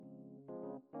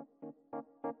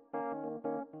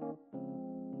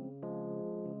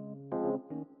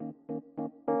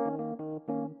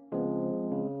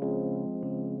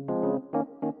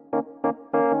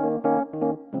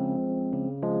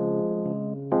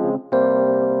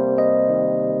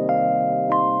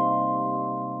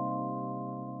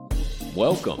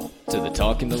Welcome to the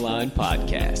Talking the Line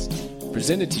podcast,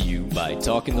 presented to you by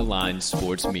Talking the Line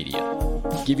Sports Media,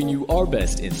 giving you our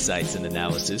best insights and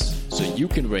analysis so you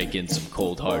can rake in some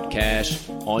cold hard cash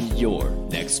on your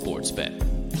next sports bet.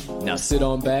 Now sit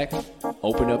on back,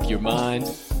 open up your mind,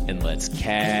 and let's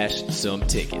cash some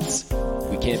tickets.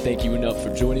 We can't thank you enough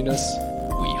for joining us.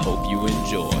 We hope you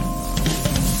enjoy.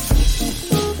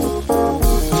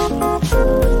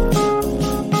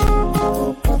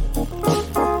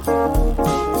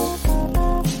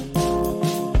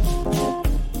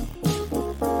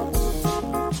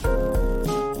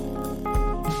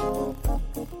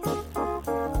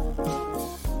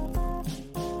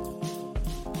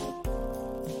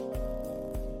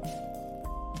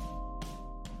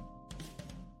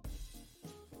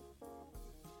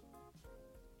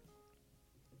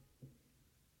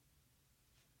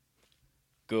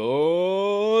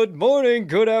 Good morning,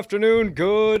 good afternoon,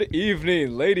 good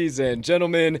evening, ladies and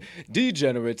gentlemen,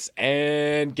 degenerates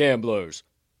and gamblers,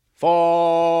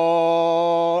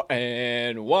 far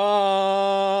and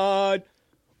wide.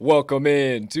 Welcome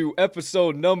in to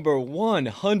episode number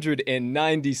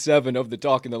 197 of the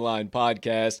Talking the Line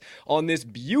podcast on this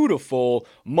beautiful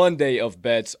Monday of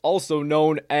bets, also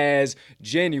known as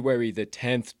January the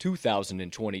 10th,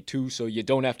 2022, so you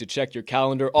don't have to check your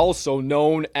calendar, also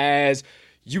known as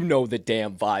you know the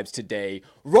damn vibes today.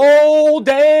 Roll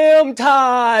damn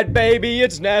Tide, baby.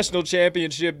 It's National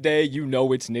Championship Day. You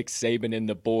know it's Nick Saban and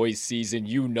the boys season.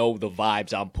 You know the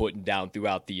vibes I'm putting down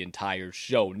throughout the entire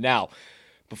show. Now,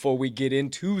 before we get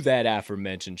into that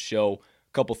aforementioned show, a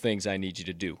couple things I need you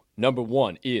to do. Number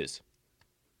one is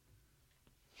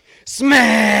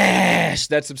smash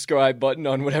that subscribe button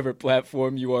on whatever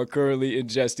platform you are currently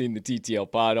ingesting the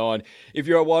TTL pod on. If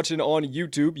you are watching on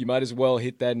YouTube, you might as well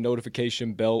hit that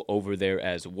notification bell over there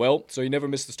as well, so you never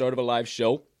miss the start of a live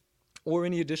show or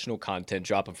any additional content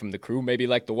dropping from the crew, maybe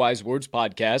like the Wise Words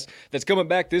podcast that's coming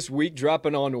back this week,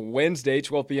 dropping on Wednesday,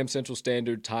 12 p.m. Central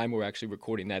Standard Time. We're actually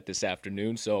recording that this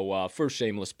afternoon, so first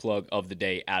shameless plug of the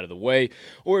day out of the way.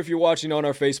 Or if you're watching on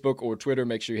our Facebook or Twitter,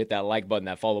 make sure you hit that like button,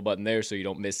 that follow button there so you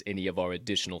don't miss any of our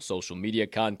additional social media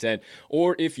content.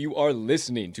 Or if you are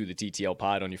listening to the TTL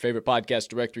pod on your favorite podcast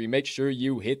directory, make sure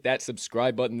you hit that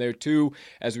subscribe button there too,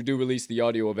 as we do release the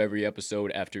audio of every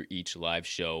episode after each live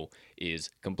show is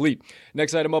complete.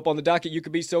 Next item up on the docket, you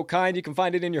could be so kind, you can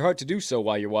find it in your heart to do so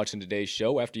while you're watching today's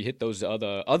show. After you hit those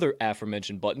other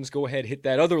aforementioned buttons, go ahead, hit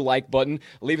that other like button,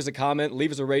 leave us a comment,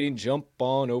 leave us a rating, jump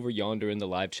on over yonder in the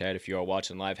live chat if you are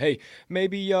watching live. Hey,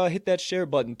 maybe hit that share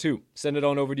button too. Send it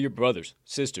on over to your brothers,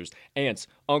 sisters, aunts,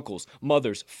 uncles,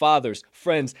 mothers, fathers,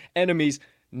 friends, enemies,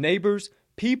 neighbors,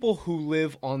 people who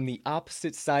live on the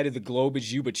opposite side of the globe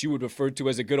as you, but you would refer to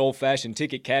as a good old-fashioned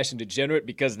ticket cash and degenerate,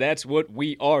 because that's what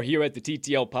we are here at the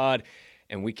TTL pod,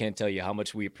 and we can't tell you how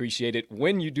much we appreciate it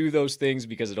when you do those things,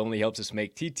 because it only helps us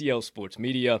make TTL Sports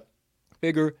Media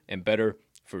bigger and better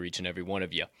for each and every one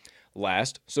of you.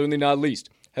 Last, certainly not least,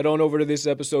 head on over to this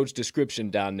episode's description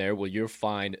down there where you'll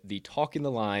find the Talking the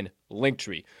Line link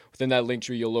tree. Within that link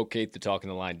tree, you'll locate the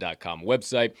TalkingTheLine.com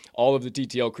website, all of the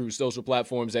TTL Crew social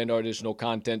platforms, and our additional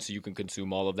content so you can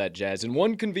consume all of that jazz in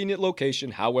one convenient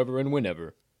location, however and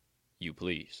whenever you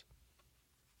please.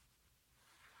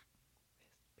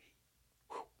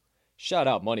 Shout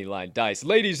out Moneyline Dice.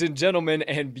 Ladies and gentlemen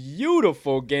and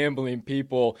beautiful gambling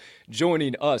people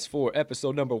joining us for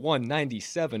episode number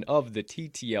 197 of the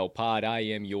TTL pod. I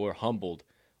am your humbled,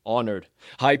 honored,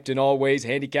 hyped, and always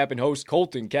handicapping host,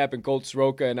 Colton Cap'n Colt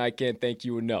Soroka, and I can't thank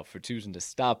you enough for choosing to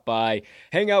stop by,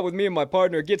 hang out with me and my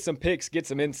partner, get some picks, get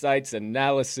some insights,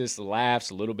 analysis, laughs,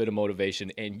 a little bit of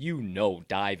motivation, and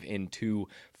dive into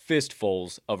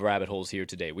fistfuls of rabbit holes here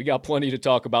today. We got plenty to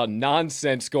talk about.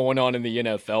 Nonsense going on in the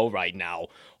NFL right now.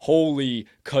 Holy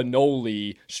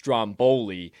cannoli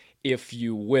stromboli, if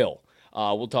you will.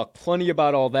 We'll talk plenty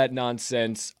about all that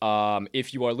nonsense.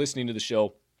 If you are listening to the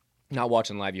show, not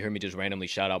watching live, you heard me just randomly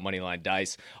shout out Moneyline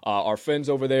Dice. Our friends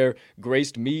over there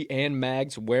graced me and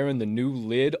Mags wearing the new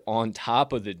lid on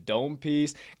top of the dome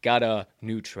piece. Got a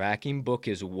new tracking book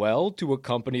as well to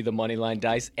accompany the Moneyline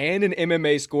Dice and an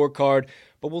MMA scorecard.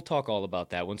 But we'll talk all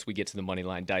about that once we get to the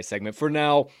Moneyline Dice segment. For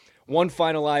now, one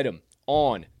final item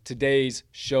on today's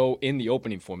show in the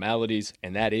opening formalities,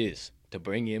 and that is to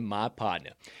bring in my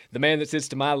partner. The man that sits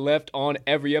to my left on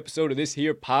every episode of this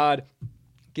here pod,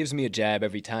 gives me a jab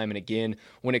every time and again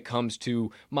when it comes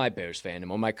to my Bears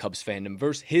fandom or my Cubs fandom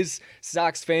versus his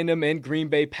Sox fandom and Green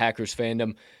Bay Packers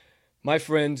fandom. My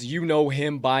friends, you know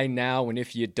him by now, and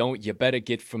if you don't, you better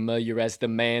get familiar as the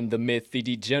man, the myth, the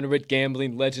degenerate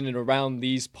gambling legend and around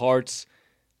these parts.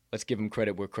 Let's give him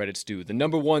credit where credit's due. The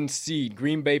number one seed,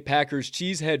 Green Bay Packers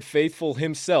cheesehead faithful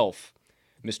himself,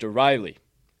 Mr. Riley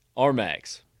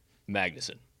Armags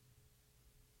Magnuson.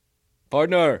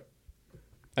 Partner,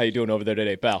 how you doing over there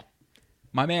today, pal?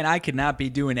 My man, I could not be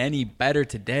doing any better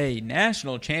today.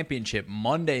 National Championship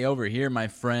Monday over here, my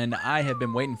friend. I have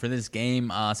been waiting for this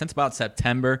game since about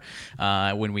September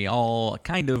when we all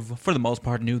kind of, for the most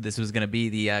part, knew this was going to be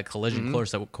the collision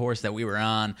course that we were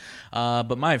on.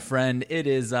 But my friend, it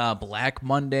is Black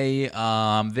Monday,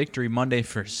 Victory Monday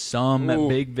for some,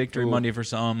 big Victory Monday for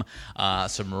some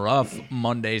rough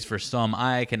Mondays for some.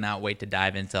 I cannot wait to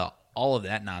dive into all of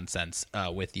that nonsense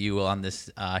with you on this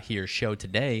here show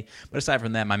today. But aside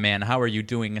from that, my man, how are you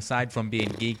doing? Aside from being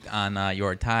geeked on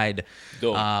your Tide,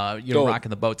 rocking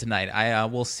the boat tonight. I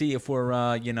will see if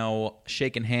we're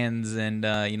shaking hands and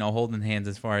holding hands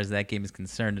as far as that game is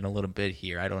concerned in a little bit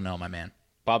here. I don't know, my man.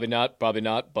 Probably not.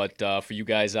 But for you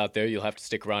guys out there, you'll have to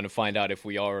stick around and find out if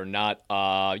we are or not.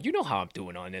 You know how I'm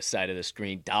doing on this side of the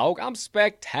screen, dog. I'm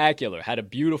spectacular. Had a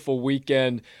beautiful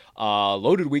weekend,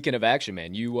 loaded weekend of action,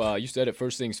 man. You said it.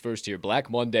 First things first here.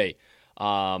 Black Monday.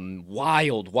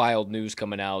 Wild news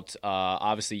coming out.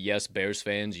 Obviously, yes, Bears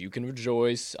fans, you can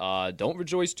rejoice. Don't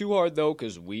rejoice too hard, though,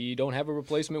 because we don't have a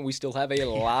replacement. We still have a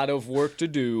lot of work to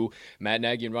do. Matt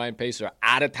Nagy and Ryan Pace are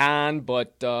out of town,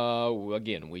 but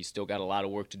again, we still got a lot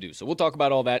of work to do. So we'll talk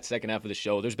about all that second half of the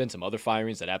show. There's been some other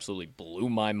firings that absolutely blew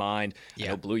my mind. Yeah. I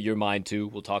know blew your mind, too.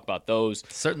 We'll talk about those.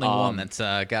 Certainly one that's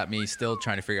got me still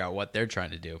trying to figure out what they're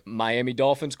trying to do. Miami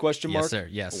Dolphins, question mark? Yes, sir.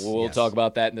 Yes. We'll talk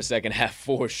about that in the second half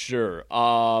for sure.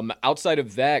 Outside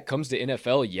of that, comes to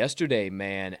NFL yesterday,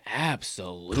 man,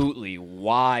 absolutely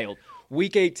wild.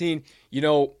 Week 18,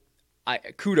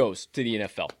 kudos to the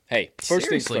NFL. Hey, first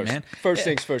things first. Man. First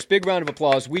things first. Big round of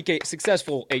applause. Week 8,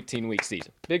 successful 18-week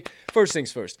season. Big first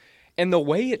things first. And the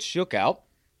way it shook out,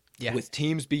 with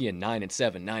teams being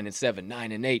 9-7, 9-7,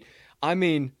 9-8. I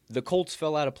mean, the Colts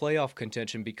fell out of playoff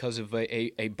contention because of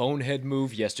a bonehead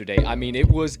move yesterday. I mean, it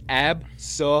was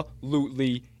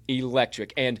absolutely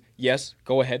electric. And yes,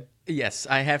 go ahead. Yes,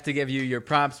 I have to give you your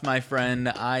props, my friend.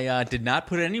 I did not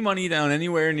put any money down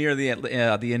anywhere near the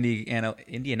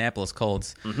Indianapolis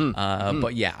Colts.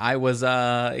 But yeah, I was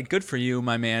good for you,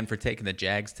 my man, for taking the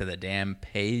Jags to the damn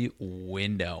pay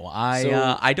window.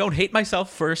 I don't hate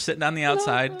myself for sitting on the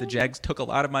outside. The Jags took a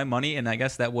lot of my money, and I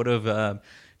guess that would have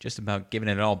just about giving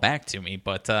it all back to me.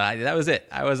 But that was it.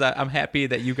 I'm happy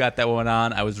that you got that one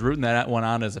on. I was rooting that one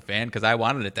on as a fan because I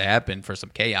wanted it to happen for some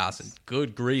chaos. And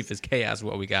good grief, is chaos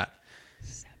what we got.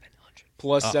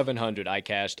 700 I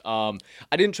cashed. I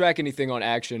didn't track anything on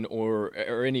Action or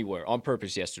anywhere on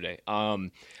purpose yesterday.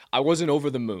 I wasn't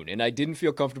over the moon, and I didn't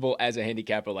feel comfortable as a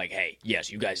handicapper like, hey,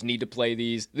 yes, you guys need to play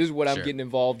these. This is what I'm getting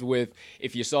involved with.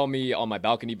 If you saw me on my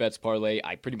balcony bets parlay,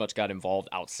 I pretty much got involved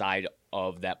outside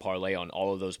of that parlay on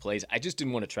all of those plays. I just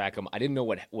didn't want to track them. I didn't know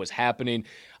what was happening.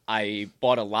 I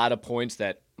bought a lot of points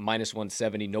that minus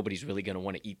 170. Nobody's really going to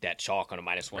want to eat that chalk on a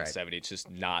minus 170. Right. It's just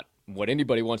not what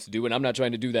anybody wants to do, and I'm not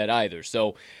trying to do that either.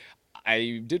 So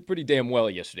I did pretty damn well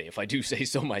yesterday, if I do say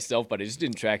so myself, but I just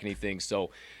didn't track anything.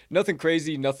 So nothing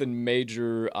crazy, nothing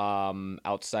major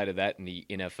outside of that in the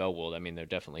NFL world. I mean, there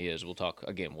definitely is. We'll talk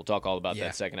all about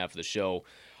that second half of the show.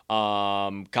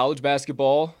 College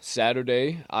basketball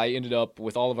Saturday, I ended up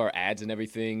with all of our ads and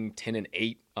everything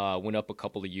 10-8, went up a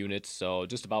couple of units, so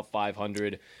just about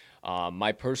 500.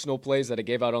 My personal plays that I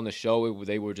gave out on the show,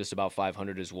 they were just about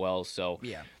 500 as well. So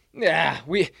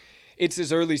it's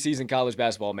this early season college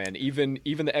basketball, man. Even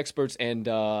the experts, and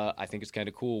I think it's kind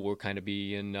of cool. We're kind of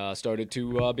being started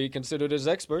to be considered as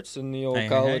experts in the old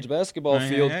college basketball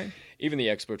field. Even the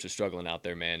experts are struggling out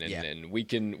there, man, and we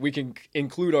can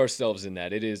include ourselves in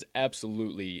that. It is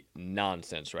absolutely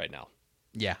nonsense right now.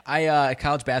 Yeah, I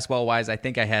college basketball wise, I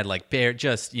think I had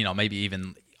maybe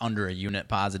even under a unit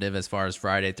positive as far as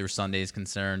Friday through Sunday is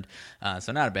concerned.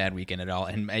 So not a bad weekend at all.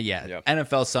 And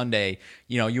NFL Sunday,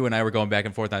 you and I were going back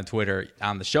and forth on Twitter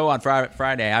on the show on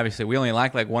Friday. Obviously, we only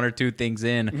locked like one or two things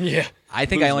in. Yeah. I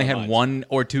think I only had one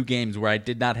or two games where I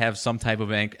did not have some type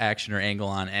of action or angle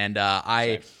on. And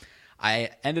I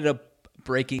ended up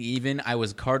breaking even. I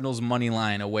was Cardinals money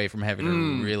line away from having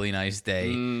a really nice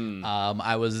day.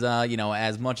 I was,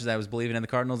 as much as I was believing in the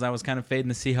Cardinals, I was kind of fading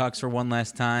the Seahawks for one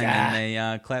last time, and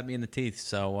they clapped me in the teeth.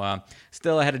 So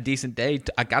still, I had a decent day.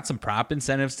 I got some prop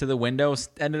incentives to the window.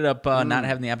 Ended up not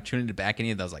having the opportunity to back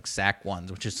any of those like sack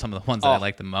ones, which is some of the ones that I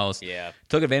like the most. Yeah.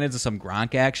 Took advantage of some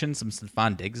Gronk action, some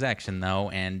Stephon Diggs action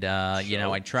though, and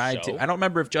I tried to. I don't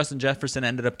remember if Justin Jefferson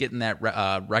ended up getting that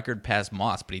record past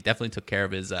Moss, but he definitely took care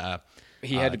of his.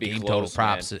 He had to be game close, total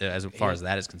props man. as far as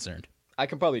that is concerned. I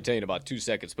can probably tell you in about 2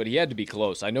 seconds, but he had to be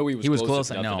close. I know he was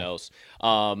close, if I nothing know. else.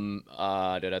 I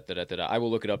will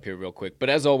look it up here real quick.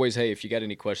 But as always, hey, if you got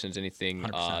any questions, anything,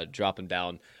 100%. drop them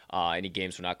down. Any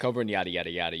games we're not covering, yada yada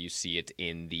yada. You see it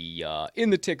in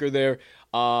the ticker there.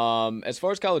 As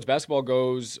far as college basketball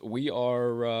goes,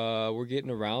 we're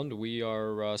getting around. We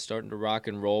are starting to rock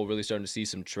and roll. Really starting to see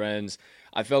some trends.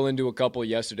 I fell into a couple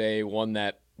yesterday. One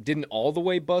that didn't all the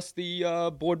way bust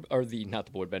the board, or the not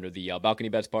the board bender, the balcony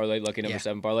bets parlay, lucky number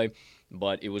 7 parlay,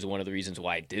 but it was one of the reasons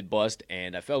why I did bust,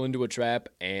 and I fell into a trap,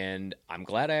 and I'm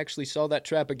glad I actually saw that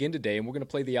trap again today, and we're going to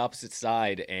play the opposite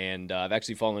side, and I've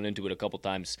actually fallen into it a couple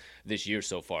times this year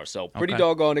so far, so pretty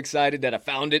doggone excited that I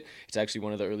found it. It's actually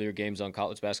one of the earlier games on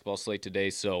college basketball slate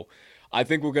today, so I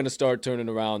think we're going to start turning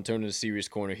a serious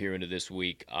corner here into this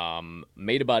week.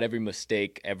 Made about every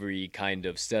mistake, every kind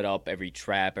of setup, every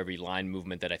trap, every line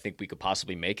movement that I think we could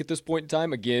possibly make at this point in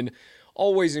time. Again,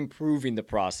 always improving the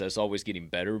process, always getting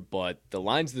better. But the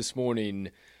lines this morning,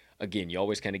 again, you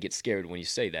always kind of get scared when you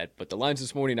say that. But the lines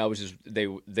this morning, they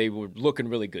were looking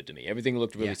really good to me. Everything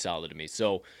looked really solid to me.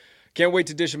 So can't wait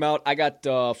to dish them out. I got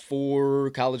 4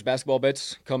 college basketball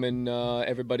bets coming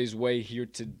everybody's way here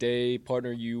today.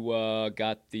 Partner, you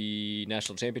got the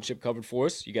national championship covered for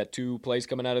us. You got 2 plays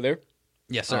coming out of there.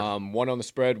 Yes, sir. One on the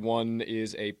spread, one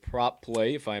is a prop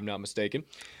play, if I am not mistaken.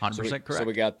 100% correct. So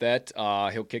we got that.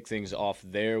 He'll kick things off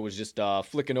there. Was just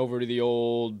flicking over to the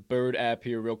old Bird app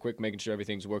here real quick, making sure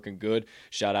everything's working good.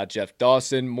 Shout out Jeff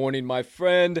Dawson. Morning, my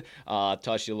friend.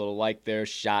 Toss you a little like there.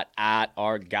 Shot at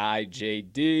our guy,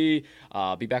 JD.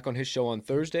 Be back on his show on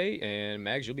Thursday. And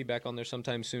Mags, you'll be back on there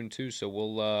sometime soon, too. So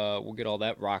we'll get all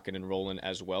that rocking and rolling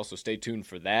as well. So stay tuned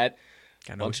for that.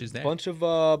 Bunch of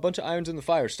irons in the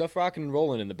fire, stuff rocking and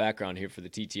rolling in the background here for the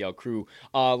TTL crew.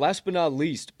 Last but not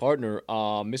least, partner,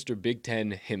 Mr. Big Ten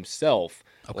himself.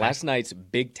 Okay. Last night's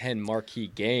Big Ten marquee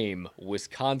game,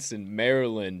 Wisconsin,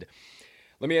 Maryland.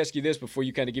 Let me ask you this before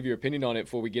you kind of give your opinion on it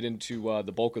before we get into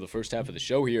the bulk of the first half of the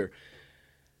show here.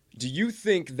 Do you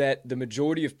think that the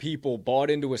majority of people bought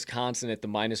into Wisconsin at the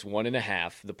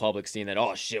 -1.5, the public seeing that,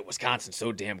 oh shit, Wisconsin's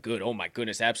so damn good, oh my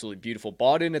goodness, absolutely beautiful,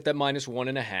 bought in at that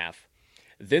 -1.5,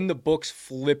 then the books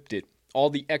flipped it.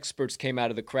 All the experts came out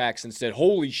of the cracks and said,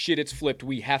 holy shit, it's flipped,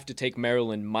 we have to take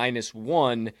Maryland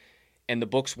 -1, and the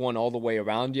books won all the way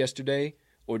around yesterday?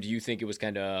 Or do you think it was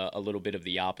kind of a little bit of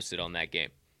the opposite on that game?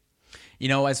 You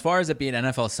know, as far as it being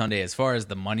NFL Sunday, as far as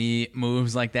the money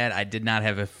moves like that, I did not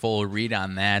have a full read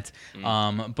on that.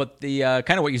 But the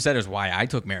kind of what you said is why I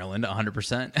took Maryland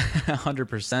 100%.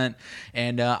 100%.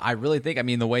 And I really think, I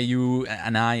mean, the way you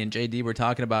and I and JD were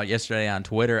talking about yesterday on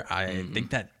Twitter, I think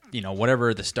that, you know,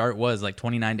 whatever the start was, like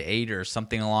 29-8 or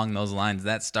something along those lines,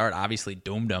 that start obviously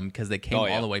doomed them because they came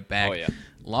all the way back.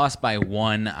 Lost by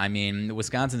 1. I mean,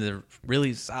 Wisconsin's a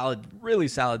really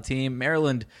solid team.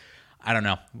 Maryland, I don't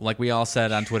know. Like we all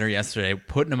said on Twitter yesterday,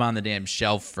 putting them on the damn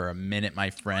shelf for a minute,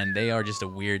 my friend. They are just a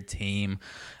weird team.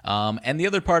 And the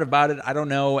other part about it, I don't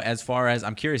know, as far as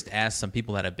I'm curious to ask some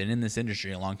people that have been in this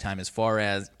industry a long time, as far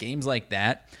as games like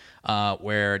that,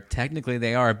 where technically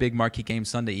they are a big marquee game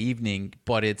Sunday evening,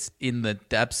 but it's in the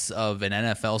depths of an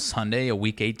NFL Sunday, a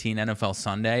Week 18 NFL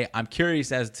Sunday. I'm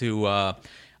curious as to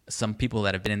some people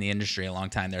that have been in the industry a long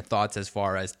time, their thoughts as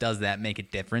far as does that make a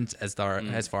difference as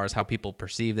far as how people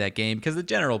perceive that game? Because the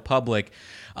general public,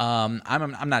 I'm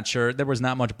not sure. There was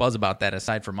not much buzz about that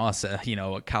aside from us,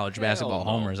 college basketball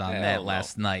homers on that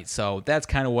last night. So that's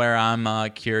kind of where I'm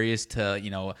curious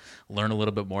to, learn a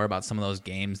little bit more about some of those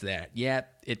games that,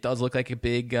 it does look like a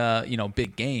big,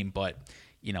 big game, but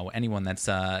anyone that's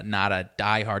not a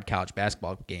diehard college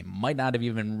basketball game might not have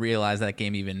even realized that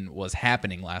game even was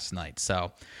happening last night.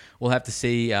 So we'll have to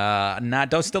see.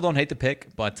 Still don't hate the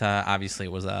pick, but obviously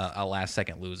it was a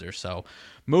last-second loser. So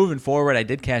moving forward, I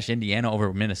did cash Indiana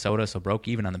over Minnesota, so broke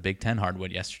even on the Big Ten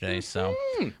hardwood yesterday. So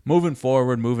moving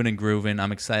forward, moving and grooving.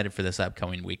 I'm excited for this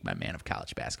upcoming week, my man of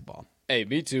college basketball. Hey,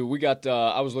 me too. We got,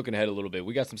 I was looking ahead a little bit.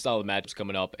 We got some solid matchups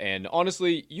coming up. And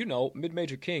honestly,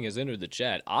 Mid-Major King has entered the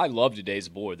chat. I love today's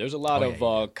board. There's a lot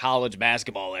of college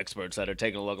basketball experts that are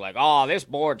taking a look like, oh, this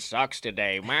board sucks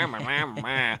today.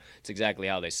 It's exactly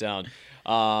how they sound.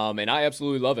 And I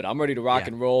absolutely love it. I'm ready to rock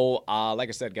and roll. Like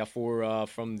I said, got 4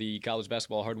 from the college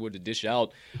basketball hardwood to dish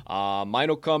out. Mine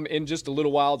will come in just a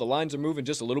little while. The lines are moving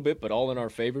just a little bit, but all in our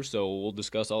favor. So we'll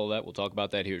discuss all of that. We'll talk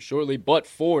about that here shortly. But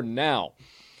for now,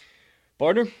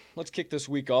 partner, let's kick this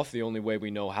week off the only way we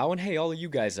know how. And hey, all of you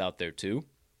guys out there too,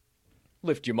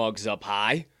 lift your mugs up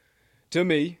high. To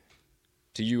me,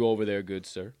 to you over there, good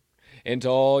sir, and to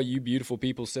all you beautiful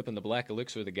people sipping the black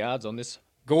elixir of the gods on this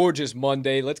gorgeous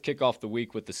Monday. Let's kick off the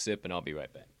week with the sip, and I'll be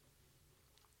right back.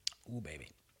 Ooh, baby.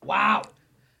 Wow.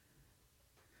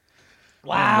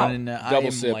 Wow. Double I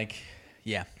sip.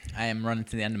 I am running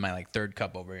to the end of my third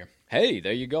cup over here. Hey,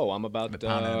 there you go. I'm about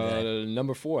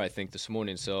number 4, I think, this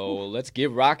morning. So let's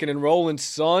get rocking and rolling,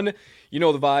 son. You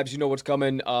know the vibes. You know what's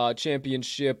coming.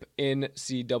 Championship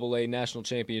NCAA National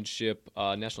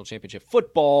Championship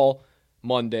football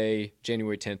Monday,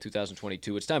 January 10th,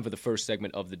 2022. It's time for the first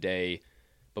segment of the day.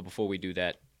 But before we do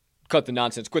that, cut the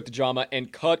nonsense, quit the drama,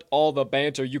 and cut all the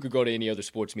banter. You could go to any other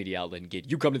sports media outlet and get.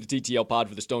 You come to the TTL pod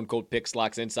for the Stone Cold picks,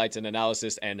 locks, insights, and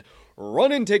analysis, and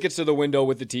running tickets to the window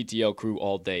with the TTL crew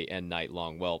all day and night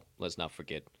long. Well, let's not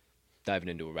forget diving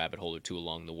into a rabbit hole or two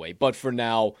along the way. But for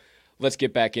now, let's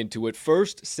get back into it.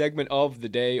 First segment of the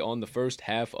day on the first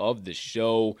half of the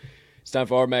show. It's time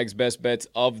for RMAG's best bets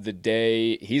of the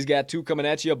day. He's got 2 coming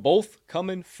at you, both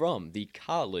coming from the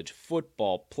College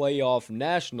Football Playoff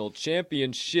National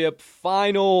Championship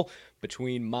final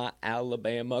between my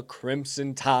Alabama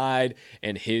Crimson Tide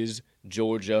and his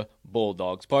Georgia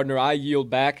Bulldogs. Partner, I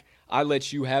yield back. I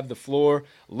let you have the floor.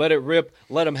 Let it rip.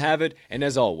 Let them have it. And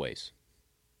as always,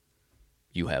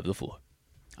 you have the floor.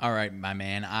 All right, my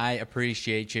man. I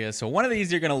appreciate you. So one of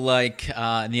these you're going to like,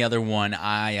 and the other one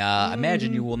I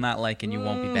imagine you will not like, and you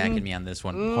won't be backing me on this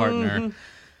one, partner.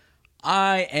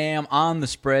 I am on the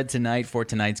spread tonight for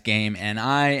tonight's game, and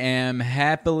I am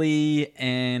happily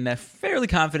and fairly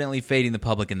confidently fading the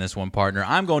public in this one, partner.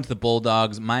 I'm going to the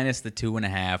Bulldogs minus the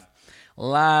 2.5. A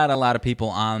lot of people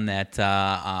on that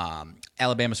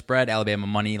Alabama spread, Alabama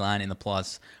money line in the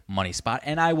plus money spot,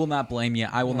 and I will not blame you.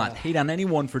 I will not hate on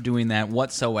anyone for doing that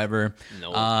whatsoever.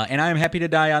 No. And I am happy to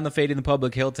die on the fade in the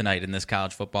public hill tonight in this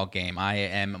college football game. I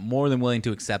am more than willing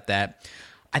to accept that.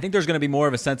 I think there's going to be more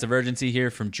of a sense of urgency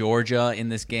here from Georgia in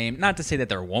this game. Not to say that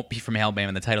there won't be from Alabama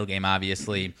in the title game,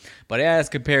 obviously, but as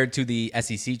compared to the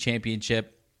SEC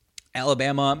championship,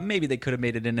 Alabama, maybe they could have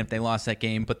made it in if they lost that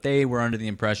game, but they were under the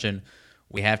impression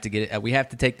we have to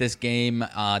take this game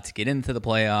to get into the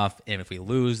playoff, and if we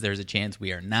lose, there's a chance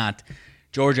we are not.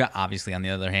 Georgia, obviously, on the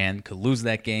other hand, could lose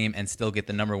that game and still get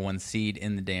the number 1 seed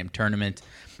in the damn tournament.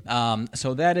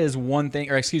 So that is one thing,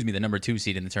 or excuse me, the number 2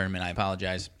 seed in the tournament. I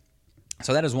apologize.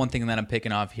 So that is one thing that I'm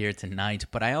picking off here tonight.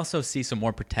 But I also see some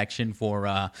more protection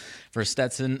for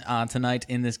Stetson tonight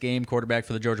in this game. Quarterback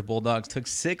for the Georgia Bulldogs took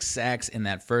 6 sacks in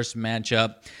that first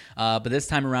matchup. But this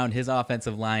time around, his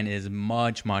offensive line is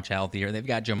much, much healthier. They've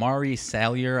got Jamari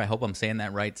Salyer. I hope I'm saying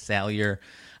that right, Salyer.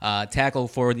 Tackle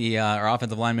for the or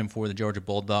offensive lineman for the Georgia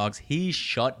Bulldogs. He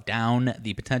shut down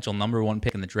the potential number 1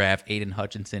 pick in the draft, Aiden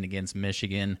Hutchinson, against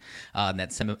Michigan in that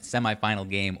semifinal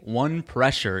game. 1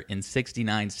 pressure in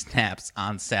 69 snaps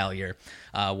on Salyer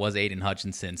was Aiden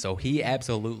Hutchinson. So he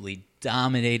absolutely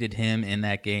dominated him in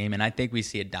that game, and I think we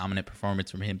see a dominant performance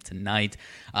from him tonight.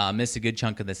 Missed a good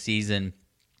chunk of the season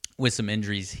with some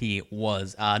injuries. He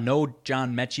was no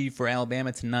John Mechie for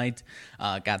Alabama tonight.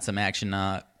 Got some action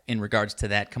in regards to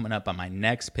that coming up on my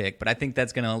next pick, but I think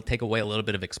that's going to take away a little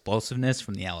bit of explosiveness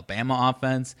from the Alabama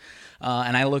offense.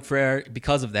 And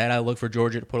because of that, I look for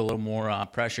Georgia to put a little more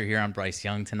pressure here on Bryce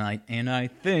Young tonight. And I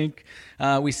think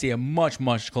we see a much,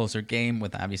 much closer game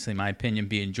with, obviously, my opinion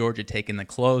being Georgia taking the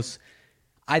close.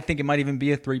 I think it might even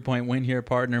be a 3-point win here,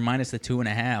 partner, minus the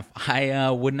 2.5. I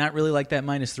would not really like that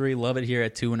 -3. Love it here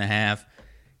at 2.5.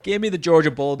 Give me the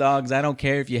Georgia Bulldogs. I don't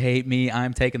care if you hate me.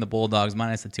 I'm taking the Bulldogs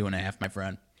minus the 2.5, my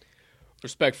friend.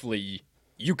 Respectfully,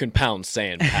 you can pound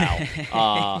sand,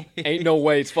 pal. Ain't no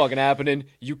way it's fucking happening.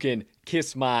 You can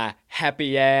kiss my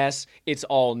happy ass. It's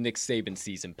all Nick Saban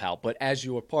season, pal. But as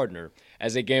your partner,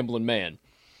 as a gambling man,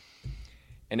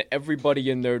 and everybody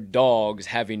and their dogs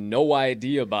having no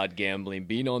idea about gambling,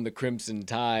 being on the Crimson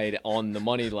Tide on the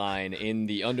money line in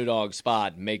the underdog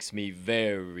spot makes me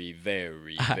very,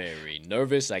 very, very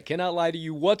nervous. I cannot lie to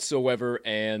you whatsoever,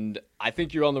 and I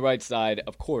think you're on the right side.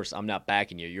 Of course, I'm not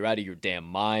backing you. You're out of your damn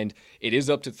mind. It is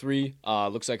up to 3.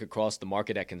 Looks like across the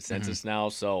market at consensus now.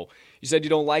 So you said you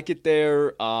don't like it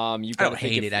there. I don't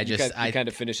hate it. It kind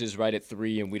of finishes right at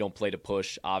 3, and we don't play to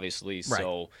push, obviously. Right.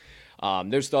 So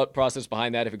there's thought process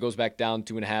behind that. If it goes back down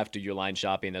 2.5 to your line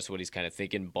shopping, that's what he's kind of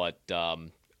thinking. But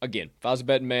again, if I was a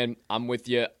betting man, I'm with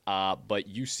you. But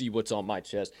you see what's on my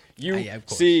chest. You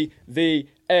see the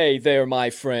A there, my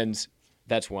friends.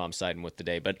 That's where I'm siding with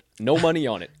today. But no money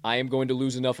on it. I am going to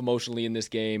lose enough emotionally in this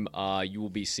game. You will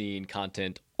be seeing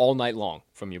content all night long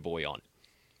from your boy on.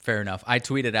 Fair enough. I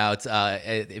tweeted out,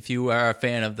 if you are a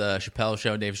fan of the Chappelle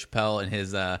Show, Dave Chappelle and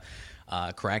his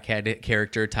crackhead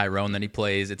character, Tyrone, that he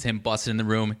plays, it's him busting in the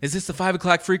room. Is this the 5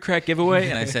 o'clock free crack giveaway?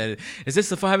 And I said, is this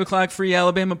the 5 o'clock free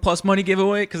Alabama plus money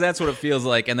giveaway? Because that's what it feels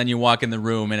like. And then you walk in the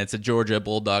room and it's a Georgia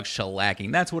Bulldog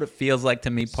shellacking. That's what it feels like to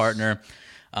me, partner.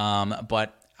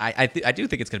 But I do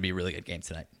think it's going to be a really good game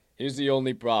tonight. Here's the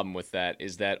only problem with that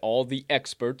is that all the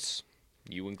experts,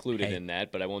 you included Hey. in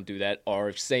that, but I won't do that,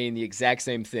 are saying the exact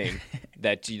same thing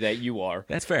that you are.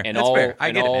 That's fair. And That's all fair. I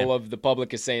and get it, all man. of the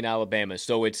public is saying Alabama.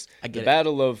 So it's I the get it.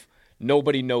 battle of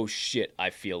nobody knows shit, I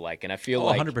feel like. And I feel Oh,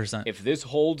 like 100%. if this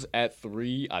holds at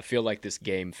 3, I feel like this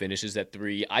game finishes at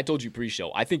 3. I told you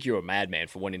pre-show, I think you're a madman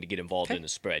for wanting to get involved in the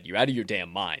spread. You're out of your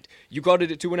damn mind. You called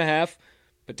it at 2.5.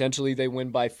 Potentially they win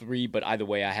by 3, but either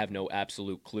way, I have no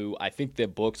absolute clue. I think the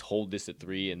books hold this at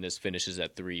 3, and this finishes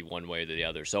at 3 one way or the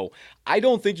other. So I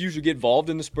don't think you should get involved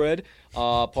in the spread.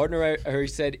 Partner, I heard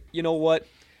said, you know what?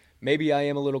 Maybe I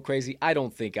am a little crazy. I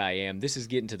don't think I am. This is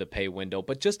getting to the pay window.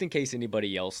 But just in case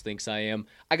anybody else thinks I am,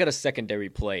 I got a secondary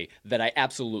play that I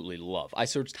absolutely love. I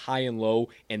searched high and low,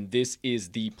 and this is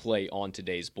the play on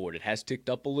today's board. It has ticked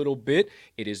up a little bit.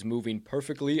 It is moving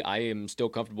perfectly. I am still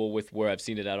comfortable with where I've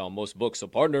seen it at on most books. So,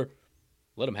 partner,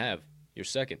 let them have your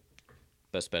second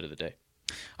best bet of the day.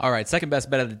 All right, second best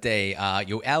bet of the day.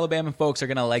 You Alabama folks are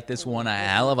going to like this one a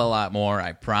hell of a lot more,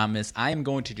 I promise. I am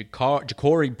going to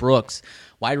Ja'Cory Brooks,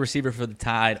 wide receiver for the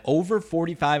Tide, over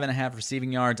 45.5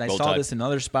 receiving yards. I saw this in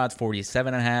other spots,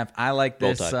 47.5. I like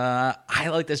this. I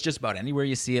like this just about anywhere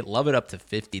you see it. Love it up to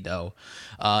 50, though.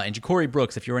 And Ja'Cory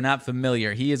Brooks, if you're not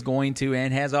familiar, he is going to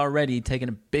and has already taken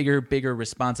a bigger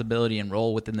responsibility and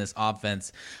role within this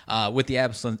offense with the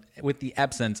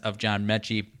absence of John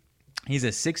Mechie. He's a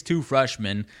 6'2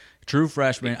 freshman, true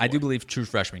freshman. I do believe true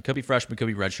freshman. Could be freshman, could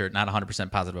be redshirt. Not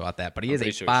 100% positive about that. But he is a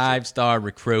 5-star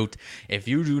recruit. If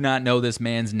you do not know this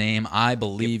man's name, I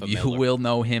believe you will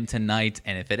know him tonight.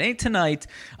 And if it ain't tonight,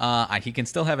 he can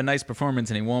still have a nice performance,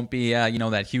 and he won't be,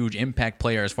 that huge impact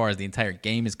player as far as the entire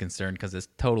game is concerned, because his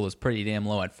total is pretty damn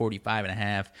low at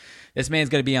 45.5. This man's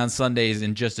going to be on Sundays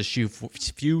in just a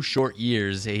few short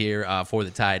years here for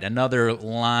the Tide. Another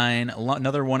one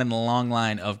in the long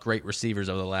line of great receivers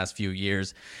over the last few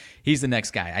years. He's the next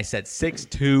guy. I said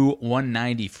 6'2",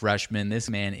 190 freshman.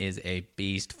 This man is a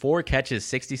beast. 4 catches,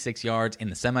 66 yards in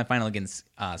the semifinal against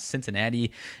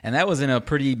Cincinnati, and that was in a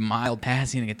pretty mild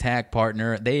passing attack,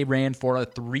 partner. They ran for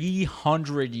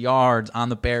 300 yards on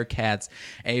the Bearcats.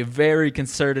 A very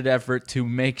concerted effort to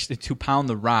pound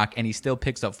the rock, and he still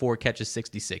picks up 4 catches,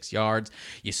 66 yards.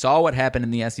 You saw what happened in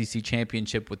the SEC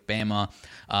championship with Bama.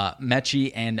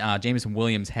 Mechie and Jameson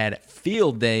Williams had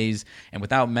field days, and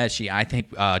without Mechie, I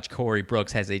think Ja'Cory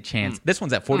Brooks has a chance. This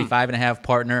one's at 45.5,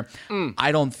 partner.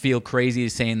 I don't feel crazy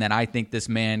saying that. I think this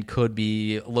man could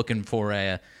be looking for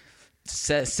a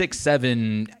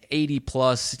 6'7", 80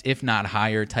 plus, if not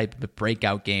higher, type of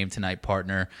breakout game tonight,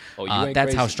 partner. That's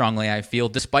crazy. how strongly I feel.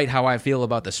 Despite how I feel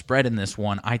about the spread in this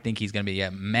one, I think he's going to be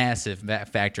a massive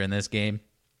factor in this game.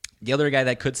 The other guy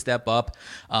that could step up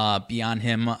beyond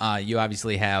him, you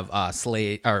obviously have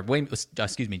Jameson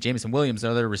Williams,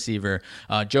 another receiver.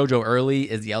 JoJo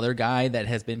Early is the other guy that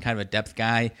has been kind of a depth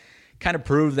guy. Kind of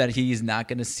proved that he's not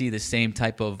going to see the same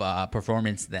type of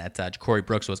performance that Ja'Cory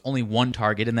Brooks was. Only 1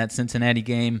 target in that Cincinnati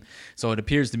game. So it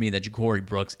appears to me that Ja'Cory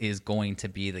Brooks is going to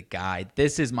be the guy.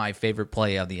 This is my favorite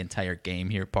play of the entire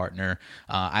game here, partner.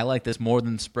 I like this more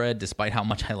than spread, despite how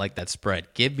much I like that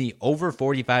spread. Give me over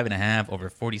 45.5, over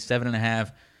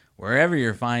 47.5. Wherever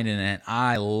you're finding it,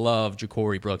 I love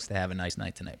Ja'Cory Brooks to have a nice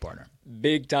night tonight, partner.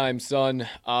 Big time, son.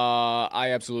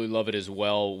 I absolutely love it as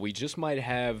well. We just might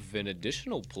have an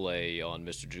additional play on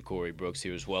Mr. Ja'Cory Brooks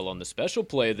here as well on the special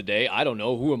play of the day. I don't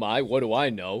know. Who am I? What do I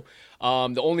know?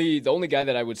 The only guy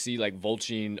that I would see like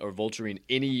vulturing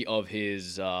any of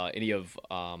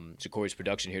Ja'Cory's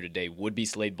production here today would be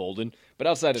Slade Bolden. But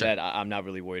outside of that, I'm not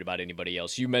really worried about anybody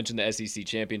else. You mentioned the SEC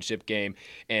championship game,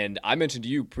 and I mentioned to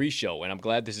you pre-show, and I'm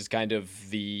glad this is kind of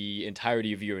the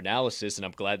entirety of your analysis, and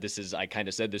I'm glad I kind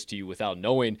of said this to you without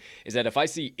knowing, is that if I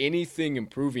see anything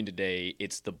improving today,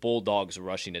 it's the Bulldogs'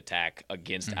 rushing attack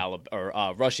against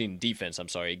rushing defense,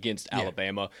 against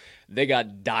Alabama. They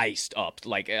got diced up,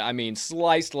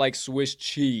 sliced like Swiss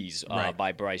cheese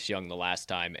by Bryce Young the last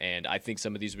time, and I think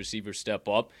some of these receivers step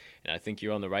up, and I think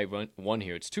you're on the right one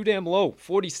here. It's too damn low,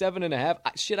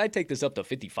 47.5. I'd take this up to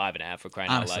 55.5 for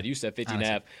crying out loud. You said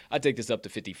 50.5. I'd take this up to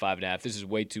 55.5. This is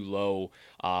way too low.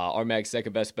 RMAG's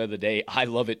second best bet of the day. I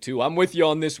love it too. I'm with you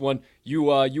on this one.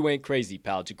 You ain't crazy,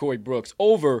 pal. Ja'Cory Brooks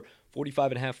over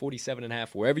 45.5,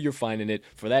 47.5, wherever you're finding it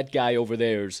for that guy over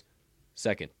there's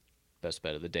second best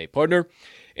bet of the day. Partner,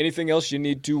 anything else you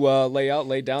need to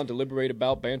lay down, deliberate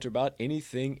about, banter about,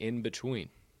 anything in between?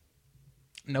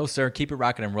 No, sir. Keep it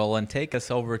rocking and rolling. Take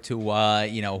us over to,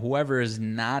 whoever is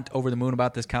not over the moon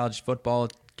about this college football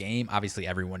game. Obviously,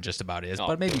 everyone just about is,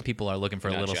 but maybe people are looking for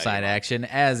a little side action,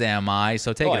 as am I.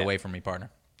 So take it away from me,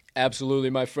 partner. Absolutely,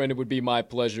 my friend. It would be my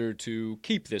pleasure to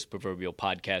keep this proverbial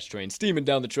podcast train steaming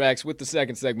down the tracks with the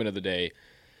second segment of the day,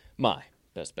 my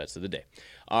best bets of the day.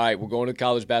 All right, we're going to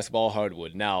college basketball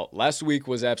hardwood. Now, last week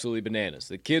was absolutely bananas.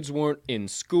 The kids weren't in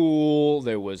school.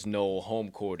 There was no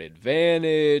home court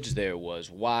advantage. There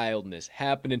was wildness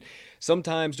happening.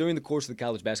 Sometimes during the course of the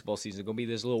college basketball season, there's going to be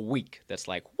this little week that's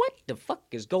like, what the fuck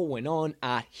is going on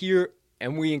out here?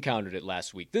 And we encountered it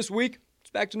last week. This week,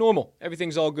 it's back to normal.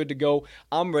 Everything's all good to go.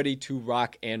 I'm ready to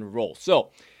rock and roll. So,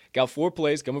 got 4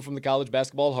 plays coming from the college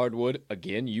basketball hardwood.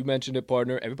 Again, you mentioned it,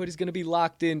 partner. Everybody's going to be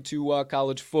locked into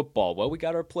college football. Well, we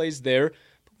got our plays there,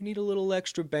 but we need a little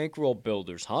extra bankroll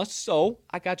builders, huh? So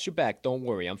I got your back. Don't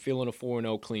worry. I'm feeling a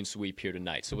 4-0 clean sweep here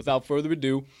tonight. So without further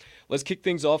ado, let's kick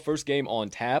things off. First game on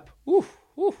tap.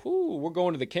 We're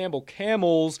going to the Campbell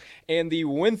Camels and the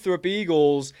Winthrop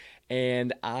Eagles,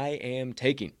 and I am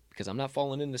taking, because I'm not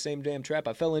falling in the same damn trap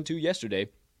I fell into yesterday.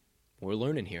 We're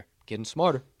learning here. Getting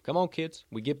smarter. Come on, kids.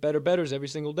 We get better betters every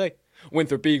single day.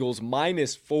 Winthrop Eagles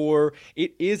 -4.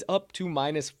 It is up to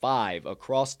 -5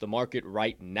 across the market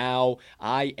right now.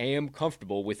 I am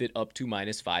comfortable with it up to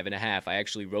 -5.5. I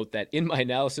actually wrote that in my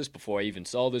analysis before I even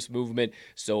saw this movement,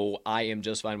 so I am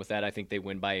just fine with that. I think they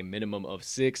win by a minimum of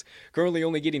 6. Currently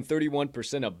only getting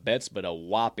 31% of bets, but a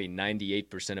whopping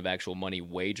 98% of actual money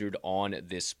wagered on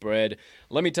this spread.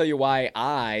 Let me tell you why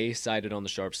I sided on the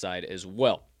sharp side as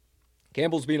well.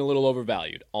 Campbell's being a little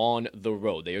overvalued on the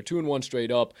road. They are 2-1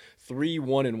 straight up,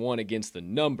 3-1-1 against the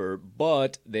number,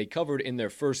 but they covered in their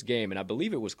first game, and I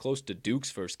believe it was close to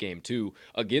Duke's first game too,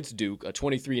 against Duke, a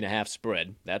 23.5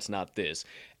 spread. That's not this.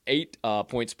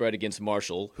 8-point spread against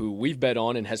Marshall, who we've bet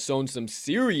on and has sown some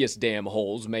serious damn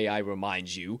holes, may I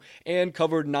remind you, and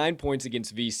covered 9 points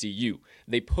against VCU.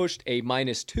 They pushed a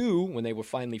 -2 when they were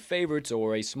finally favorites,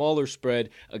 or a smaller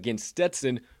spread against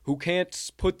Stetson, who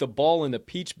can't put the ball in the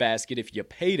peach basket if you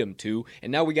paid him to,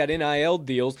 and now we got NIL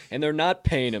deals, and they're not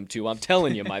paying him to. I'm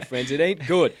telling you, my friends, it ain't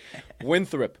good.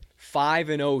 Winthrop,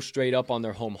 5-0 straight up on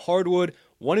their home hardwood,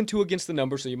 1-2 against the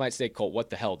number, so you might say, Colt, what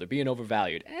the hell? They're being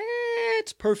overvalued.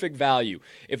 It's perfect value.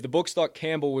 If the books thought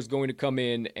Campbell was going to come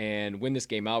in and win this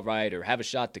game outright or have a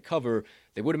shot to cover,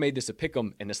 they would have made this a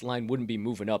pick'em, and this line wouldn't be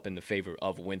moving up in the favor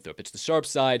of Winthrop. It's the sharp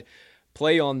side.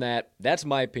 Play on that. That's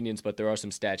my opinions, but there are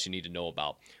some stats you need to know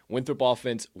about. Winthrop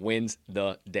offense wins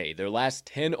the day. Their last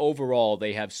 10 overall,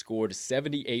 they have scored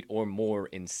 78 or more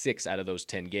in 6 out of those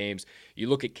 10 games. You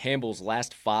look at Campbell's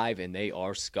last 5, and they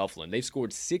are scuffling. They've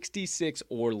scored 66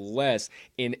 or less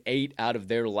in 8 out of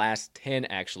their last 10,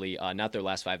 actually. Not their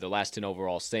last 5, their last 10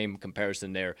 overall. Same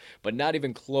comparison there, but not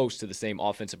even close to the same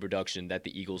offensive production that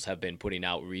the Eagles have been putting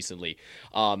out recently.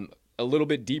 A little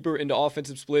bit deeper into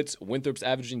offensive splits, Winthrop's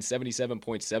averaging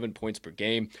 77.7 points per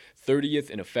game, 30th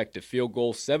in effective field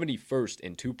goal, 71st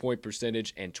in 2-point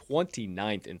percentage, and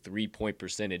 29th in 3-point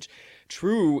percentage.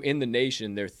 True in the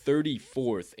nation, they're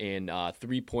 34th in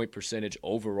 3-point percentage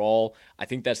overall. I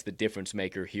think that's the difference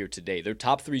maker here today. Their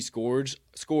top 3 scorers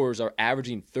are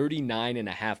averaging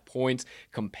 39.5 points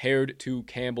compared to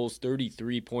Campbell's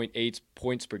 33.8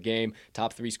 points per game.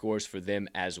 Top 3 scores for them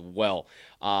as well.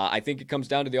 I think it comes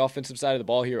down to the offensive side of the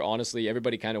ball here. Honestly,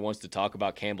 everybody kind of wants to talk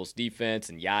about Campbell's defense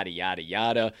and yada, yada,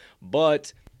 yada,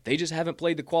 but they just haven't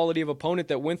played the quality of opponent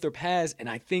that Winthrop has, and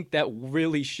I think that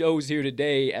really shows here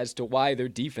today as to why their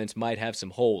defense might have some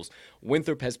holes.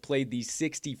 Winthrop has played the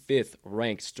 65th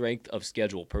ranked strength of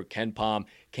schedule per KenPom.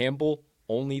 Campbell,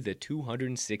 only the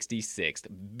 266th.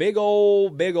 Big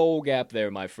old gap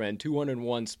there, my friend.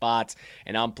 201 spots,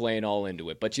 and I'm playing all into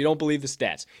it. But you don't believe the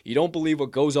stats. You don't believe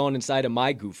what goes on inside of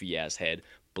my goofy-ass head.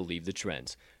 Believe the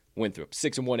trends. Winthrop,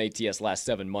 6-1 ATS last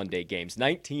 7 Monday games,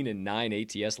 19-9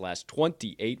 ATS last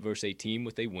 28 versus a team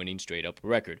with a winning straight-up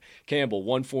record. Campbell,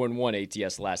 1-4-1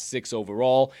 ATS last 6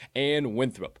 overall, and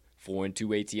Winthrop,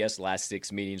 4-2 ATS last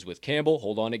 6 meetings with Campbell.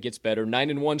 Hold on, it gets better.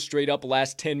 9-1 straight up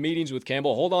last 10 meetings with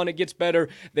Campbell. Hold on, it gets better.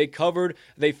 They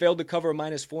failed to cover a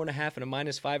 -4.5 and a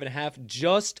 -5.5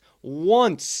 just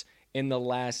once in the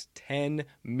last 10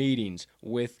 meetings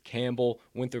with Campbell.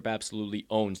 Winthrop absolutely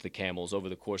owns the Camels over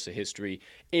the course of history.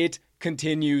 It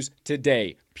continues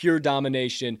today. Pure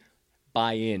domination.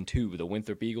 Buy into the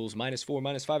Winthrop Eagles, -4,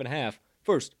 -5.5.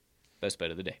 First, best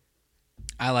bet of the day.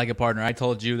 I like it, partner. I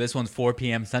told you this one's 4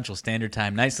 p.m. Central Standard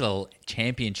Time. Nice little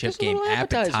championship game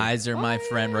appetizer, my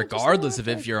friend. Regardless of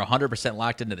if you're 100%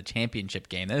 locked into the championship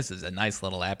game, this is a nice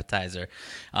little appetizer.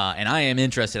 And I am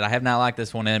interested. I have not locked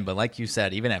this one in, but like you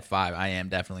said, even at 5, I am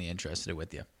definitely interested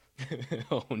with you.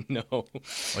 Oh, no.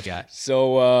 What you got?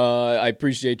 So I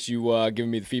appreciate you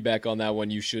giving me the feedback on that one.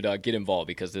 You should get involved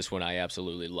because this one I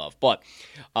absolutely love. But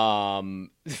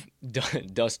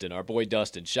Dustin, our boy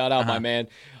Dustin, shout out my man.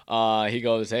 He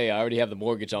goes, hey, I already have the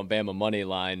mortgage on Bama money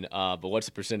line, but what's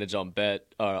the percentage on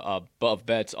of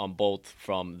bets on both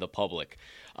from the public?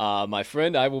 My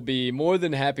friend, I will be more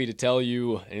than happy to tell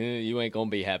you, you ain't gonna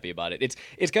be happy about it.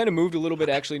 It's kind of moved a little bit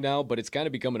actually now, but it's kind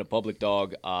of becoming a public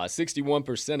dog.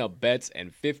 61% of bets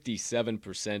and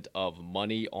 57% of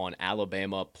money on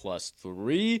Alabama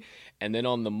 +3, and then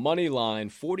on the money line,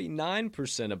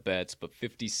 49% of bets, but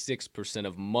 56%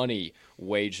 of money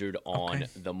wagered on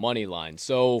the money line.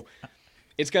 So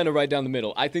it's kind of right down the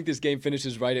middle. I think this game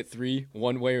finishes right at 3,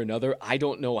 one way or another. I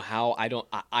don't know how.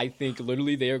 I think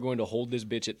literally they are going to hold this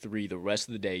bitch at 3 the rest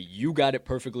of the day. You got it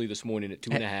perfectly this morning at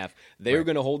 2.5. They are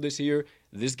going to hold this here.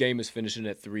 This game is finishing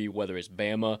at 3, whether it's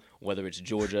Bama, whether it's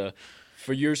Georgia.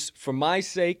 For my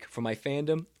sake, for my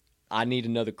fandom, I need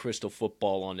another crystal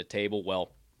football on the table.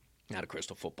 Well, not a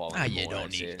crystal football anymore. You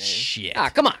don't need shit.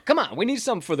 Come on. We need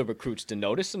something for the recruits to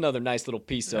notice. Another nice little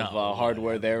piece of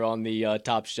hardware there on the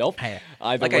top shelf. Hey,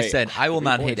 I said, I will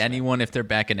not hate anyone if they're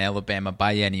back in Alabama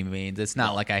by any means. It's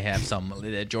not like I have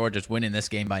that Georgia's winning this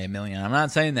game by 1 million. I'm not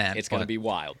saying that. It's going to be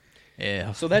wild.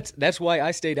 Yeah. So that's why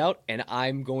I stayed out, and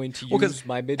I'm going to use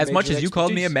my mid-major as much as you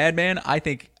called me a expertise. madman, I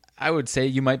think I would say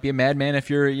you might be a madman if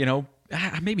you're,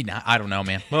 maybe not. I don't know,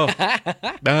 man.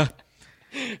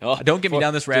 Don't get me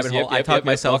down this rabbit hole. I talked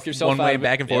myself one way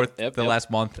back and forth the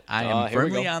last month. I am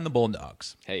firmly on the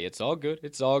Bulldogs. Hey, it's all good.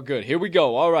 It's all good. Here we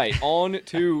go. All right, on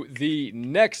to the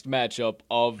next matchup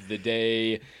of the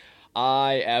day.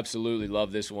 I absolutely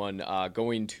love this one.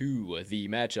 Going to the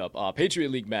matchup, Patriot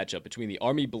League matchup between the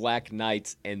Army Black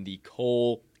Knights and the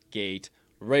Colgate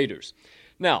Raiders.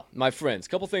 Now, my friends, a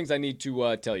couple things I need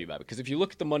to tell you about, because if you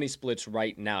look at the money splits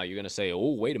right now, you're going to say,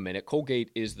 oh, wait a minute,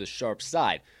 Colgate is the sharp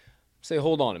side. Say,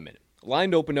 hold on a minute.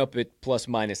 Line opened up at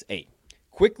 +-8.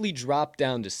 Quickly dropped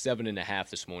down to 7.5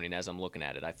 this morning as I'm looking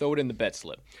at it. I throw it in the bet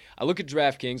slip. I look at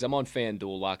DraftKings. I'm on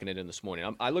FanDuel locking it in this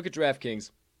morning. I look at DraftKings.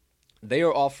 They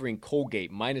are offering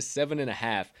Colgate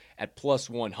 -7.5 at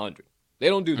 +100. They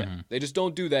don't do that. They just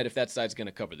don't do that if that side's going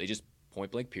to cover. They just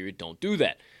point blank period don't do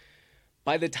that.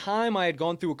 By the time I had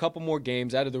gone through a couple more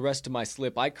games out of the rest of my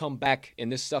slip, I come back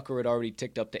and this sucker had already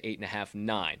ticked up to 8.5,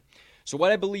 9. So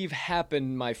what I believe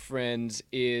happened, my friends,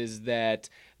 is that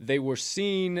they were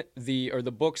seeing the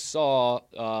books saw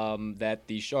that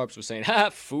the sharps were saying,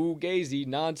 fugazi,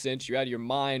 nonsense, you're out of your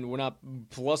mind, we're not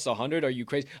 +100, are you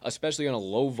crazy? Especially on a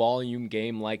low-volume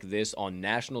game like this on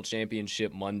National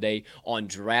Championship Monday on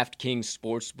DraftKings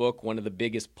Sportsbook, one of the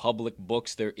biggest public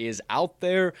books there is out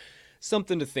there.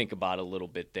 Something to think about a little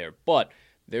bit there. But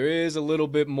there is a little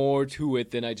bit more to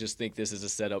it than I just think this is a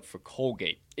setup for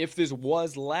Colgate. If this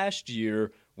was last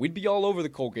year, we'd be all over the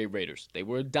Colgate Raiders. They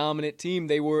were a dominant team.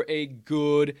 They were a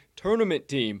good tournament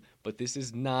team. But this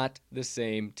is not the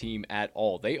same team at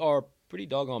all. They are pretty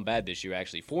doggone bad this year,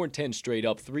 actually. 4-10 straight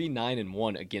up,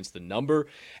 3-9-1 against the number.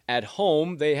 At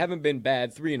home, they haven't been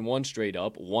bad, 3-1 straight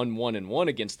up, 1-1-1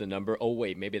 against the number. Oh,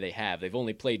 wait, maybe they have. They've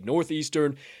only played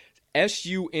Northeastern,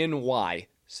 SUNY.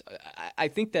 I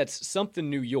think that's something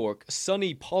New York,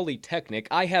 Sunny Polytechnic.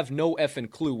 I have no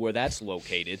effing clue where that's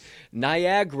located.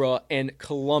 Niagara and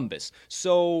Columbus.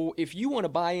 So if you want to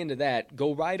buy into that,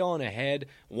 go right on ahead.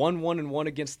 1-1-1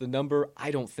 against the number.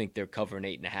 I don't think they're covering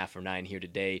 8.5 or 9 here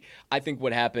today. I think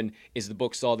what happened is the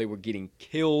book saw they were getting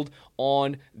killed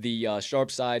on the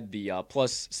sharp side, the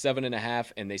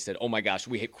 +7.5, and they said, oh my gosh,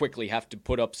 we quickly have to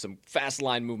put up some fast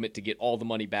line movement to get all the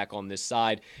money back on this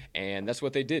side. And that's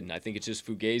what they did. And I think it's just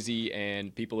Fugazi,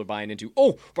 and people are buying into,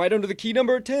 right under the key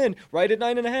number 10, right at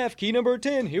 9.5, key number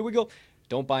 10, here we go.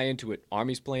 Don't buy into it.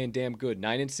 Army's playing damn good.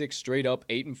 9-6 straight up,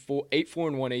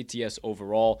 8-4-1 ATS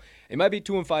overall. It might be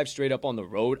 2-5 straight up on the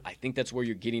road. I think that's where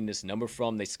you're getting this number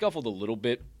from. They scuffled a little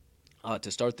bit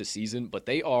to start the season, but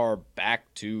they are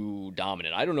back to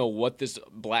dominant. I don't know what this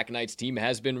Black Knights team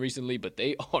has been recently, but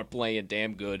they are playing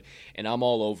damn good, and I'm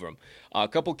all over them. A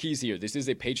couple keys here. This is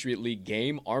a Patriot League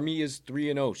game. Army is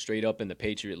 3-0 straight up in the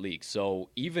Patriot League, so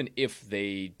even if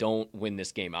they don't win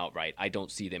this game outright, I don't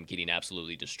see them getting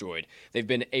absolutely destroyed. They've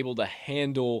been able to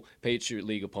handle Patriot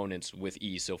League opponents with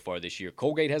ease so far this year.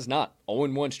 Colgate has not.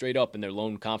 0-1 straight up in their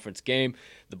lone conference game.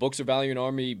 The books are valuing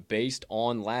Army based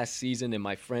on last season, and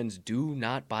my friends, do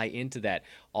not buy into that.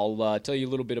 I'll tell you a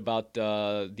little bit about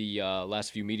the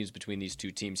last few meetings between these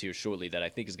two teams here shortly that I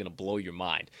think is going to blow your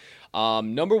mind.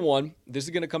 Number one, this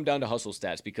is going to come down to hustle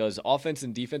stats because offense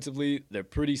and defensively, they're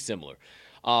pretty similar.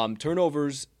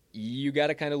 Turnovers, you got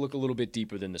to kind of look a little bit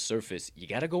deeper than the surface. You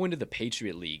got to go into the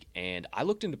Patriot League. And I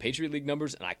looked into Patriot League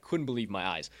numbers, and I couldn't believe my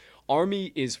eyes.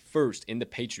 Army is first in the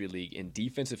Patriot League in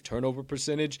defensive turnover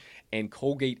percentage, and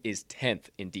Colgate is 10th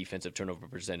in defensive turnover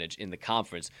percentage in the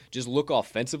conference. Just look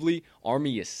offensively.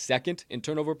 Army is second in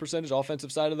turnover percentage,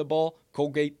 offensive side of the ball.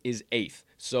 Colgate is 8th.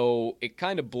 So it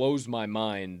kind of blows my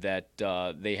mind that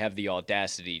they have the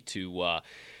audacity to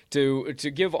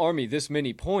give Army this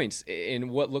many points in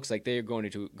what looks like they are going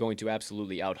to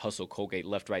absolutely out-hustle Colgate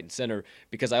left, right, and center,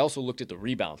 because I also looked at the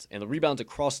rebounds, and the rebounds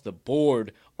across the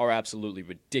board are absolutely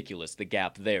ridiculous, the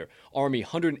gap there. Army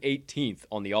 118th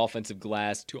on the offensive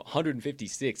glass to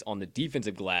 156th on the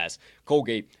defensive glass.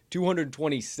 Colgate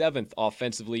 227th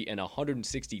offensively and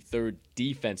 163rd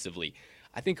defensively.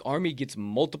 I think Army gets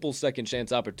multiple second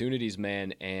chance opportunities,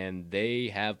 man, and they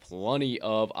have plenty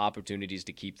of opportunities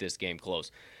to keep this game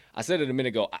close. I said it a minute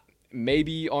ago,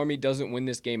 maybe Army doesn't win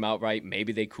this game outright.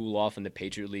 Maybe they cool off in the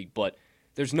Patriot League, but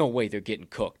there's no way they're getting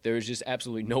cooked. There is just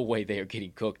absolutely no way they are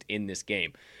getting cooked in this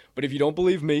game. But if you don't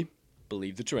believe me,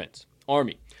 believe the trends.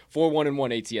 Army,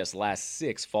 4-1-1 ATS last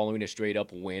 6 following a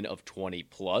straight-up win of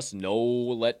 20+. No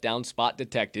letdown spot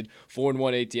detected.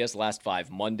 4-1 ATS last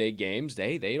 5 Monday games.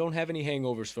 They don't have any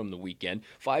hangovers from the weekend.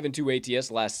 5-2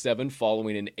 ATS last 7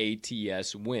 following an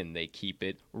ATS win. They keep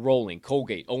it rolling.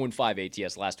 Colgate, 0-5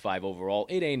 ATS last 5 overall.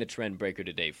 It ain't a trend breaker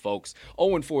today, folks.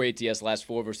 0-4 ATS last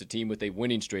 4 versus a team with a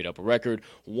winning straight-up record.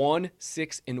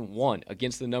 1-6-1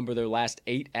 against the number their last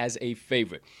 8 as a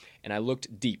favorite. And I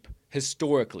looked deep.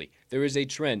 Historically, there is a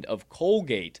trend of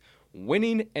Colgate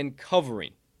winning and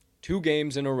covering 2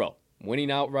 games in a row.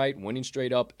 Winning outright, winning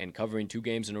straight up, and covering 2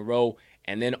 games in a row.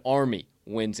 And then Army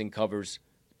wins and covers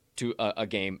a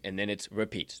game, and then it's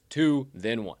repeats. 2,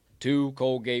 then 1. 2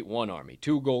 Colgate, 1 Army.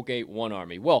 2 Colgate, 1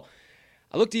 Army. Well,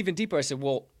 I looked even deeper. I said,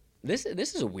 well, this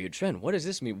is a weird trend. What does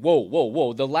this mean?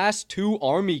 Whoa. The last 2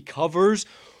 Army covers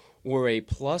were a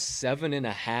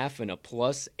 +7.5 and a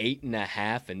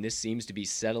 +8.5, and this seems to be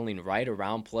settling right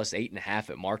around +8.5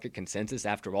 at market consensus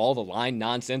after all the line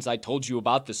nonsense I told you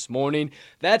about this morning.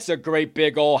 That's a great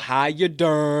big ol' how you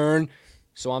darn.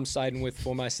 So I'm siding with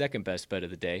for my second best bet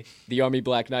of the day. The Army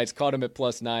Black Knights caught him at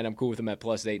 +9. I'm cool with him at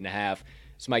 +8.5.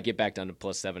 This might get back down to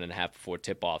 +7.5 before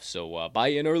tip-off. So buy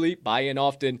in early, buy in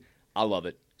often. I love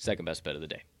it. Second best bet of the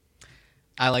day.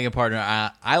 I like it, partner.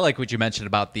 I like what you mentioned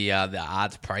about the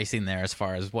odds pricing there as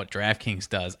far as what DraftKings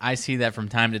does. I see that from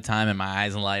time to time, and my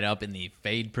eyes light up in the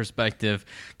fade perspective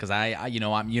because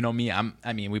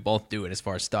we both do it as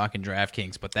far as stock and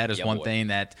DraftKings. But that is one thing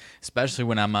that, especially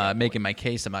when I'm making my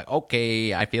case, I'm like,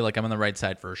 okay, I feel like I'm on the right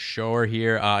side for sure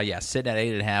here. Sitting at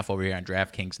 8.5 over here on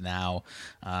DraftKings now.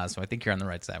 So I think you're on the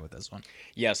right side with this one.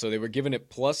 Yeah, so they were giving it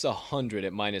 +100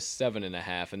 at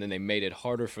 -7.5, and then they made it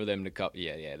harder for them to cut.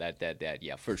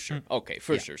 Yeah, for sure. Okay,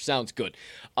 for sure. Sounds good.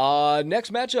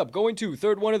 Next matchup, going to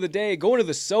third one of the day, going to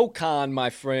the SoCon, my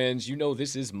friends. You know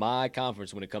this is my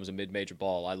conference when it comes to mid-major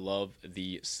ball. I love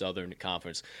the Southern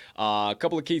Conference. A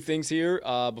couple of key things here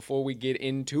before we get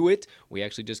into it. We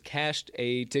actually just cashed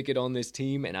a ticket on this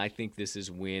team, and I think this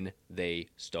is when they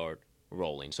start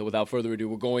rolling. So without further ado,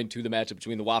 we're going to the matchup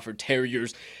between the Wofford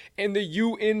Terriers and the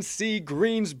UNC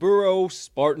Greensboro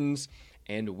Spartans.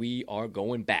 And we are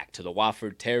going back to the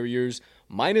Wofford Terriers,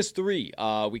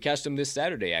 -3. We cashed them this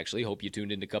Saturday, actually. Hope you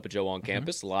tuned into Cup of Joe on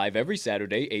campus, live every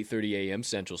Saturday, 8:30 a.m.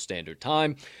 Central Standard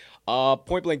Time.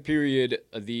 Point blank period,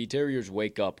 the Terriers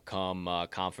wake up come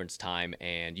conference time,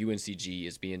 and UNCG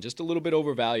is being just a little bit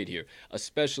overvalued here,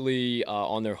 especially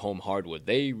on their home hardwood.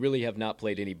 They really have not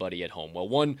played anybody at home. Well,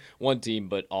 one team,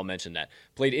 but I'll mention that.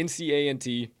 Played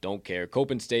NCA&T, don't care.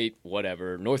 Copen State,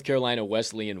 whatever. North Carolina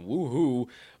Wesleyan, woohoo.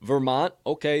 Vermont,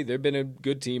 okay, they've been a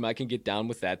good team. I can get down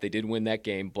with that. They did win that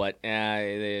game, but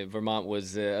Vermont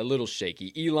was a little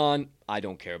shaky. Elon, I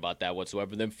don't care about that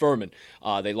whatsoever. Then Furman,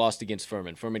 they lost against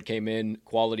Furman. Furman came in,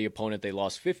 quality opponent. They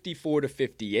lost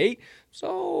 54-58.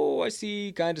 So I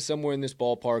see kind of somewhere in this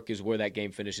ballpark is where that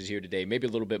game finishes here today. Maybe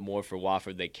a little bit more for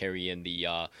Wofford. They carry in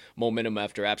the momentum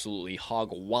after absolutely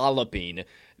hog-walloping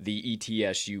the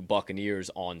ETSU Buccaneers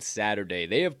on Saturday.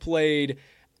 They have played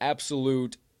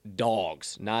absolute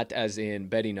dogs, not as in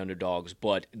betting underdogs,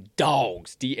 but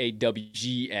dogs,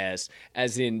 DAWGS,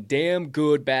 as in damn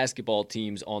good basketball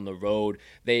teams on the road.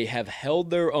 They have held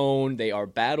their own, they are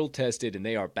battle-tested, and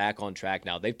they are back on track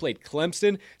now. They've played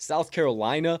Clemson, South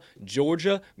Carolina,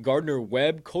 Georgia,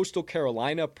 Gardner-Webb, Coastal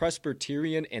Carolina,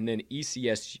 Presbyterian, and then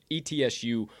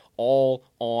ETSU all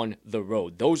on the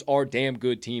road. Those are damn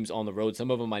good teams on the road.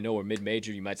 Some of them I know are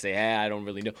mid-major. You might say, hey, I don't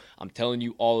really know. I'm telling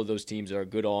you, all of those teams are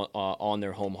good on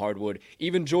their home home hardwood.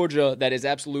 Even Georgia, that is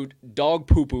absolute dog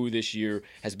poo-poo this year,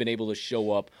 has been able to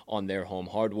show up on their home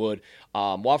hardwood.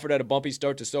 Wofford had a bumpy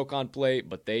start to SoCon play,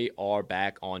 but they are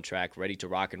back on track, ready to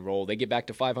rock and roll. They get back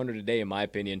to 500 a day, in my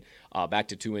opinion, back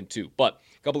to 2-2. But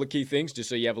a couple of key things, just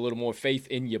so you have a little more faith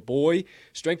in your boy.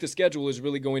 Strength of schedule is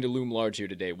really going to loom large here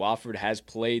today. Wofford has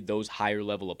played those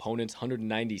higher-level opponents,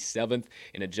 197th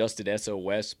in adjusted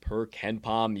SOS per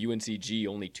KenPom. UNCG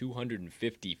only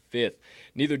 255th.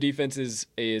 Neither defense is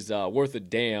worth a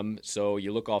damn, so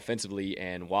you look offensively,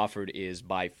 and Wofford is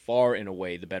by far and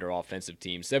away the better offensive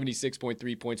team.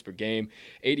 76.3 points per game,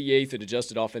 88th in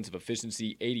adjusted offensive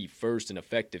efficiency, 81st in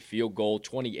effective field goal,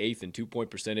 28th in two-point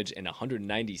percentage, and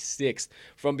 196th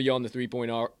from beyond the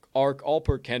three-point arc, all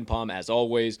per KenPom as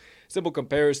always. Simple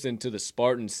comparison to the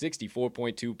Spartans,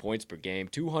 64.2 points per game,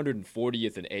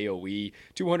 240th in AOE,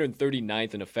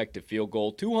 239th in effective field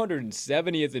goal,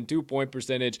 270th in two-point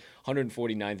percentage,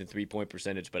 149th in three-point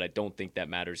percentage, but I don't think that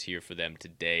matters here for them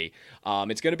today.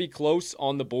 It's going to be close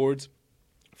on the boards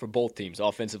for both teams,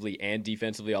 offensively and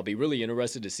defensively. I'll be really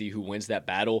interested to see who wins that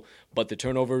battle, but the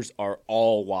turnovers are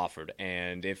all Wofford.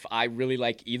 And if I really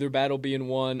like either battle being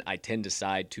won, I tend to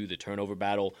side to the turnover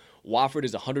battle. Wofford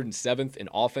is 107th in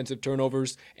offensive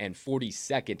turnovers and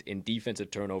 42nd in defensive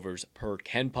turnovers per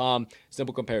KenPom.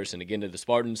 Simple comparison, again, to the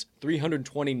Spartans,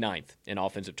 329th in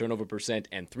offensive turnover percent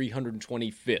and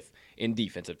 325th in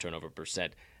defensive turnover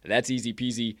percent. That's easy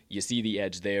peasy. You see the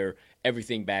edge there.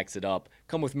 Everything backs it up.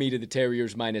 Come with me to the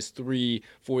Terriers -3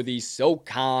 for the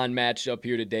SoCon matchup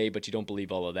here today, but you don't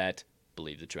believe all of that.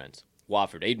 Believe the trends.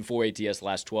 Wofford, 8-4 ATS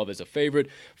last 12 as a favorite,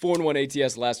 4-1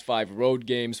 ATS last 5 road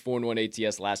games, 4-1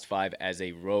 ATS last 5 as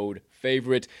a road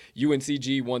favorite.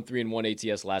 UNCG 1-3-1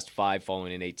 ATS last 5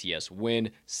 following an ATS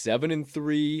win.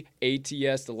 7-3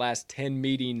 ATS the last 10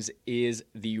 meetings is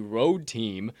the road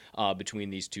team between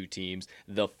these two teams.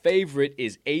 The favorite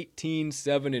is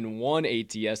 18-7-1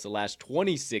 ATS the last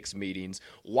 26 meetings.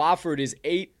 Wofford is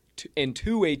 8-2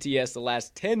 ATS the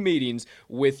last 10 meetings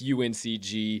with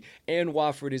UNCG, and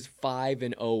Wofford is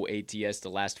 5-0 ATS the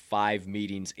last 5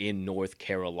 meetings in North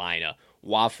Carolina.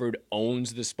 Wofford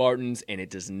owns the Spartans, and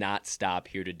it does not stop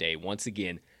here today. Once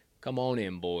again, come on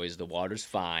in, boys. The water's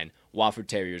fine. Wofford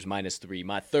Terriers -3,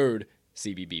 my third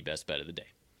CBB best bet of the day.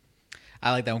 I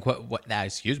like that one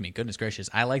excuse me, goodness gracious.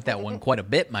 I like that one quite a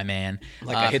bit, my man.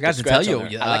 I forgot to tell you.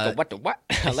 I like the what?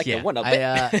 I like the one a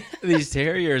bit. These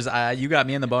Terriers, you got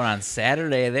me in the boat on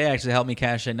Saturday. They actually helped me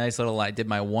cash a nice little, I did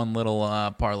my one little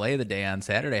parlay of the day on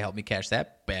Saturday. Helped me cash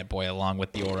that bad boy along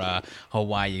with your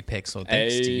Hawaii pick. So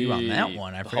thanks to you on that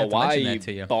one. I forgot to mention that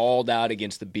to you. Balled out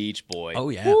against the Beach Boy. Oh,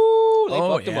 yeah. Woo, they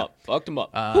fucked him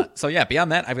up. So, yeah,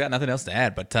 beyond that, I've got nothing else to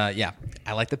add. But, yeah,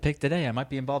 I like the pick today. I might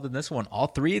be involved in this one. All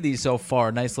three of these so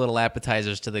far, nice little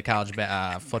appetizers to the college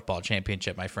football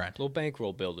championship, my friend. Little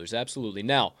bankroll builders, absolutely.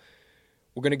 Now,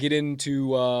 we're going to get into,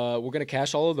 we're going to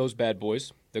cash all of those bad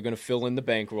boys. They're going to fill in the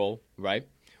bankroll, right?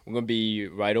 We're going to be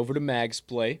right over to Mag's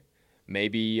play.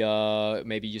 Maybe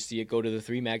you see it go to the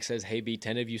 3. Mag says, hey,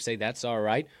 B10 of you say that's all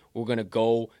right. We're going to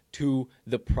go to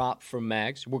the prop from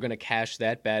Mags. We're going to cash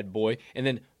that bad boy. And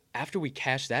then after we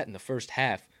cash that in the first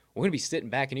half, we're going to be sitting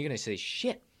back and you're going to say,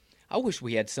 shit, I wish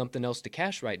we had something else to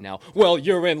cash right now. Well,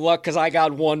 you're in luck because I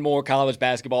got one more college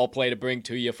basketball play to bring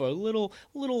to you for a little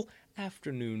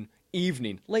afternoon,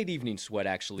 late evening sweat,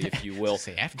 actually, if you will.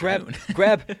 Say afternoon.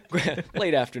 grab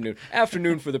late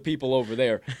afternoon for the people over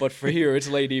there, but for here it's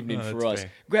late evening for us.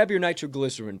 Fair. Grab your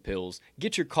nitroglycerin pills.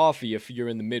 Get your coffee if you're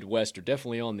in the Midwest or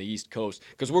definitely on the East Coast,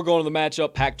 because we're going to the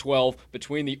matchup Pac-12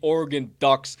 between the Oregon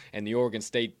Ducks and the Oregon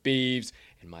State Beavs.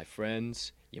 And my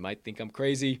friends, you might think I'm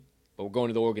crazy, but we're going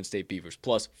to the Oregon State Beavers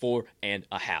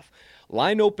 +4.5.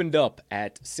 Line opened up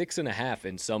at 6.5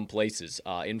 in some places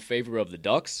in favor of the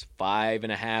Ducks,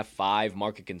 5.5, 5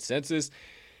 market consensus,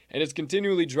 and it's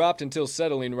continually dropped until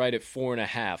settling right at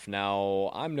 4.5.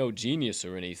 Now, I'm no genius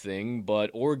or anything,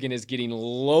 but Oregon is getting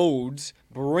loads,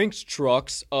 Brinks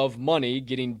trucks of money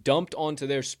getting dumped onto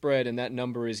their spread, and that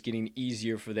number is getting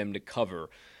easier for them to cover.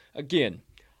 Again,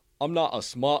 I'm not a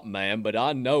smart man, but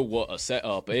I know what a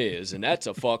setup is, and that's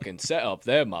a fucking setup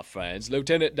there, my friends.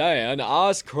 Lieutenant Dan,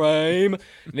 ice cream.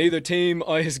 Neither team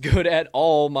is good at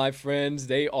all, my friends.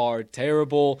 They are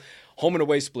terrible. Home and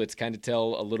away splits kind of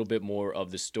tell a little bit more of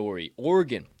the story.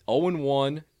 Oregon,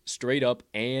 0-1 straight up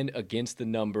and against the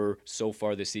number so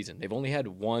far this season. They've only had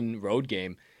one road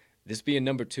game. This being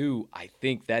number 2, I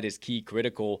think that is key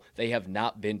critical. They have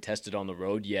not been tested on the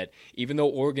road yet. Even though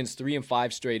Oregon's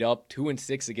 3-5 straight up,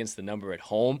 2-6 against the number at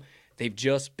home, They've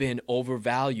just been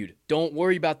overvalued. Don't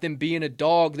worry about them being a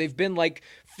dog. They've been like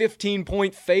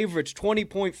 15-point favorites,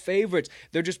 20-point favorites.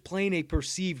 They're just playing a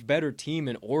perceived better team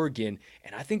in Oregon,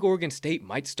 and I think Oregon State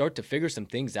might start to figure some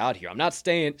things out here. I'm not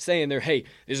saying they're, hey,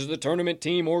 this is the tournament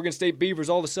team, Oregon State Beavers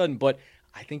all of a sudden, but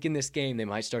I think in this game they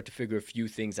might start to figure a few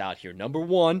things out here. Number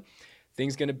one,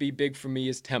 thing's going to be big for me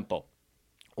is tempo.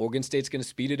 Oregon State's going to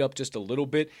speed it up just a little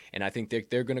bit, and I think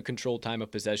they're going to control time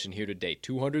of possession here today.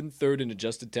 203rd in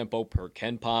adjusted tempo per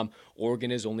KenPom.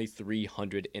 Oregon is only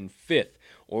 305th.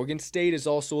 Oregon State is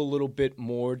also a little bit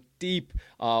more deep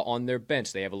on their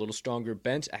bench. They have a little stronger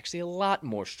bench, actually a lot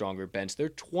more stronger bench. They're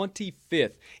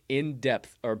 25th in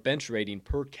depth or bench rating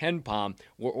per KenPom,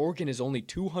 where Oregon is only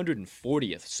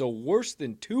 240th. So worse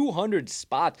than 200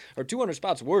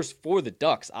 spots worse for the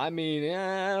Ducks. I mean,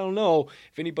 I don't know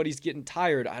if anybody's getting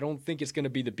tired. I don't think it's going to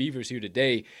be the Beavers here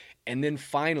today. And then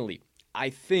finally,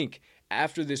 I think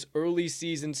after this early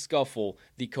season scuffle,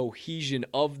 the cohesion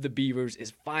of the Beavers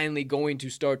is finally going to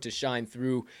start to shine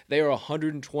through. They are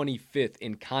 125th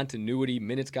in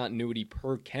minutes continuity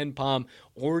per KenPom.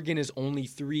 Oregon is only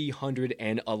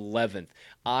 311th.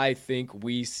 I think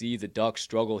we see the Ducks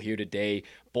struggle here today.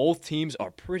 Both teams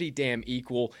are pretty damn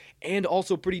equal, and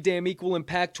also pretty damn equal in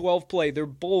Pac-12 play. They're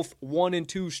both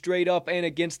 1-2 straight up and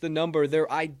against the number.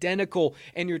 They're identical,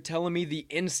 and you're telling me the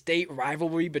in-state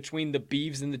rivalry between the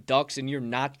Beavs and the Ducks, and you're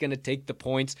not going to take the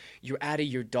points? You're out of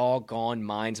your doggone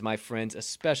minds, my friends,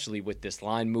 especially with this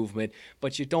line movement.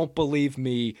 But you don't believe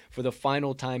me. For the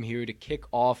final time here to kick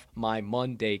off my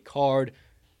Monday card,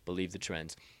 believe the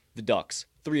trends. The Ducks,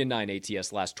 3-9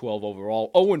 ATS last 12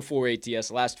 overall, 0-4 ATS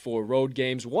last 4 road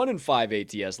games,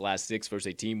 1-5 ATS last 6 versus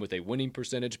a team with a winning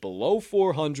percentage below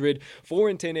 400,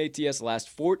 4-10 ATS last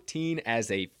 14 as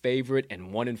a favorite,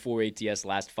 and 1-4 ATS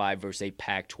last 5 versus a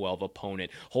Pac-12 opponent.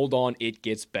 Hold on, it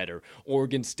gets better.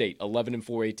 Oregon State,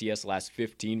 11-4 ATS last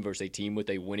 15 versus a team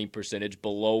with a winning percentage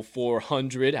below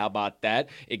 400. How about that?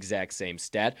 Exact same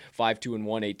stat.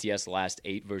 5-2-1 ATS last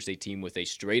 8 versus a team with a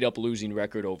straight-up losing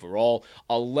record overall.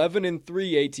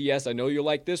 11-3 ATS, I know you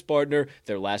like this, partner.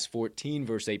 Their last 14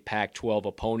 versus a Pac-12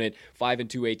 opponent.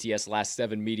 5-2 ATS last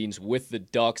 7 meetings with the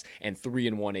Ducks, and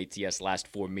 3-1 ATS last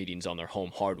 4 meetings on their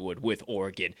home hardwood with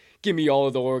Oregon. Give me all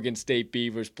of the Oregon State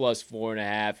Beavers plus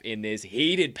 4.5 in this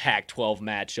heated Pac-12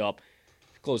 matchup.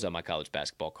 Close out my college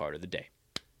basketball card of the day.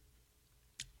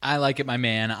 I like it, my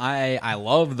man. I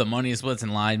love the money splits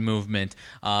and line movement.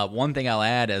 One thing I'll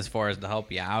add as far as to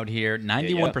help you out here,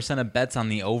 91% of bets on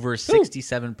the over,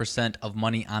 67% of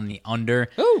money on the under.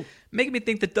 Ooh. Making me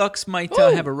think the Ducks might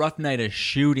have a rough night of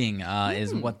shooting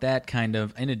is what that kind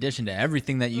of, in addition to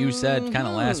everything that you said, kind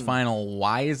of last final,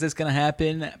 why is this going to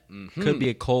happen? Could be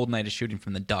a cold night of shooting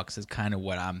from the Ducks is kind of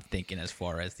what I'm thinking as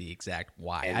far as the exact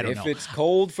why. And I don't know. if it's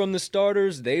cold from the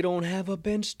starters, they don't have a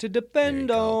bench to depend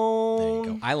on. There you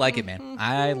go. I like it, man.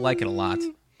 I like it a lot.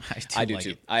 I do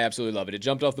too. I absolutely love it. It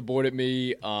jumped off the board at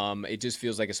me. It just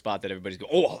feels like a spot that everybody's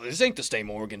going, oh, this ain't the same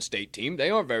Oregon State team.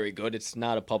 They aren't very good. It's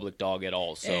not a public dog at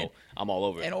all. So I'm all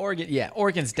over it. And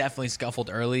Oregon's definitely scuffled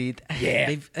early.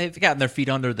 Yeah. They've gotten their feet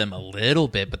under them a little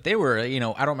bit, but they were, I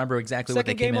don't remember exactly what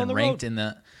they came in ranked in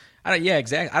the.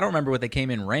 Exactly. I don't remember what they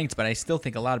came in ranked, but I still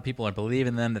think a lot of people are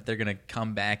believing them that they're going to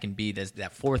come back and be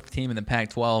that fourth team in the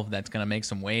Pac-12 that's going to make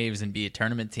some waves and be a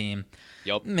tournament team.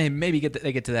 Yep. Maybe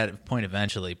they get to that point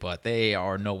eventually, but they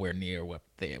are nowhere near what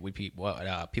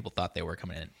people thought they were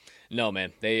coming in. No,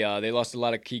 man. They lost a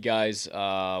lot of key guys,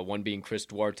 one being Chris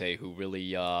Duarte, who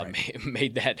really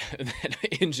made that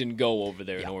engine go over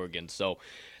there in Oregon. So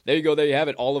there you go. There you have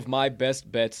it. All of my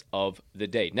best bets of the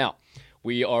day. Now,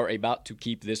 we are about to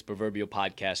keep this proverbial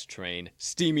podcast train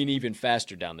steaming even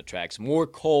faster down the tracks. More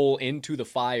coal into the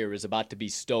fire is about to be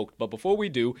stoked. But before we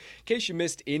do, in case you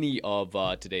missed any of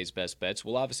today's best bets,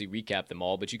 we'll obviously recap them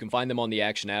all. But you can find them on the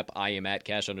Action app. I am at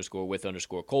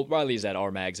cash_with_Colt. Riley is at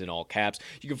RMags in all caps.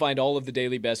 You can find all of the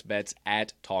daily best bets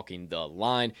at Talking the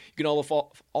Line. You can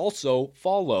also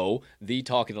follow the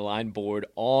Talking the Line board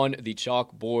on the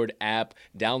Chalkboard app.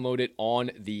 Download it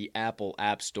on the Apple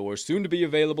App Store. Soon to be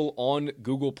available on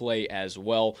Google Play as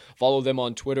well. Follow them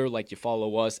on Twitter like you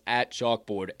follow us at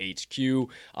Chalkboard HQ.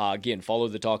 Again, follow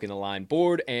the Talking the Line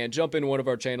board and jump in one of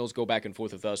our channels. Go back and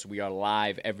forth with us. We are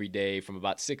live every day from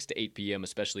about 6 to 8 p.m.,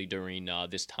 especially during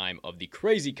this time of the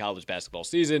crazy college basketball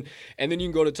season. And then you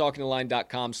can go to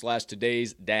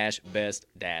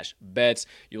talkingtheline.com/today's-best-bets.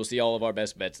 You'll see all of our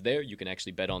best bets there. You can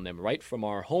actually bet on them right from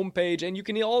our homepage. And you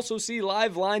can also see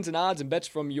live lines and odds and bets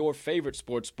from your favorite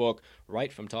sports book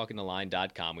right from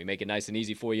talkingtheline.com. We make it nice and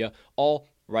easy for you all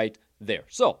right there.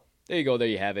 So there you go. There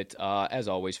you have it. As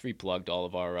always, free plug to all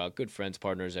of our good friends,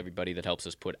 partners, everybody that helps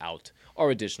us put out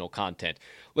our additional content.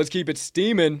 Let's keep it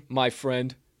steaming, my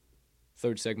friend.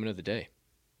 Third segment of the day.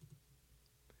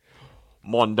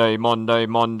 Monday, Monday,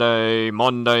 Monday,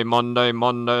 Monday, Monday,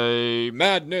 Monday,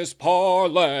 Madness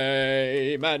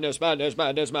Parlay. Madness, madness,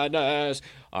 madness, madness.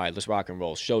 All right, let's rock and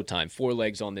roll. Showtime. 4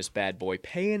 legs on this bad boy.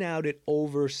 Paying out at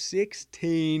over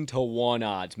 16-1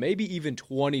 odds. Maybe even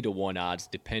 20-1 odds,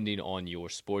 depending on your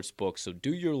sports book. So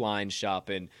do your line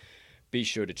shopping. Be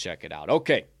sure to check it out.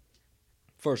 Okay,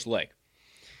 first leg.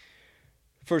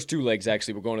 First 2 legs,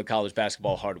 actually, we're going to college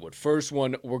basketball hardwood. First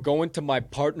one, we're going to my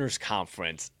partner's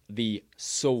conference, the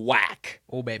SWAC.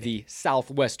 Oh, baby. The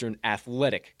Southwestern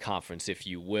Athletic Conference, if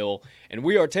you will. And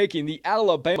we are taking the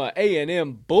Alabama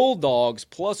A&M Bulldogs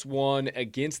 +1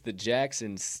 against the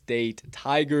Jackson State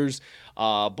Tigers.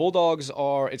 Bulldogs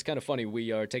are, it's kind of funny,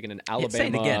 we are taking an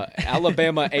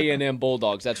Alabama A&M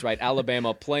Bulldogs. That's right,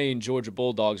 Alabama playing Georgia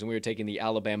Bulldogs, and we are taking the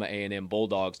Alabama A&M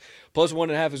Bulldogs.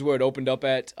 +1.5 is where it opened up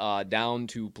at, down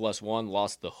to +1,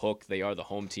 lost the hook. They are the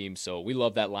home team, so we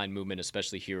love that line movement,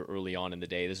 especially here early on in the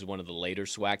day. This is one of the later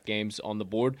SWAC games on the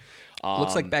board.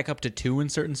 Looks like back up to 2 in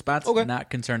certain spots. Okay.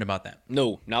 Not concerned about that.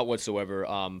 No, not whatsoever.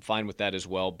 Fine with that as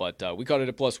well, but we caught it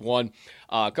at +1.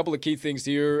 A couple of key things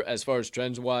here as far as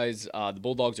trends-wise. The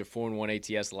Bulldogs are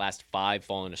 4-1 ATS last 5,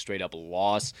 following a straight-up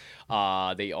loss.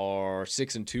 They are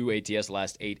 6-2 ATS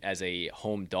last 8 as a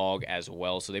home dog as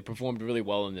well, so they performed really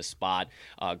well in this spot.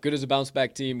 Good as a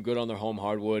bounce-back team, good on their home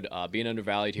hardwood, being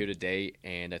undervalued here today,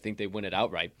 and I think they win it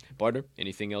outright. Partner,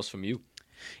 anything else from you?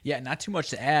 Yeah, not too much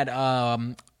to add.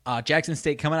 Jackson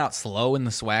State coming out slow in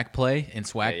the SWAC play.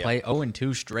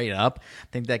 0-2 straight up. I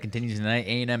think that continues tonight.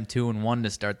 A&M 2-1 to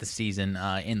start the season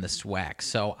in the SWAC.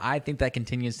 So I think that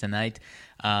continues tonight.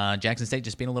 Jackson State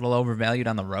just being a little overvalued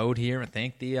on the road here. I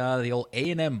think the old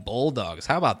A&M Bulldogs.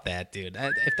 How about that, dude?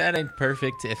 If that ain't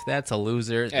perfect, if that's a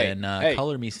loser, then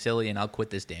color me silly and I'll quit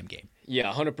this damn game.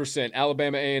 Yeah, 100%.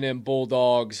 Alabama A&M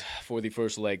Bulldogs for the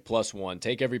first leg +1.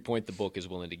 Take every point the book is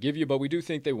willing to give you, but we do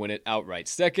think they win it outright.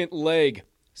 Second leg,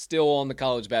 still on the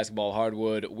college basketball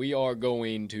hardwood. We are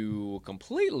going to a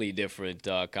completely different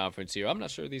conference here. I'm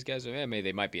not sure these guys are, maybe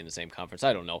they might be in the same conference.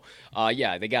 I don't know.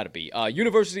 Yeah, they got to be.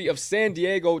 University of San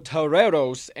Diego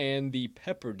Toreros and the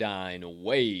Pepperdine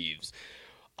Waves.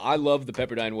 I love the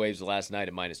Pepperdine Waves last night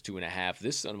at -2.5.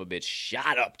 This son of a bitch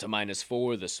shot up to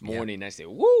 -4 this morning. Yeah. I say,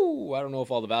 woo! I don't know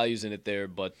if all the value's in it there,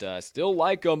 but still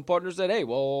like them. Partner said, hey,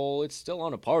 well, it's still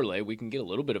on a parlay. We can get a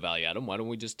little bit of value out of them. Why don't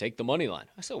we just take the money line?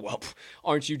 I said, well,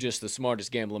 aren't you just the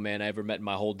smartest gambling man I ever met in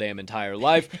my whole damn entire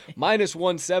life?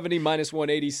 -170,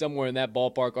 -180, somewhere in that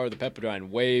ballpark are the Pepperdine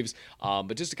Waves.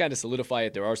 But just to kind of solidify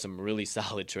it, there are some really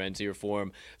solid trends here for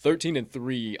them.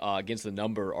 13-3 against the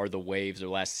number are the Waves. Their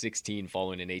last 16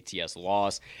 following an ATS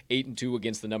loss. 8-2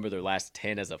 against the number, their last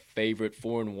 10 as a favorite.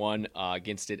 4-1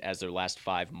 against it as their last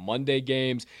 5 Monday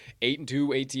games.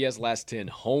 8-2 ATS last 10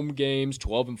 home games.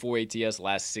 12-4 ATS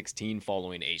last 16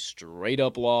 following a straight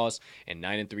up loss. And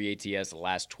 9-3 ATS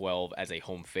last 12 as a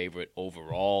home favorite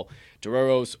overall.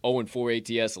 Toreros 0-4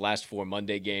 ATS last 4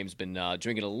 Monday games. Been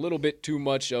drinking a little bit too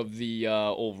much of the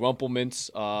old Rumplements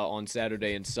on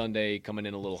Saturday and Sunday, coming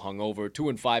in a little hungover.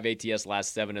 2-5 ATS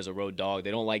last 7 as a road dog.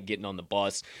 They don't like getting on the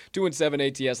bus. 2-7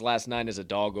 ATS last 9 as a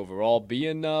dog overall.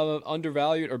 Being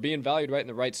undervalued, or being valued right in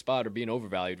the right spot, or being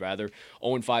overvalued rather.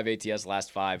 0-5 ATS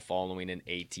last 5 following an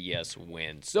ATS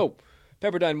win. So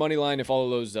Pepperdine moneyline, if all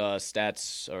of those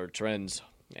stats or trends,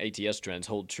 ATS trends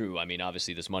hold true. I mean,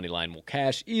 obviously this money line will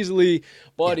cash easily,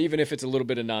 but even if it's a little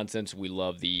bit of nonsense, we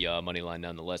love the money line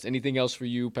nonetheless. Anything else for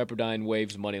you? Pepperdine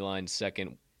Waves money line,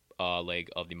 second leg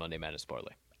of the Monday Madness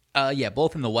parlay. Yeah,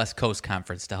 both in the West Coast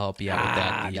Conference to help you out with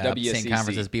that. The same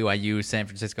conference as BYU, San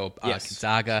Francisco,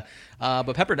 Gonzaga.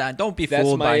 But Pepperdine, don't be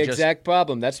fooled by That's my exact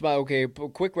problem. That's my,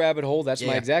 quick rabbit hole. That's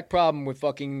my exact problem with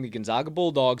fucking the Gonzaga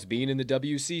Bulldogs being in the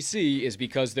WCC is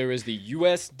because there is the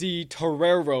USD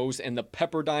Toreros and the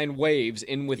Pepperdine Waves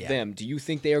in with them. Do you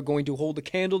think they are going to hold a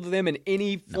candle to them in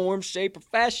any form, shape, or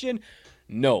fashion?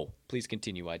 No. Please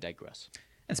continue. I digress.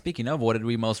 And speaking of, what did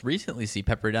we most recently see?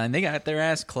 Pepperdine, they got their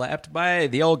ass clapped by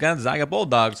the old Gonzaga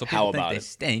Bulldogs. So people think they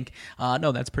stink.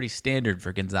 No, that's pretty standard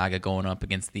for Gonzaga going up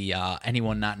against the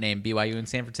anyone not named BYU in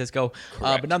San Francisco.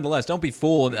 But nonetheless, don't be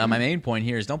fooled. My main point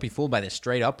here is don't be fooled by the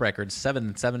straight up record.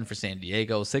 7-7 for San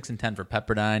Diego, 6-10 for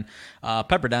Pepperdine.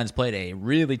 Pepperdine's played a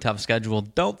really tough schedule.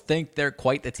 Don't think they're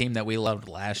quite the team that we loved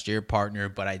last year, partner,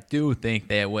 but I do think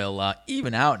they will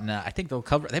even out, and I think they'll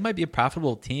cover. They might be a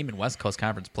profitable team in West Coast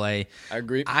Conference play. I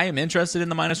agree. I am interested in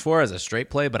the -4 as a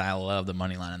straight play, but I love the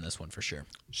money line on this one for sure.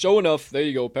 Show enough. There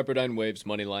you go. Pepperdine Waves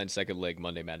money line, second leg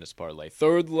Monday Madness parlay.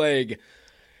 Third leg,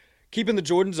 Keeping the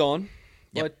Jordans on,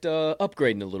 Yep. but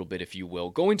upgrading a little bit, if you will.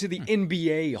 Going to the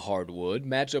NBA hardwood,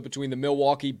 matchup between the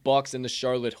Milwaukee Bucks and the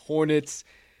Charlotte Hornets.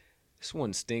 This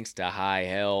one stinks to high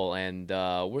hell, and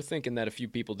we're thinking that a few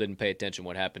people didn't pay attention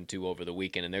what happened to over the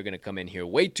weekend, and they're going to come in here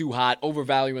way too hot,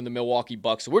 overvaluing the Milwaukee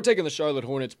Bucks. So we're taking the Charlotte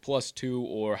Hornets +2,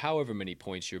 or however many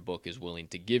points your book is willing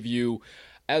to give you.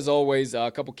 As always,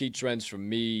 a couple key trends from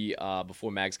me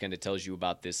before Mags kind of tells you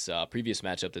about this previous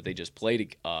matchup that they just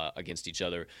played against each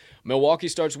other. Milwaukee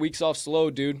starts weeks off slow,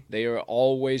 dude. They are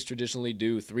always traditionally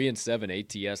due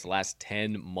 3-7 ATS last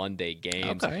 10 Monday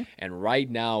games. Okay. And right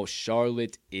now,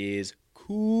 Charlotte is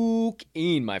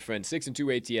cooking, my friend.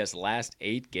 6-2 ATS last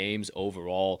 8 games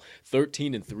overall.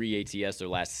 13-3 ATS their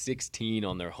last 16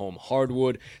 on their home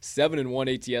hardwood.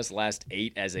 7-1 ATS last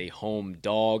 8 as a home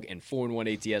dog, and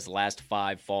 4-1 ATS last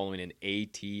 5 following an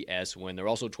ATS win. They're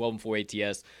also 12-4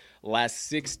 ATS last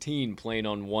 16 playing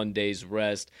on 1 day's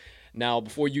rest. Now,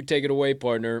 before you take it away,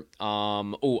 partner,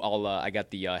 I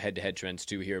got the head-to-head trends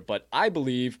too here, but I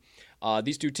believe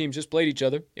these two teams just played each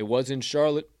other. It was in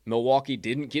Charlotte. Milwaukee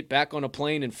didn't get back on a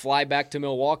plane and fly back to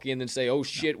Milwaukee and then say, oh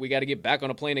shit, we got to get back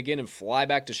on a plane again and fly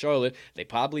back to Charlotte. They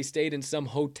probably stayed in some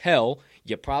hotel.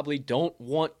 You probably don't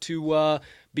want to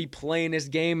be playing this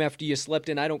game after you slept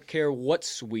in. I don't care what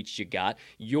suites you got.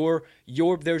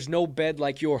 There's no bed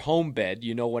like your home bed.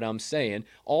 You know what I'm saying?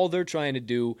 All they're trying to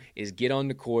do is get on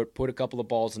the court, put a couple of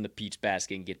balls in the peach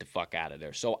basket, and get the fuck out of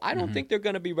there. So I don't think they're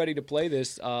going to be ready to play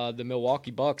this, the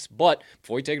Milwaukee Bucks. But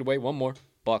before you take it away, one more.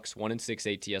 Bucks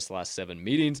 1-6 ATS last 7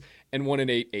 meetings and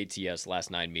 1-8 ATS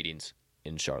last 9 meetings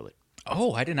in Charlotte.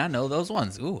 Oh, I did not know those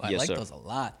ones. Ooh, I Yes, like sir. those a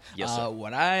lot. Yes, sir.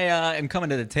 What I am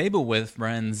coming to the table with,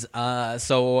 friends,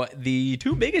 so the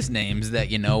two biggest names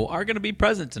that you know are going to be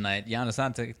present tonight, Giannis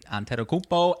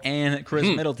Antetokounmpo and Chris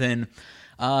Middleton.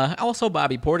 Also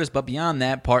Bobby Portis, but beyond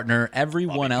that, partner,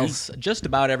 everyone else, just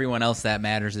about everyone else that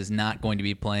matters is not going to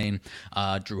be playing.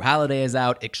 Drew Holiday is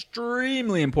out,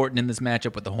 extremely important in this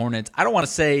matchup with the Hornets. I don't want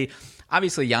to say,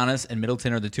 obviously Giannis and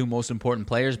Middleton are the two most important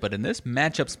players, but in this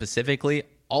matchup specifically,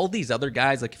 all these other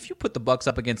guys, like if you put the Bucks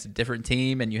up against a different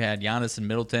team and you had Giannis and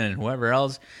Middleton and whoever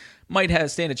else, might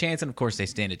stand a chance, and of course they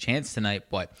stand a chance tonight.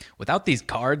 But without these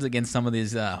cards against some of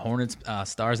these Hornets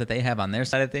stars that they have on their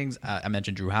side of things, I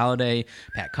mentioned Drew Holiday,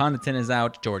 Pat Connaughton is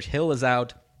out, George Hill is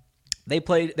out. They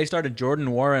started Jordan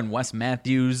Nwora and Wes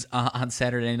Matthews on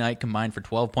Saturday night, combined for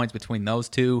 12 points between those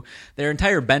two. Their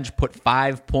entire bench put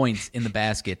 5 points in the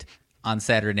basket on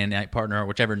Saturday night, partner, or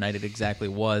whichever night it exactly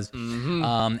was.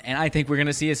 And I think we're going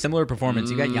to see a similar performance.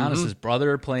 You got Giannis's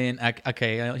brother playing.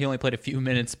 Okay, he only played a few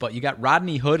minutes, but you got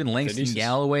Rodney Hood and Langston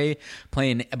Galloway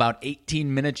playing about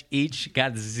 18 minutes each,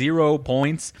 got 0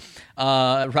 points.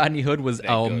 Rodney Hood was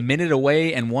a minute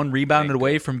away and 1 rebound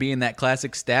away from being that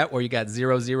classic stat where you got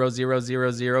 0, 0, 0,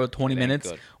 0, 0, 20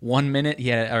 minutes, 1 minute. He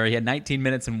had 19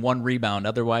 minutes and 1 rebound.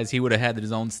 Otherwise, he would have had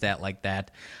his own stat like that.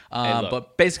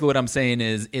 But basically what I'm saying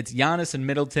is it's Giannis and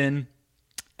Middleton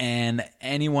and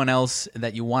anyone else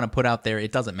that you want to put out there.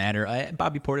 It doesn't matter.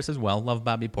 Bobby Portis as well. Love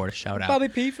Bobby Portis. Shout out. Bobby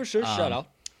P for sure. Shout out.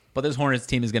 But this Hornets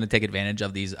team is going to take advantage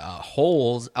of these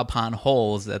holes upon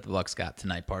holes that the Bucks got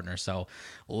tonight, partner. So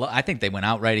I think they went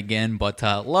out right again, but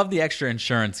love the extra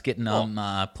insurance getting them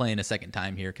playing a second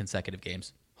time here, consecutive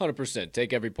games. 100%.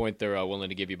 Take every point they're willing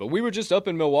to give you. But we were just up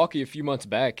in Milwaukee a few months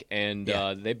back, and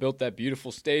they built that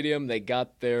beautiful stadium. They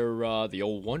got their the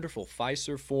old wonderful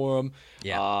Fiserv Forum.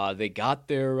 Yeah. They got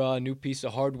their new piece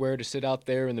of hardware to sit out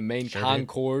there in the main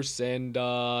concourse, and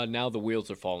now the wheels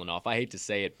are falling off. I hate to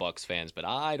say it, Bucks fans, but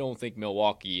I don't think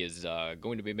Milwaukee is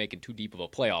going to be making too deep of a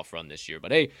playoff run this year.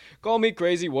 But hey, call me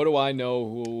crazy. What do I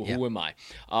know? Who am I?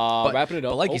 Wrapping it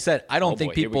up. But like you said, I don't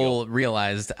think boy, here we people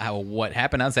realized what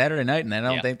happened on Saturday night, and I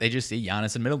don't think they just see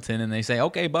Giannis and Middleton and they say,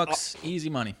 okay, Bucks, easy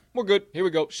money. We're good. Here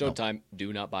we go. Showtime.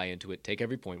 Do not buy into it. Take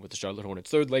every point with the Charlotte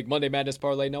Hornets. Third leg, Monday Madness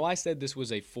Parlay. Now, I said this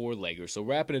was a 4-legger, so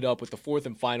wrapping it up with the fourth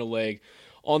and final leg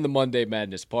on the Monday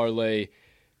Madness Parlay.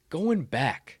 Going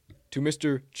back to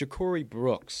Mr. Ja'Cory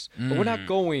Brooks. But we're not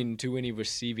going to any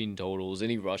receiving totals,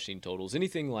 any rushing totals,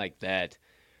 anything like that.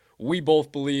 We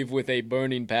both believe with a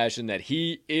burning passion that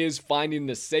he is finding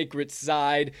the sacred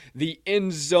side, the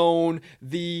end zone,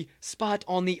 the spot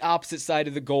on the opposite side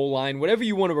of the goal line, whatever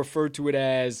you want to refer to it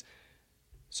as.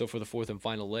 So for the fourth and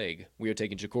final leg, we are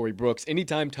taking Ja'Cory Brooks.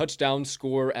 Anytime touchdown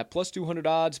score at plus 200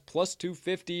 odds, plus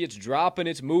 250. It's dropping,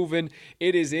 it's moving.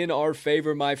 It is in our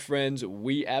favor, my friends.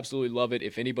 We absolutely love it.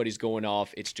 If anybody's going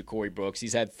off, it's Ja'Cory Brooks.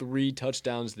 He's had 3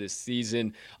 touchdowns this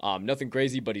season. Nothing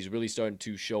crazy, but he's really starting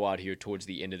to show out here towards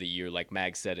the end of the year, like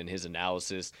Mag said in his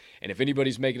analysis. And if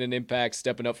anybody's making an impact,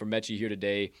 stepping up for Mechie here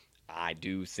today, I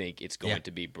do think it's going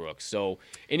to be Brooks. So,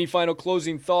 any final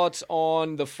closing thoughts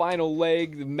on the final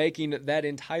leg, making that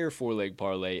entire 4-leg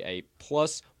parlay a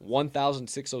plus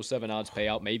 1,607 odds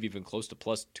payout, maybe even close to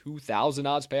plus 2,000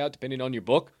 odds payout, depending on your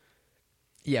book?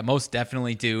 Yeah, most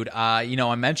definitely, dude. I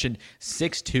mentioned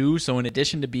 6'2", so in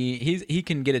addition to he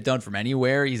can get it done from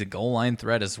anywhere. He's a goal line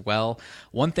threat as well.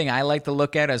 One thing I like to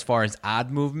look at as far as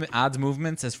odds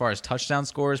movements, as far as touchdown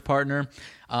scorers, partner,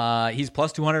 he's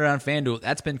plus 200 on FanDuel.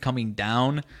 That's been coming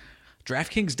down.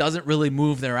 DraftKings doesn't really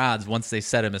move their odds once they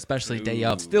set him, especially day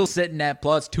of. Still sitting at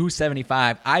plus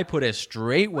 275. I put a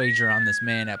straight wager on this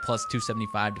man at plus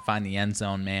 275 to find the end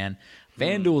zone, man.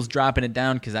 FanDuel's dropping it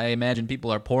down because I imagine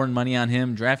people are pouring money on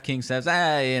him. DraftKings says,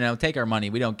 take our money.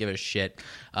 We don't give a shit.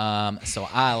 So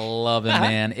I love it,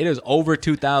 man. It is over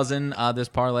 2,000 this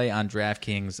parlay on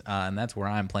DraftKings, and that's where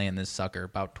I'm playing this sucker,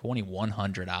 about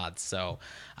 2,100 odds. So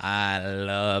I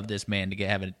love this man to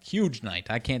have a huge night.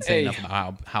 I can't say enough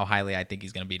about how highly I think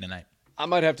he's going to be tonight. I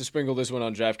might have to sprinkle this one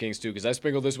on DraftKings too, because I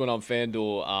sprinkled this one on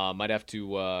FanDuel. Might have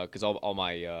to, because all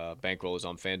my bankroll is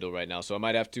on FanDuel right now, so I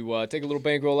might have to take a little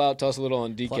bankroll out, toss a little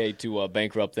on DK to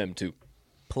bankrupt them too.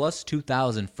 Plus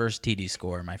 2,000 first TD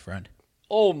score, my friend.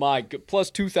 Oh my god,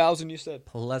 plus 2,000 you said?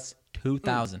 Plus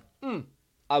 2,000.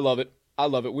 I love it. I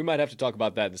love it. We might have to talk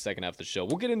about that in the second half of the show.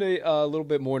 We'll get into a little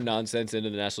bit more nonsense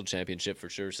into the national championship for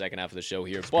sure, second half of the show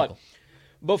here. But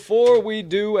before we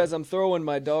do, as I'm throwing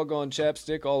my doggone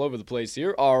chapstick all over the place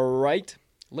here, all right,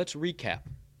 let's recap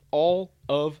all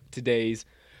of today's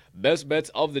best bets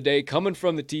of the day coming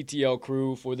from the TTL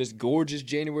crew for this gorgeous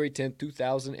January 10th,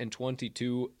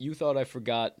 2022. You thought I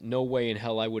forgot? No way in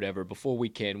hell I would ever. Before we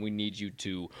need you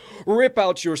to rip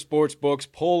out your sports books,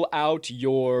 pull out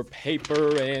your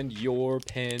paper and your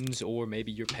pens, or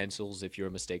maybe your pencils if you're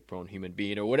a mistake-prone human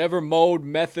being, or whatever mode,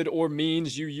 method, or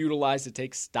means you utilize to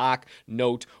take stock,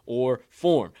 note, or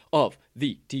form of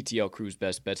the TTL crew's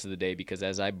best bets of the day, because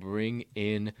as I bring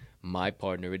in my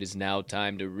partner, it is now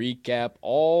time to recap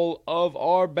all of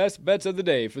our best bets of the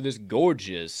day for this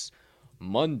gorgeous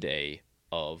Monday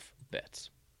of bets.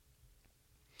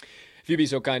 If you'd be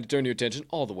so kind to turn your attention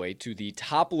all the way to the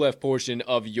top left portion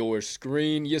of your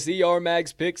screen, you see our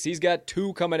Mags picks. He's got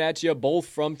two coming at you, both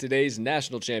from today's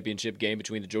national championship game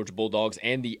between the Georgia Bulldogs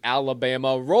and the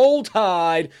Alabama Roll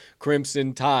Tide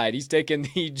Crimson Tide. He's taking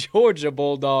the Georgia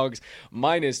Bulldogs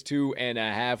minus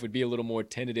 2.5, would be a little more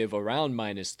tentative around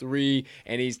minus 3,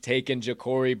 and he's taking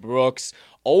Ja'Cory Brooks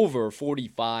over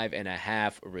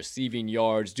 45.5 receiving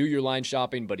yards. Do your line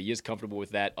shopping, but he is comfortable with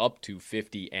that up to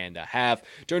 50.5.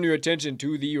 Turn your attention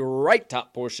to the right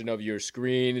top portion of your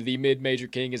screen. The mid-major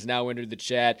king has now entered the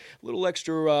chat. A little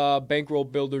extra bankroll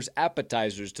builders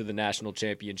appetizers to the national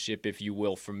championship, if you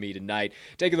will, from me tonight.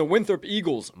 Taking the Winthrop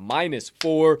Eagles minus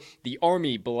 4, the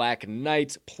Army Black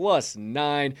Knights plus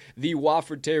 9, the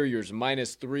Wofford Terriers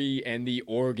minus 3, and the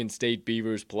Oregon State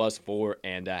Beavers plus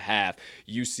 4.5.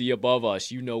 You see above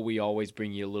us, you know we always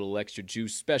bring you a little extra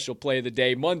juice. Special play of the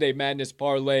day, Monday Madness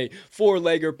Parlay,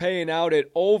 4-legger paying out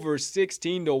at over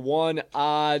 16-1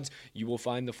 odds. You will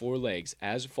find the 4 legs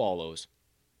as follows.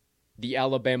 The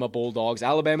Alabama Bulldogs,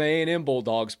 Alabama A&M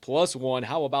Bulldogs plus 1.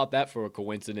 How about that for a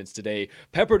coincidence today?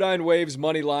 Pepperdine Waves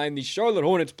money line, the Charlotte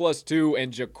Hornets plus 2,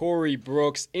 and Ja'Cory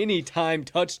Brooks anytime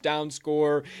touchdown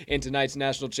scorer in tonight's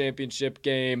national championship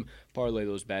game. Parlay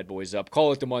those bad boys up.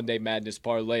 Call it the Monday Madness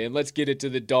Parlay, and let's get it to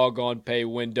the doggone pay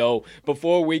window.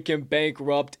 Before we can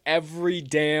bankrupt every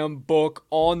damn book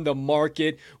on the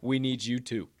market, we need you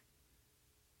to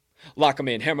lock them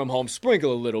in, hammer them home,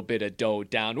 sprinkle a little bit of dough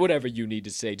down, whatever you need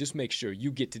to say. Just make sure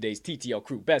you get today's TTL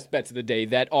crew best bets of the day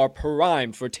that are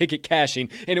primed for ticket cashing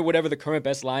into whatever the current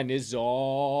best line is on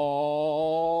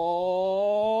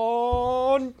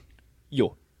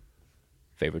your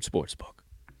favorite sports book.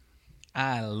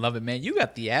 I love it, man. You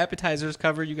got the appetizers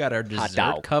covered. You got our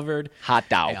dessert covered. Hot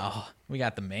dog. Oh, we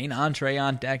got the main entree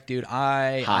on deck, dude.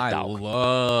 I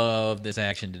love this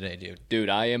action today, dude. Dude,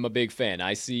 I am a big fan.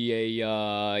 I see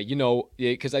a,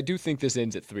 because I do think this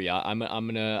ends at 3. I'm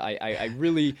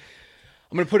gonna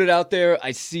put it out there.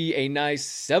 I see a nice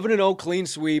 7-0 clean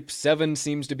sweep. 7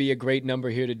 seems to be a great number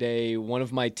here today. One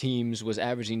of my teams was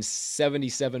averaging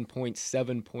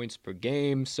 77.7 points per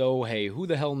game. So, hey, who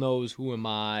the hell knows? Who am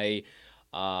I?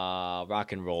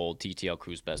 Rock and roll, TTL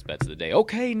Crew's best bets of the day.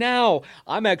 Okay, now,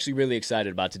 I'm actually really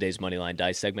excited about today's Moneyline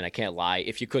Dice segment. I can't lie.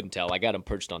 If you couldn't tell, I got them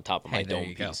perched on top of my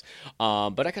dome piece.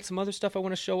 But I got some other stuff I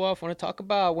want to show off, want to talk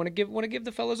about, want to give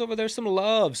the fellas over there some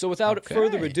love. So without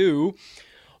further ado,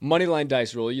 Moneyline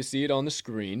Dice Roll, you see it on the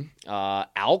screen.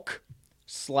 ALK/Alst.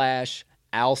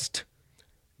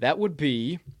 That would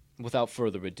be, without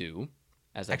further ado,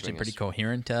 as I actually pretty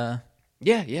coherent. Yeah.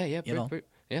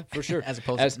 Yeah, for sure. As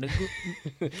opposed to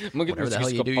whatever the hell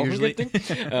you do usually.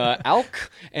 Alk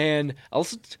and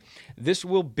this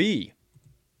will be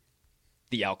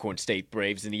the Alcorn State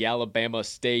Braves and the Alabama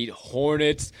State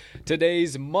Hornets.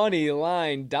 Today's money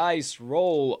line dice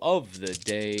roll of the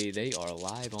day. They are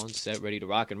live on set, ready to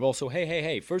rock and roll. So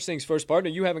hey, first things first, partner,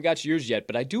 you haven't got yours yet,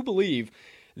 but I do believe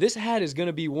this hat is going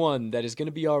to be one that is going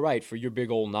to be all right for your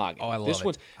big old noggin. Oh, I love this it.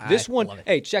 One, love it.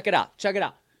 Hey, check it out.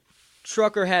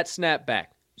 Trucker hat snapback.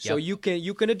 So you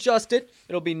can adjust it.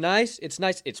 It'll be nice. It's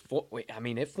nice. It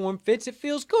form fits. It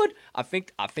feels good. I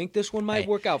think this one might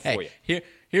work out for you.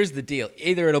 Here's the deal.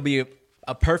 Either it'll be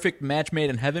a perfect match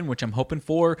made in heaven, which I'm hoping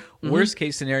for. Worst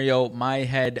case scenario, my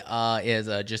head is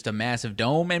just a massive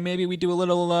dome, and maybe we do a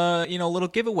little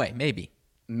giveaway,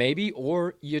 maybe,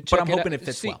 or you check. But I'm hoping it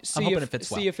fits well.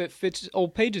 See if it fits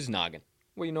old Paige's noggin.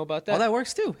 What do you know about that? Oh, that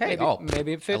works too. Hey,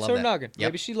 maybe it fits her noggin. Yep.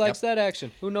 Maybe she likes that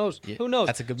action. Who knows? Yeah. Who knows?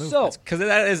 That's a good move. So, because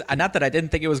that is not that I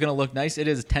didn't think it was going to look nice. It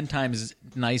is 10 times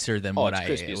nicer than what I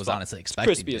was honestly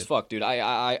expecting. Crispy as fuck, dude.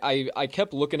 I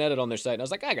kept looking at it on their site, and I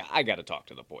was like, I got to talk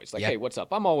to the boys. Like, hey, what's up?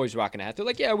 I'm always rocking a hat. They're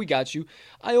like, yeah, we got you.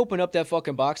 I opened up that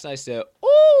fucking box, and I said,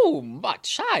 oh, my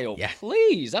child,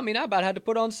 please. I mean, I about had to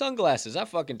put on sunglasses. I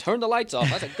fucking turned the lights off.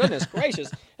 I said, goodness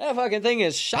gracious, that fucking thing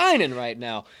is shining right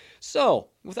now. So,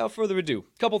 without further ado,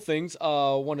 a couple things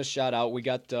I want to shout out. We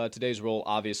got today's roll,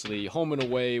 obviously, home and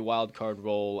away, wild card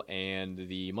roll, and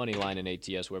the money line in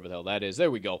ATS, wherever the hell that is.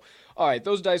 There we go. All right,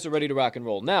 those dice are ready to rock and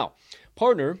roll. Now,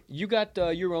 partner, you got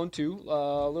your own too,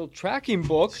 little tracking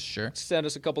book. Sure. Send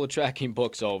us a couple of tracking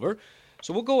books over.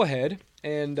 So we'll go ahead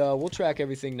and we'll track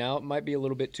everything now. It might be a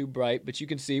little bit too bright, but you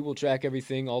can see we'll track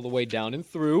everything all the way down and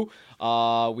through.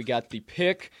 We got the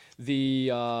pick,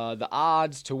 the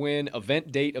odds to win,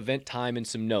 event date, event time, and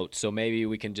some notes. So maybe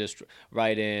we can just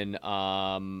write in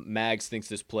Mags thinks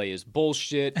this play is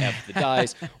bullshit, F the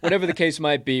dice. Whatever the case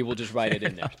might be, we'll just write it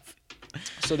in there.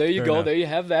 So there you go. Enough. There you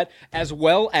have that. As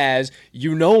well as,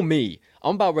 you know me,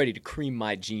 I'm about ready to cream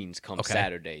my jeans come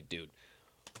Saturday, dude.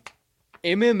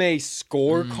 MMA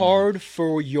scorecard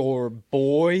for your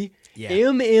boy. Yeah.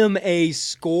 MMA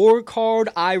scorecard.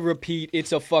 I repeat,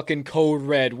 it's a fucking code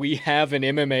red. We have an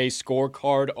MMA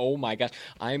scorecard. Oh my gosh.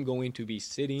 I am going to be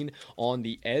sitting on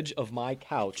the edge of my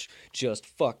couch just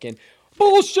fucking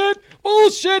bullshit.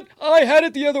 I had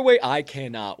it the other way. I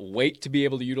cannot wait to be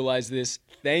able to utilize this.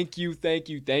 Thank you,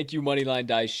 Moneyline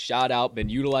Dice. Shout out. Been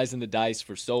utilizing the dice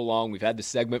for so long. We've had the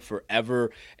segment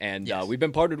forever, and we've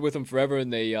been partnered with them forever,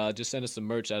 and they just sent us some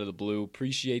merch out of the blue.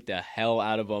 Appreciate the hell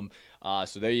out of them.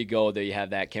 So there you go. There you have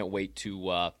that. Can't wait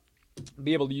to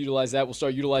be able to utilize that. We'll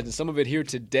start utilizing some of it here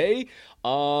today.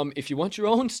 If you want your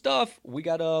own stuff, we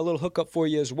got a little hookup for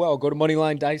you as well. Go to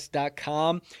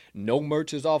moneylinedice.com. No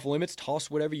merch is off limits.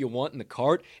 Toss whatever you want in the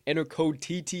cart. Enter code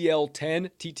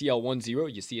TTL10,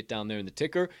 TTL10. You see it down there in the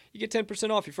ticker. You get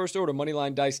 10% off your first order,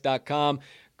 moneylinedice.com.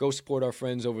 Go support our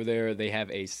friends over there. They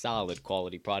have a solid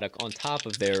quality product on top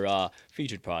of their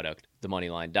featured product, the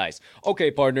Moneyline Dice.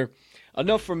 Okay, partner,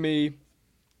 enough from me.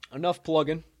 Enough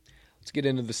plugging. Let's get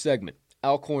into the segment.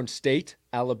 Alcorn State,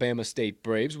 Alabama State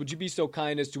Braves. Would you be so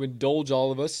kind as to indulge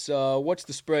all of us? What's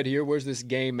the spread here? Where's this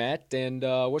game at? And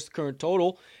what's the current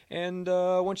total? And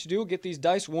once you do, get these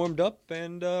dice warmed up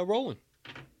and rolling.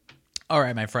 All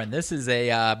right, my friend. This is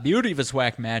a beauty of a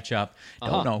SWAC matchup.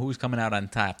 Don't know who's coming out on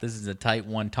top. This is a tight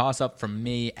one. Toss-up from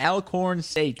me. Alcorn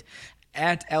State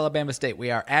at Alabama State. We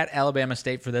are at Alabama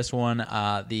State for this one.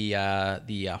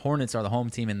 The Hornets are the home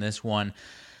team in this one.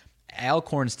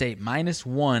 Alcorn State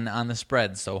 -1 on the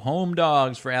spread. So home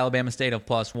dogs for Alabama State of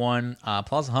 +1.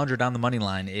 Plus 100 on the money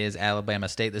line is Alabama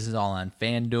State. This is all on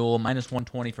FanDuel.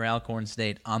 -120 for Alcorn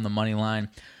State on the money line.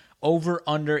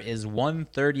 Over-under is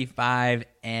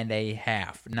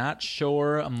 135.5. Not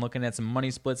sure. I'm looking at some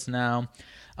money splits now.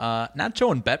 Not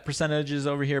showing bet percentages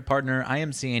over here, partner. I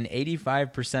am seeing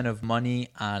 85% of money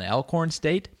on Alcorn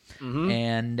State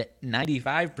and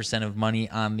 95% of money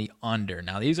on the under.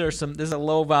 Now, this is a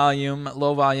low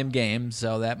volume game,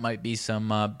 so that might be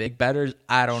some big bettors.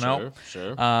 I don't know.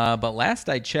 Sure. But last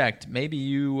I checked, maybe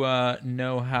you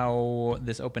know how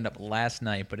this opened up last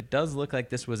night, but it does look like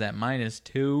this was at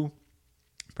 -2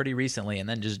 pretty recently, and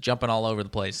then just jumping all over the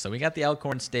place. So we got the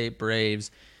Alcorn State Braves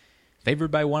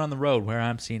favored by 1 on the road, where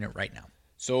I'm seeing it right now.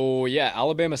 So, yeah,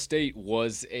 Alabama State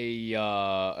was a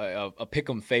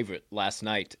pick'em favorite last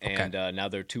night, and now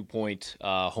they're 2-point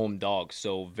home dogs.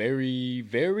 So very,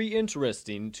 very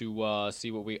interesting to see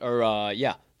what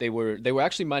they were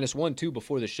actually -1 too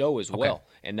before the show as well,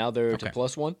 and now they're to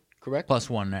 +1, correct?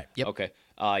 +1, right? Yep. Okay.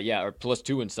 Or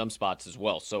 +2 in some spots as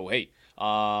well. So hey,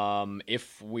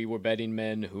 if we were betting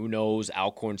men, who knows?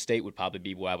 Alcorn State would probably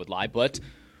be where I would lie, but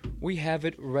we have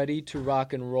it ready to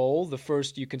rock and roll. The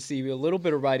first, you can see a little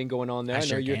bit of writing going on there.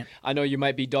 I know you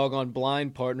might be doggone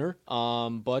blind, partner,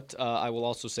 but I will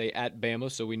also say at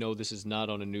Bama, so we know this is not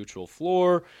on a neutral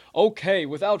floor. Okay,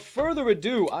 without further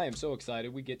ado, I am so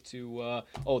excited. We get to,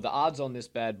 the odds on this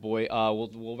bad boy.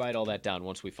 We'll write all that down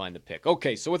once we find the pick.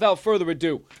 Okay, so without further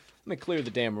ado, let me clear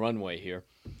the damn runway here.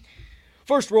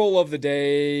 First roll of the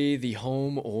day, the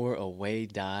home or away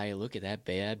die. Look at that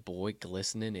bad boy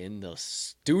glistening in the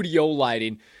studio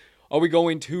lighting. Are we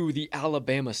going to the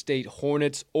Alabama State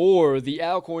Hornets or the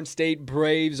Alcorn State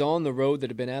Braves on the road that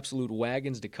have been absolute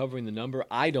wagons to covering the number?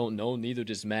 I don't know, neither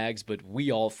does Mags, but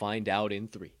we all find out in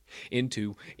 3, in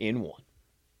 2, in 1.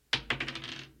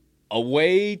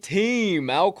 Away team,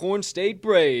 Alcorn State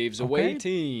Braves, away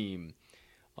team.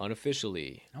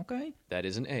 Unofficially. Okay. That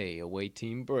is an A. Away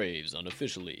team Braves,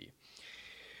 unofficially.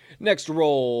 Next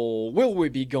roll. Will we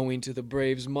be going to the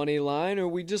Braves money line, or are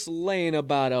we just laying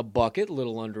about a bucket,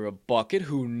 little under a bucket?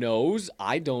 Who knows?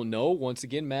 I don't know. Once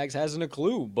again, Mags hasn't a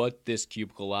clue, but this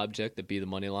cubicle object that be the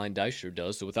money line dice sure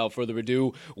does. So without further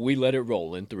ado, we let it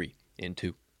roll in 3, in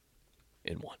 2,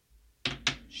 in 1.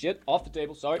 Shit, off the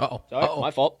table. Sorry. Sorry.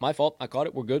 My fault. I caught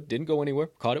it. We're good. Didn't go anywhere.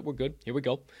 Caught it. We're good. Here we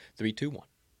go. 3, 2, 1.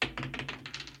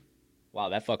 Wow,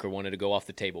 that fucker wanted to go off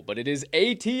the table, but it is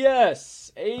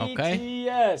ATS.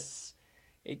 ATS.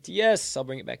 ATS. I'll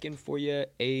bring it back in for you.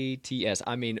 ATS.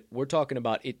 I mean, we're talking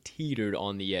about it teetered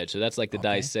on the edge. So that's like the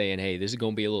dice saying, hey, this is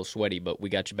going to be a little sweaty, but we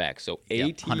got you back. So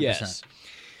ATS. 100%.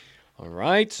 All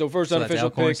right. So first unofficial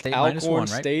pick, Alcorn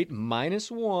State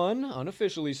 -1,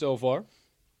 unofficially so far.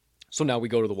 So now we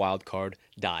go to the wild card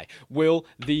die. Will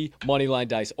the Moneyline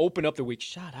Dice open up the week?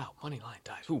 Shout out Moneyline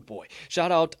Dice. Oh, boy.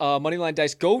 Shout out Moneyline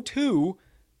Dice. Go to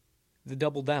the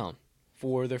Double Down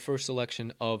for their first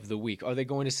selection of the week. Are they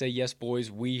going to say, yes, boys,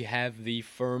 we have the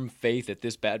firm faith that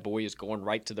this bad boy is going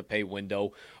right to the pay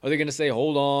window? Are they going to say,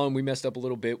 hold on, we messed up a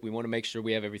little bit. We want to make sure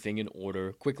we have everything in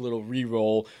order. Quick little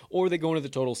re-roll. Or are they going to the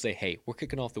total say, hey, we're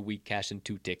kicking off the week cashing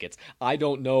 2 tickets? I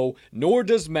don't know, nor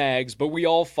does Mags, but we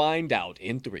all find out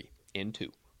in 3. In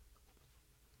 2.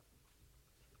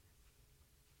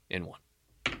 In 1.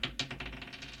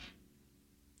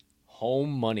 Home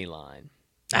money line.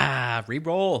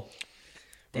 Re-roll.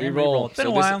 Re-roll. Been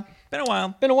a while.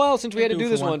 Been a while since we had to do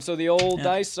this one, so the old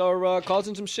dice are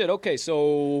causing some shit. Okay,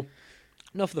 so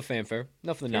enough of the fanfare.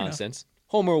 Enough of the nonsense.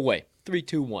 Home or away. 3,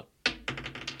 2, 1.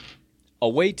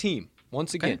 Away team.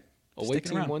 Once again. Away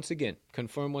team once again.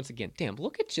 Confirm once again. Damn,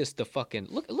 look at just the fucking...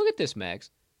 Look at this,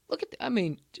 Mags. Look at,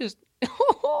 just...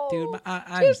 Dude,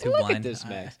 I'm just too blind. Look at this,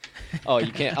 Max. Oh,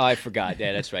 you can't. Oh, I forgot.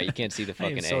 Yeah, that's right. You can't see the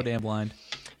fucking I'm so damn blind.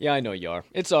 Yeah, I know you are.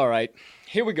 It's all right.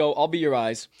 Here we go. I'll be your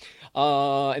eyes.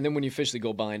 And then when you officially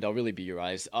go blind, I'll really be your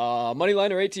eyes.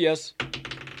 Moneyline or ATS?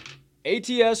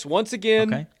 ATS once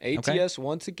again. ATS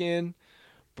once again.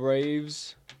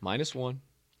 Braves -1.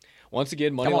 Once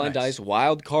again, Moneyline Dice,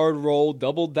 wild card roll,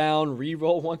 double down,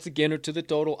 re-roll once again or to the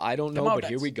total. I don't know, but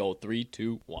here we go. 3,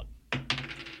 2, 1.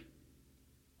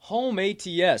 Home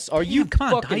ATS. Are you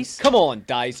come on, Dice? Come on,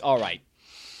 Dice. All right.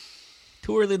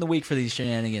 Too early in the week for these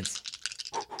shenanigans.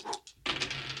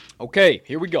 Okay,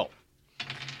 here we go.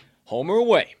 Home or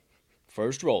away?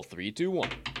 First roll. 3, 2, 1.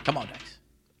 Come on, Dice.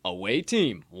 Away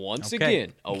team once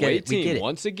again. Away team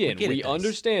once again. We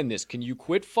understand this. Can you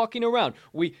quit fucking around?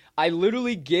 I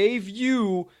literally gave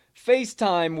you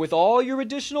FaceTime with all your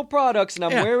additional products, and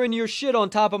I'm wearing your shit on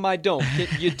top of my dome.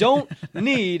 You don't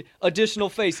need additional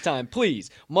FaceTime, please.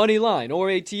 Moneyline or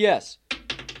ATS.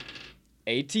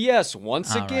 ATS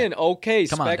once again. Right. Okay,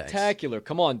 spectacular.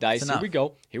 Come on, Dice. Here we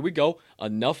go. Here we go.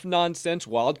 Enough nonsense.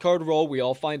 Wild card roll. We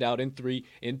all find out in 3,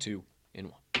 in 2, in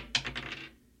 1.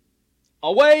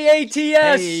 Away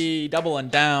ATS. Hey, double and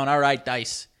down. All right,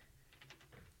 Dice.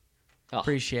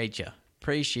 Appreciate you.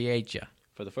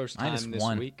 For the first time this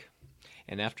week,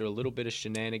 and after a little bit of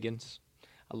shenanigans,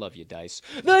 I love you, Dice.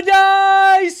 The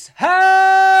Dice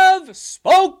have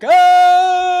spoken!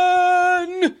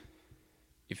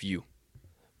 If you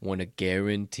want to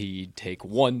guaranteed take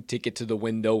 1 ticket to the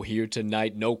window here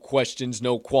tonight, no questions,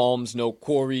 no qualms, no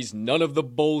queries, none of the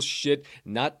bullshit,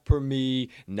 not per me,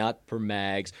 not per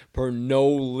Mags, per no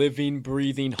living,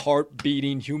 breathing,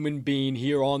 heart-beating human being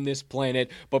here on this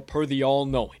planet, but per the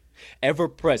all-knowing,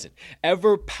 ever-present,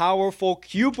 ever-powerful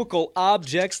cubicle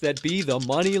objects that be the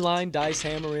Moneyline Dice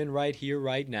hammer in right here,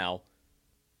 right now.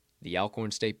 The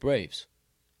Alcorn State Braves,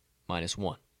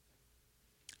 -1.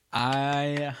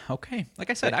 Like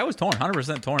I said, I was torn,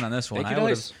 100% torn on this one.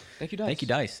 Thank you,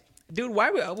 Dice. Dude, why?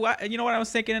 You know what I was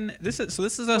thinking? This is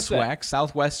a SWAC,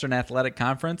 Southwestern Athletic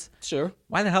Conference. Sure.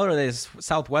 Why the hell are they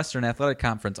Southwestern Athletic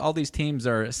Conference? All these teams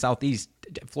are Southeast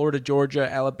Florida, Georgia,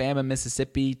 Alabama,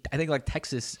 Mississippi. I think like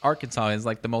Texas, Arkansas is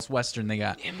like the most western they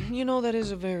got. You know, that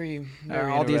is a very,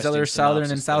 very All these other interesting southern and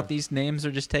synopsis there. southeast names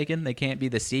are just taken. They can't be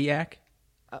the SEAC.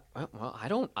 Well, I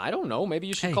don't know. Maybe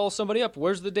you should Hey. call somebody up.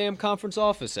 Where's the damn conference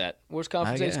office at? Where's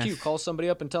conference I HQ? guess. Call somebody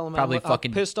up and tell them Probably how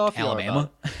fucking pissed off you Alabama. are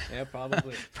about it. Yeah,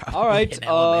 probably. Probably All right, in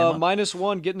Alabama.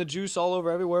 -1, getting the juice all over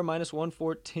everywhere.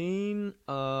 -114.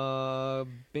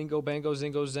 Bingo, bango,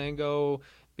 zingo, zango.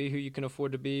 Be who you can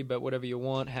afford to be, bet whatever you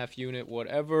want. Half unit,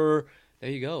 whatever. There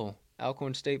you go.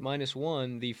 Alcorn State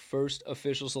 -1, the first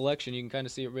official selection. You can kind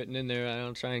of see it written in there.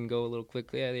 I'll try and go a little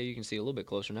quickly. Yeah, there you can see a little bit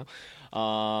closer now.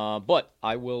 But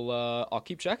I will. I'll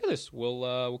keep track of this.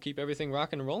 We'll keep everything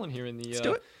rocking and rolling here in the Let's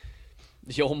do it.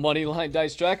 the old Moneyline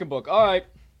Dice tracking book. All right,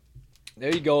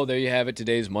 there you go. There you have it.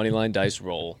 Today's Moneyline Dice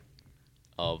roll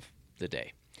of the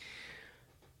day.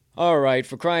 All right,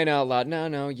 for crying out loud.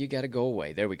 No, you got to go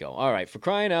away. There we go. All right, for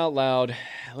crying out loud.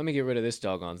 Let me get rid of this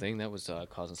doggone thing. That was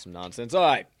causing some nonsense. All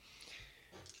right.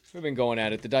 We've been going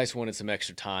at it. The dice wanted some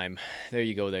extra time. There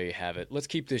you go. There you have it. Let's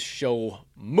keep this show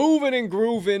moving and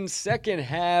grooving. Second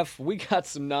half, we got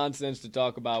some nonsense to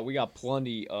talk about. We got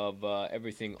plenty of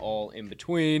everything all in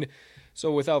between.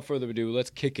 So without further ado, let's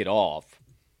kick it off.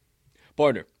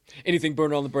 Partner, anything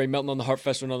burning on the brain, melting on the heart,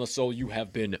 festering on the soul, you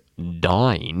have been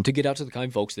dying to get out to the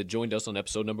kind folks that joined us on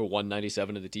episode number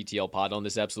 197 of the TTL Pod on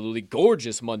this absolutely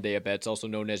gorgeous Monday at Bets, also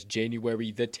known as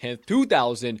January the 10th,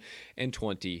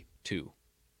 2022.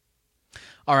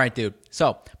 All right, dude.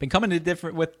 So, been coming to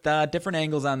different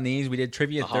angles on these. We did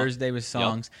Trivia Thursday with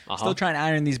songs. Still trying to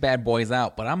iron these bad boys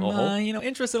out, but I'm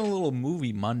interested in a little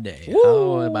movie Monday.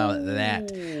 Woo! How about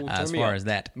that? As me far up. as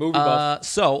that, Movie buff.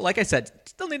 So, like I said,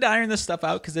 still need to iron this stuff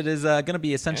out because it is going to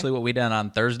be essentially what we did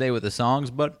on Thursday with the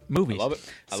songs, but movies. I love it.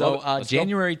 I so, love it. Let's go.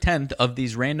 January 10th of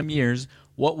these random years.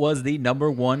 What was the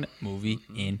 #1 movie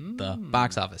in the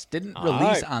box office? Didn't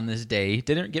release on this day.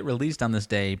 Didn't get released on this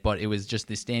day, but it was just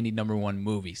the standing #1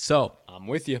 movie. So, I'm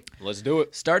with you. Let's do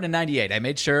it. starting in 98. I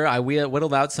made sure I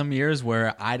whittled out some years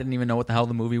where I didn't even know what the hell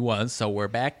the movie was. So we're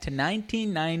back to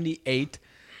 1998.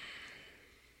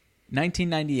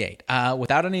 1998.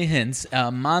 Without any hints,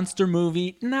 a monster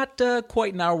movie, not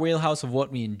quite in our wheelhouse of what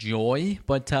we enjoy,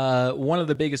 but one of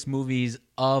the biggest movies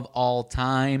of all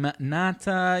time. Not,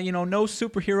 no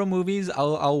superhero movies.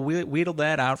 I'll wheedle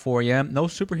that out for you. No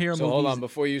superhero So movies. hold on,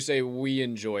 before you say we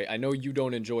enjoy, I know you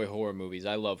don't enjoy horror movies.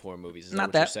 I love horror movies. Is that Not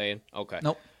what you're that. saying? Okay.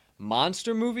 Nope.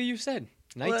 Monster movie, you said?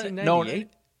 No, 1998?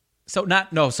 So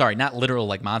not literal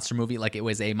like monster movie, like it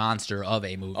was a monster of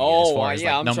a movie as Oh, far as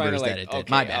yeah, like I'm trying to numbers like, that it did.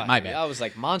 okay, My bad. I was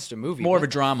like, monster movie. More of what a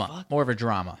the drama. fuck? More of a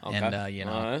drama. Okay.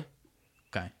 And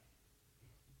okay.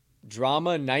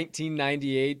 Drama,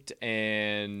 1998,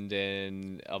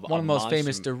 and of One of the most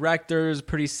famous directors,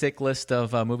 pretty sick list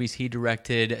of movies he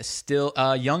directed. Still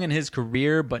young in his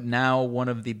career, but now one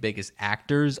of the biggest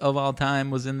actors of all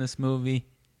time was in this movie.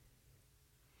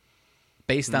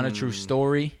 Based on a true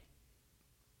story.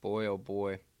 Boy, oh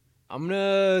boy. I'm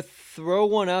going to throw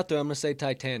one out there. I'm going to say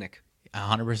Titanic.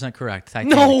 100% correct.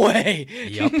 Titanic. No way.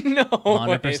 Yep. No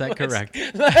 100% way. correct.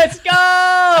 Let's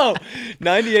go.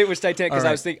 98 was Titanic because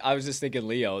All right. I was just thinking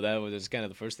Leo. That was kind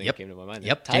of the first thing that came to my mind.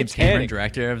 Yep, Titanic. James Cameron,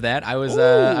 director of that. I was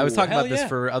talking hell about this yeah.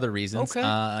 for other reasons.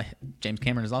 Okay. James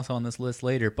Cameron is also on this list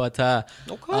later, but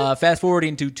fast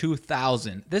forwarding to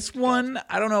 2000. This one,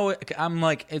 I don't know.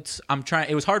 I'm trying.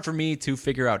 It was hard for me to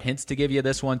figure out hints to give you.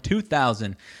 This one,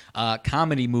 2000,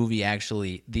 comedy movie.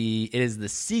 Actually, it is the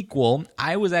sequel.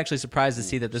 I was actually surprised to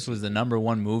see that this was the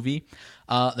 #1 movie.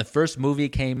 The first movie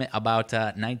came about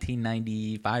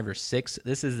 1995 or 6.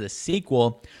 This is the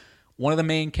sequel. One of the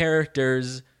main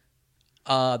characters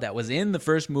that was in the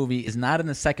first movie is not in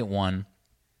the second one,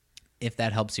 if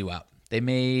that helps you out. They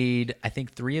made, I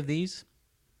think, 3 of these.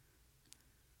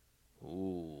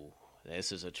 Ooh,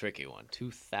 this is a tricky one.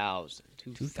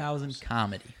 2000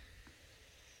 comedy.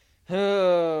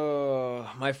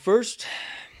 My first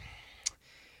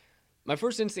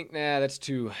instinct, that's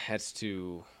too.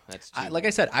 Like I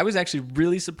said, I was actually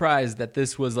really surprised that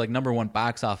this was like #1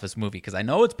 box office movie because I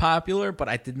know it's popular, but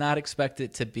I did not expect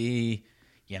it to be,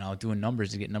 doing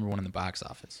numbers to get #1 in the box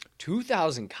office.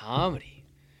 2000 comedy,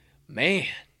 man.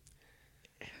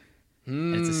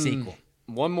 And it's a sequel.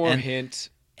 One more hint.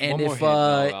 And One more if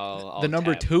hint, I'll the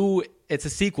number tap. 2, it's a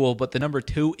sequel, but the number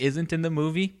 2 isn't in the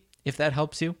movie, if that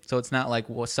helps you. So it's not like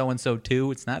so-and-so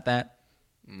 2. It's not that,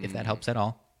 if that helps at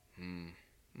all.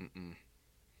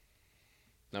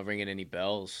 Not ringing any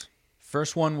bells.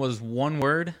 First one was one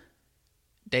word,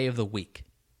 day of the week.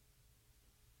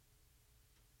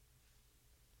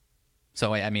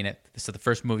 So I mean, so the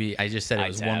first movie I just said it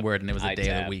was one word and it was a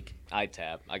day of the week. I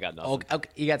got nothing. Okay,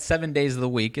 you got 7 days of the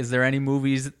week. Is there any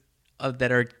movies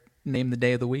that are named the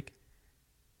day of the week?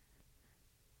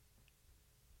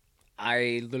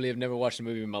 I literally have never watched a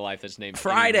movie in my life that's named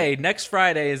Friday. Next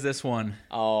Friday is this one.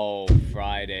 Oh,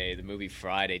 Friday. The movie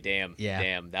Friday. Damn. Yeah.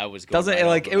 Damn. That was good. Doesn't it,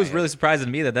 like, it was really surprising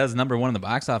to me that was number one in the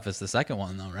box office, the second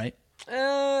one, though, right?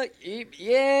 Yeah.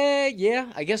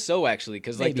 I guess so, actually,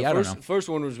 because like Maybe, the first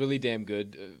one was really damn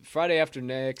good. Friday After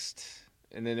Next,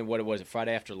 and then what was it?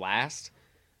 Friday After Last.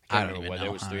 I don't even know.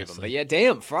 There was three honestly. of them, but yeah,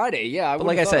 damn Friday. Yeah, but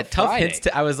like I said, tough hits.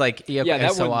 I was like, yeah, okay,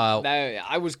 that so one.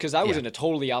 I was yeah. in a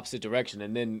totally opposite direction,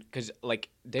 and then because like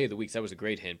day of the week, that was a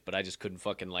great hint, but I just couldn't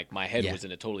fucking like my head was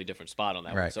in a totally different spot on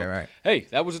that one. So right. hey,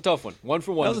 that was a tough one. One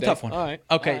for one. That was a tough one. All right.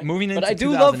 Okay, all right. moving into. But I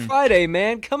do love Friday,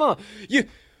 man. Come on,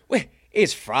 wait.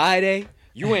 It's Friday.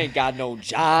 You ain't got no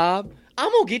job.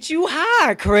 I'm gonna get you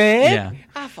high, Craig. Yeah,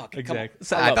 exactly.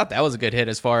 So I thought that was a good hit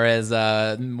as far as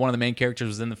one of the main characters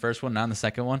was in the first one, not in the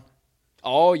second one.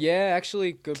 Oh yeah,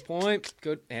 actually, good point.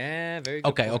 Good, very good.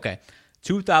 Okay.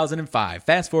 2005.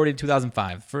 Fast forward to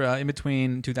 2005. For in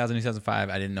between 2000 and 2005,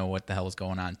 I didn't know what the hell was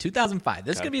going on. 2005.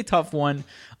 This is gonna be a tough one.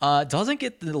 Doesn't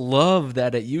get the love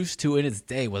that it used to in its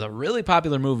day. Was a really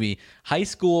popular movie, high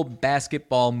school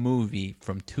basketball movie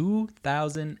from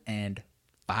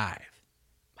 2005.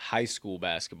 High school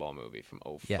basketball movie from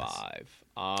 2005. Yes.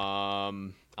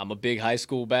 I'm a big high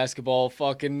school basketball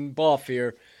fucking buff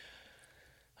here.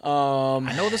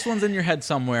 I know this one's in your head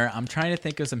somewhere. I'm trying to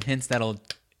think of some hints that'll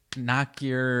knock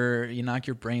your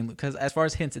brain, because as far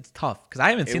as hints, it's tough because I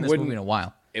haven't seen this movie in a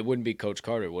while. It wouldn't be Coach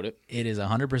Carter, would it? It is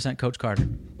 100% Coach Carter.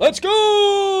 Let's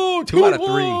go! 2 out of 3.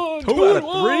 2 out of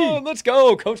 3. Let's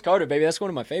go, Coach Carter, baby. That's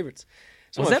one of my favorites.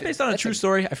 Was that based on a true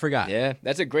story? I forgot. Yeah,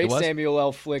 that's a great Samuel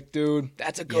L. flick, dude.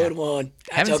 That's a good one.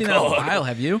 Haven't seen it in a while.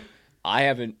 Have you? I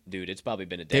haven't, dude. It's probably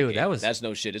been a decade. Dude, that's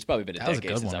no shit. It's probably been a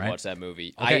decade since I watched that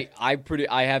movie. Okay.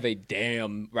 I have a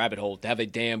damn rabbit hole. To have a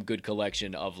damn good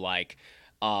collection of like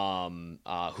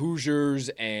Hoosiers,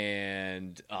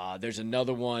 and there's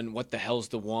another one. What the hell's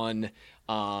the one?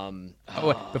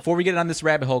 Before we get on this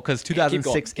rabbit hole, because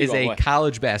 2006 is a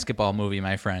college basketball movie,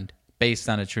 my friend, based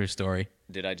on a true story.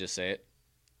 Did I just say it?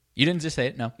 You didn't just say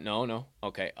it, no. No.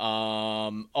 Okay.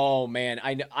 Oh man,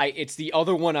 it's the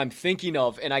other one I'm thinking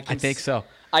of, and I think so.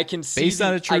 I can see based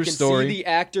on a true story. See the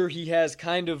actor. He has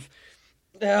kind of.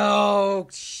 Oh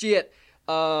shit.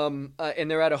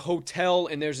 And they're at a hotel,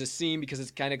 and there's a scene because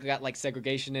it's kind of got like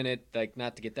segregation in it, like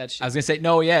not to get that shit. I was gonna say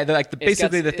no, yeah.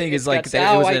 Basically, the thing is like it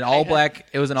was an all black.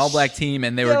 It was an all black team,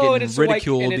 and they were getting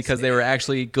ridiculed because they were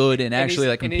actually good and actually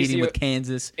like competing with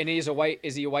Kansas. And he's a white.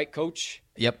 Is he a white coach?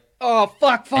 Yep. Oh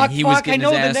fuck! And he was getting I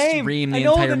know his ass the name. streamed I the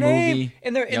know entire the name. movie.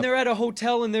 And they're at a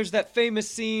hotel, and there's that famous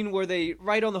scene where they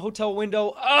write on the hotel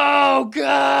window. Oh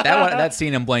god! That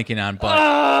scene I'm blanking on,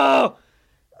 but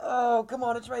oh, come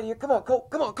on, it's right here. Come on,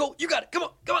 Cole. You got it. Come on.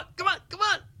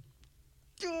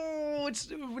 Oh,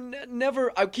 it's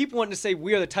never. I keep wanting to say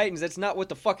 "We Are the Titans." That's not what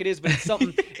the fuck it is, but it's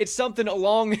something. It's something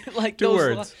along like 2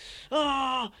 those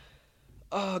words.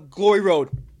 Glory Road.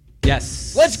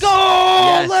 Yes. Let's go!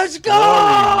 Yes. Let's go!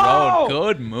 Glory Road.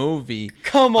 Good movie.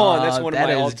 Come on, that's one of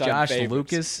my all-time Josh favorites.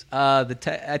 Lucas.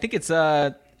 I think it's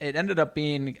it ended up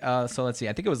being so let's see.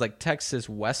 I think it was like Texas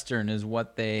Western is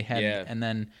what they had, and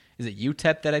then is it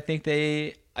UTEP that I think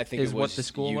it was what the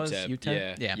school was?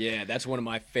 UTEP. Yeah, that's one of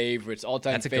my favorites,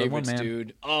 all-time that's a favorites, good one, man.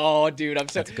 dude. Oh, dude, I'm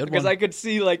so that's a good because one. I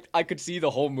could see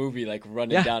the whole movie like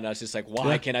running down. I was just like,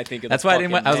 why can't I think of that's the why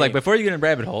fucking I was like, name? before you get in a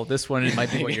rabbit hole, this one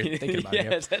might be what you're thinking about.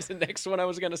 Yes, that's the next one I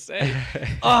was gonna say.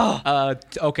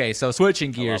 Okay, so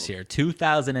switching gears here,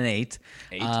 2008.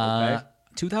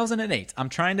 2008. I'm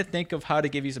trying to think of how to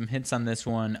give you some hints on this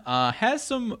one. Has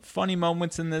some funny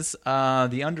moments in this.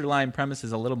 The underlying premise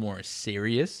is a little more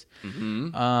serious.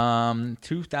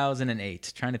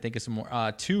 2008. Trying to think of some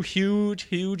more. 2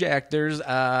 huge actors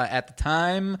at the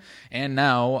time and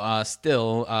now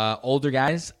still older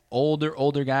guys.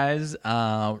 Older guys.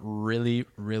 Really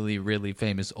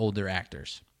famous older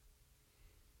actors.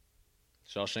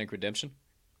 Shawshank Redemption?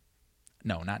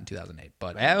 No, not in 2008.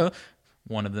 But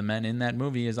one of the men in that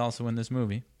movie is also in this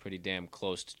movie. Pretty damn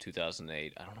close to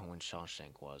 2008. I don't know when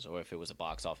Shawshank was or if it was a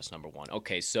box office number 1.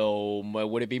 Okay, so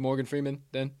would it be Morgan Freeman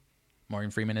then? Morgan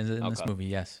Freeman is in this movie,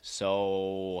 yes.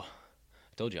 So,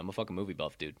 I told you, I'm a fucking movie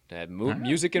buff, dude.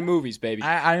 Music and movies, baby.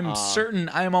 I am certain,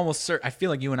 I am almost certain. I feel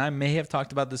like you and I may have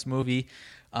talked about this movie.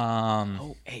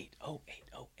 08.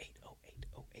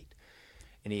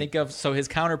 Think of, so his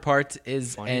counterpart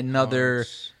is another...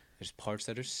 There's parts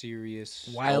that are serious.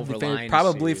 Wildly famous,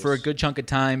 probably for a good chunk of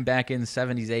time back in the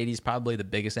 70s, 80s, probably the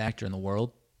biggest actor in the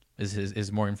world.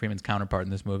 is Morgan Freeman's counterpart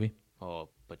in this movie. Oh,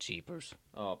 but cheapers.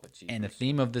 Oh, but cheapers. And the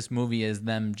theme of this movie is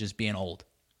them just being old.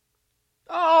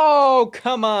 Oh,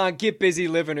 come on, Get Busy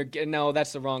Living no,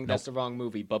 that's the wrong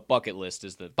movie. But Bucket List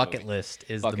is the Bucket movie. List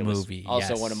is Bucket the List. movie.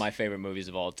 Also, yes. one of my favorite movies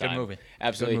of all time. Good movie.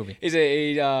 Absolutely. Good movie.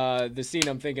 Is the scene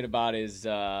I'm thinking about is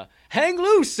hang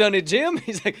loose, Sonny Jim.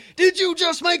 He's like, did you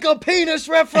just make a penis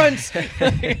reference?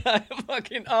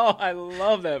 I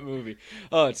love that movie.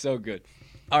 Oh, it's so good.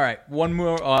 All right, one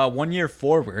more. 1 year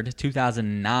forward,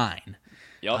 2009.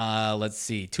 Yep. Let's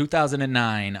see,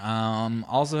 2009.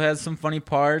 Also has some funny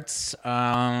parts.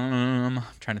 Trying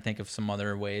to think of some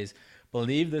other ways.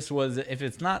 Believe this was, if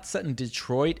it's not set in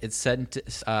Detroit, it's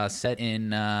set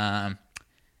in.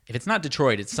 If it's not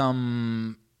Detroit, it's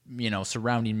some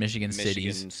surrounding Michigan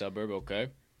cities. Suburb.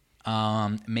 Okay.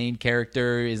 Main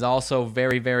character is also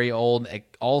very, very old.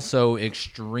 Also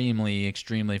extremely,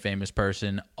 extremely famous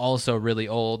person. Also really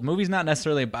old. Movie's not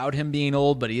necessarily about him being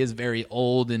old, but he is very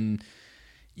old and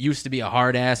used to be a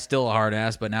hard ass, still a hard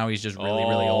ass, but now he's just really,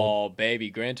 really old. Oh, baby,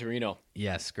 Gran Torino.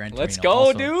 Yes, Gran Torino. Let's go,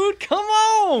 also, dude. Come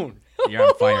on. You're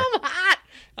on fire.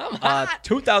 I'm hot.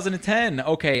 2010.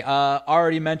 Okay,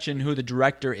 already mentioned who the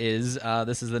director is.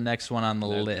 This is the next one on the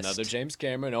list. Another James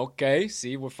Cameron. Okay,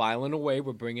 see, we're filing away.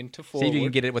 We're bringing to forward. See if you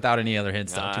can get it without any other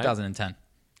hints, though. All right. 2010.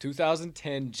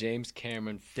 2010 James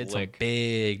Cameron flick. Did some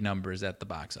big numbers at the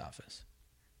box office.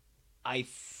 I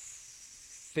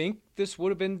think this would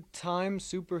have been time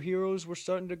superheroes were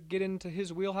starting to get into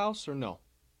his wheelhouse, or no?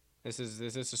 Is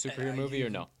this a superhero movie or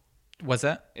no? What's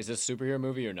that? Is this a superhero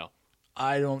movie or no?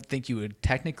 I don't think you would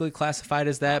technically classify it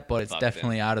as that, but it's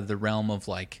definitely out of the realm of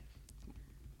like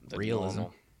The realism.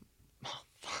 normal- Oh,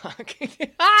 fuck.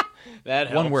 That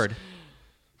helps. One word.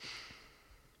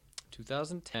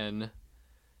 2010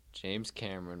 James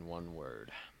Cameron, one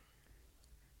word.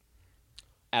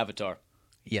 Avatar.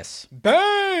 Yes.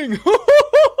 Bang! I'm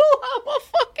a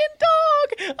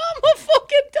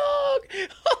fucking dog!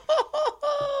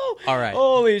 All right.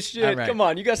 Holy shit. All right. Come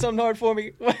on, you got something hard for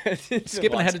me?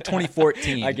 Skipping ahead to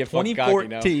 2014. I get fucking cocky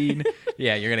now. 2014.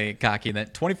 Yeah, you're going to get cocky. Then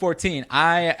 2014,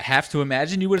 I have to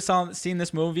imagine you would have seen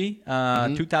this movie.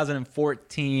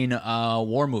 2014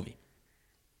 war movie.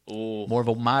 Ooh, More of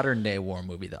a modern day war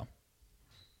movie, though.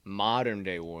 modern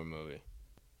day war movie.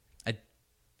 I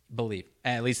believe.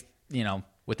 At least,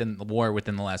 within the war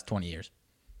within the last 20 years.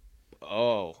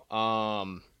 Oh,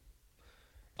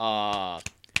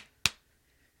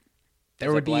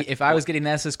 There would be, if I was getting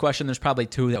asked this question, there's probably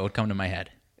two that would come to my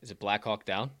head. is it Black Hawk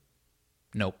Down?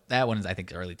 Nope. That one is, I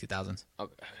think, early 2000s.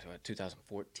 Okay,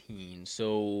 2014.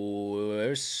 So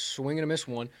there's swing and a miss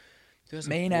one.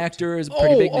 Main actor is a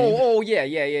pretty big name. Oh,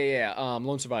 yeah.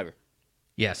 Lone Survivor.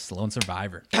 Yes, Lone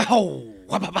Survivor. Oh,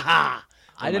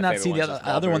 I did not see the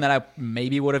other one that I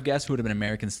maybe would have guessed would have been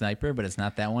American Sniper, but it's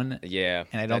not that one. Yeah,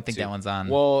 And I don't think that one's on.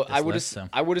 Well, this I would have, list, so.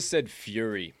 I would have said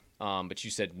Fury, but you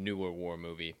said newer war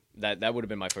movie. That would have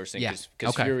been my first thing. Yeah,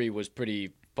 Because okay. Fury was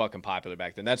pretty fucking popular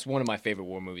back then. That's one of my favorite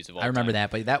war movies of all time. I remember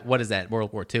that, but what is that?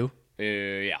 World War II?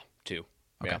 Yeah, 2.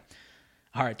 Okay. Yeah.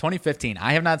 All right, 2015.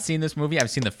 I have not seen this movie. I've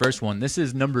seen the first one. This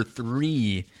is number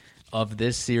 3 of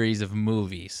this series of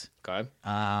movies. Okay.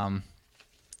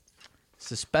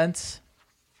 Suspense.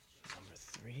 Number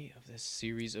 3 of this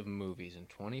series of movies in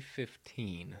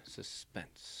 2015.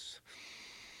 Suspense.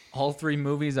 All 3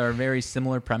 movies are a very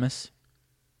similar premise.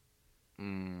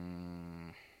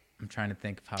 Mm, I'm trying to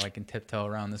think of how I can tiptoe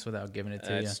around this without giving it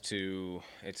to you. that's too.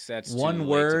 That's One too late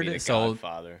word, To be the so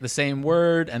Godfather. the same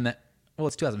word, and then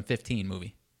it's 2015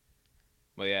 movie.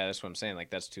 Well, yeah, that's what I'm saying. Like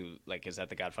that's too. Like, is that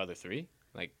the Godfather 3?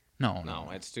 Like, No, no,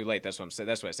 it's too late. That's what I'm saying.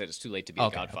 That's what I said. It's too late to be Okay,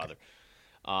 the Godfather.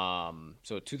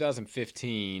 So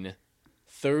 2015,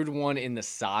 third one in the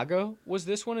saga was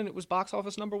this one, and it was box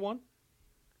office number 1. Well,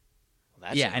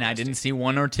 that's yeah, and I didn't see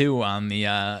 1 or 2 on the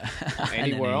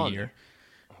Anywhere on here.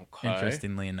 Okay.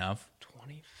 Interestingly enough.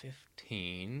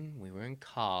 2015, we were in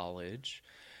college.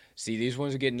 See, these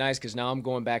ones are getting nice because now I'm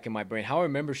going back in my brain. How I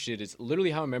remember shit is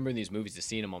literally how I remember in these movies is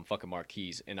seeing them on fucking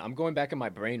marquees. And I'm going back in my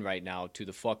brain right now to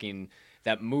the fucking,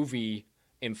 that movie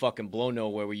in fucking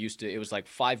Blono where we used to, it was like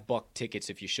 $5 tickets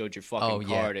if you showed your fucking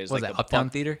card. It was Was like that the Uptown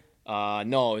Buck, Theater?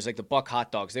 no, it was like the Buck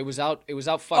hot dogs. It was out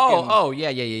fucking. Yeah.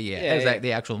 It was like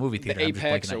the actual movie theater. the I'm just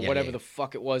Apex blanking or on- yeah, whatever yeah. the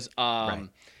fuck it was.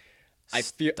 I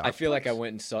feel like I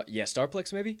went and saw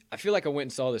Starplex maybe. I feel like I went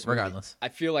and saw this movie. Regardless. I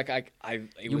feel like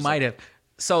You might have.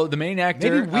 So the main actor.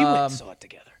 Maybe we went and saw it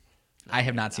together. I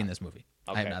have not seen this movie.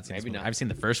 I have Okay, not seen this maybe movie. not. I've seen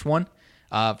the first one.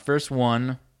 First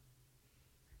one.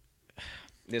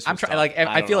 This I'm was trying. tough. Like I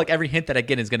don't feel know. like every hint that I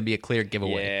get is going to be a clear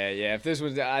giveaway. Yeah. If this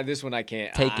was this one, I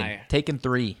can't. Taken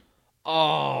 3.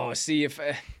 Oh, see if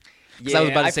Because I was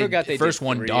about to say, forgot the they first did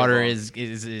one, 3 of daughter them.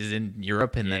 is in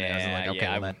Europe, and then I was like, okay,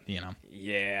 yeah, well, that, you know.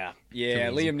 Yeah, easy.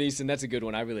 Liam Neeson, that's a good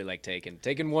one. I really like Taken.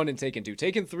 Taken 1 and Taken 2.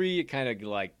 Taken 3, it kind of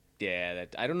like,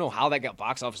 that I don't know how that got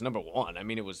box office number 1. I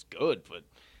mean, it was good, but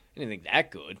I didn't think that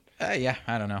good. Yeah,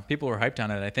 I don't know. People were hyped on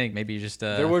it, I think. Maybe just...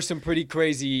 There were some pretty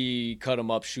crazy cut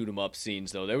 'em up, shoot 'em up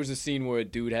scenes, though. There was a scene where a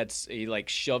dude he like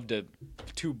shoved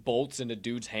 2 bolts in a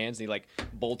dude's hands, and he like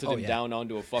bolted him down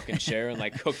onto a fucking chair and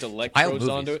like hooked electrodes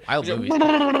onto it. Wild movies.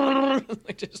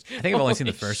 Like, I think I've only seen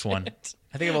the first one.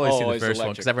 I think I've only seen the first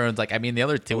one because everyone's like, I mean, the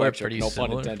other two Electric, are pretty no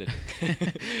similar. pun intended.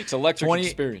 It's electric 20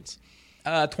 experience.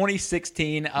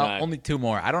 2016, Right. only 2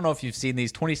 more. I don't know if you've seen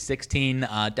these. 2016,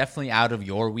 definitely out of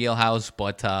your wheelhouse,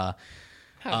 but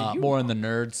more in the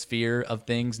nerd sphere of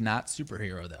things, not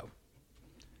superhero, though.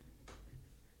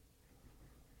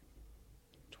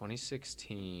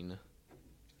 2016. I'm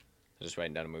just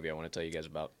writing down a movie I want to tell you guys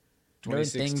about.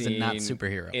 Nerd things and not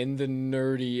superhero. In the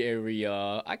nerdy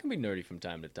area. I can be nerdy from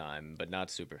time to time, but not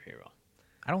superhero.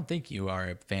 I don't think you are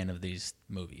a fan of these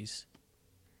movies.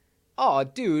 Oh,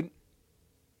 dude.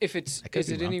 Is be it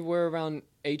wrong. anywhere around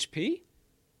HP?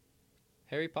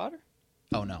 Harry Potter?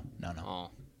 Oh, no.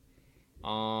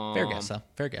 Oh. Fair guess, though.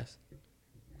 Fair guess.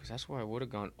 'Cause that's where I would have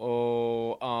gone.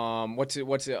 Oh, what's it?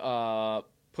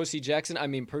 Percy Jackson?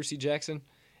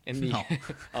 And the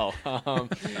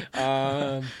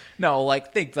No. No,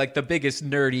 like, think like the biggest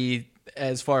nerdy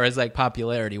as far as like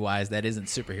popularity wise that isn't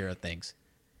superhero things.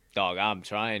 Dog, I'm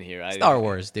trying here. Star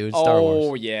Wars, dude. Star Wars.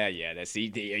 Oh, yeah. That's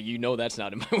that's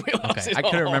not in my wheelhouse. Okay, at I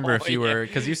couldn't all. remember if you were,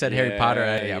 because you said Harry Potter.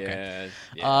 Yeah,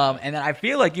 yeah. And then I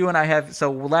feel like you and I have, so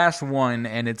last one,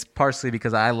 and it's partially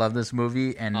because I love this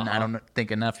movie, and I don't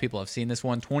think enough people have seen this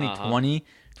one,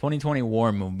 2020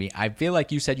 war movie. I feel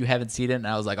like you said you haven't seen it, and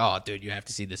I was like, oh, dude, you have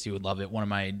to see this. You would love it. One of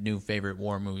my new favorite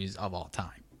war movies of all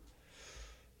time.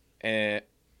 And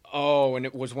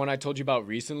it was one I told you about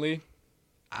recently.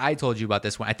 I told you about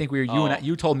this one. I think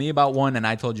you told me about one, and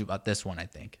I told you about this one, I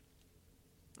think.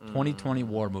 2020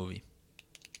 war movie.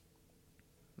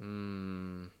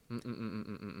 And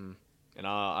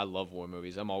I love war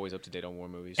movies. I'm always up to date on war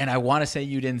movies. And I want to say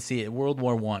you didn't see it. World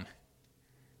War One.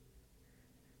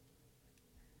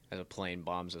 As a plane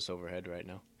bombs us overhead right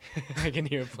now. I can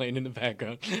hear a plane in the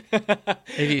background.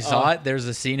 If you saw it, there's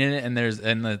a scene in it, and there's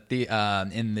in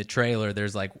the trailer.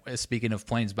 There's like, speaking of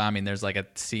planes bombing, there's like a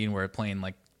scene where a plane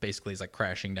like basically is like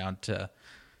crashing down to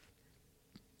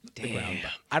the ground.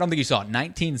 I don't think you saw it.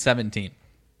 1917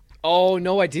 Oh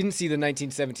no, I didn't see the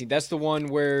 1917. That's the one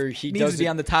where he needs to be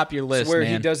on the top of your list. Where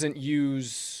man. he doesn't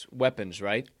use weapons,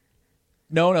 right?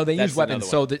 No, they That's use weapons.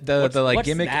 So another the like what's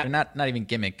gimmick, that? not even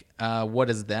gimmick. What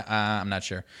is that? I'm not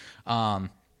sure.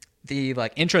 The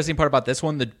like interesting part about this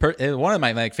one, one of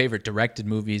my like favorite directed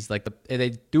movies. Like they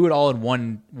do it all in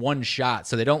one shot,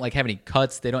 so they don't like have any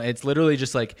cuts. They don't. It's literally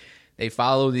just like they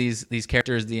follow these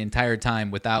characters the entire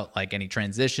time without like any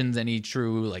transitions, any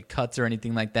true like cuts or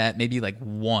anything like that. Maybe like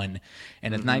one.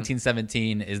 And it's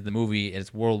 1917 is the movie.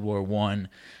 It's World War One.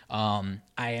 I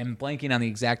am blanking on the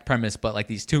exact premise, but like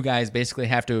these two guys basically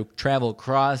have to travel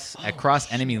across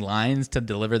enemy lines to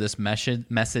deliver this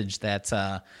message that's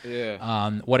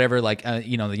whatever, like the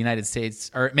United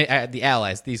States or the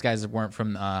Allies. These guys weren't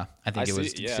from I think it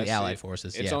was the Allied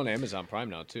forces. It's on Amazon Prime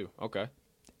now too. Okay.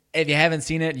 If you haven't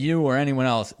seen it, you or anyone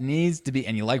else needs to be,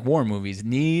 and you like war movies,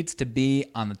 needs to be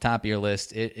on the top of your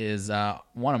list. It is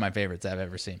one of my favorites I've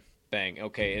ever seen. Bang.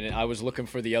 Okay, and I was looking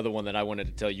for the other one that I wanted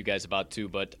to tell you guys about too,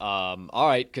 but all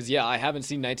right, because I haven't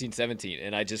seen 1917,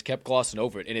 and I just kept glossing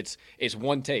over it, and it's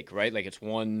one take, right? Like it's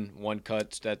one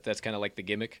cut. That's kind of like the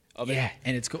gimmick of it. Yeah,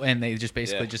 and it's cool, and they just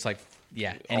basically just like all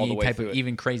any the way type of through it.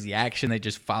 even crazy action, they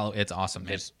just follow. It's awesome,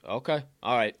 man. Okay.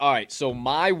 All right. So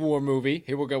my war movie.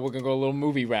 Here we're gonna go a little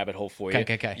movie rabbit hole for you.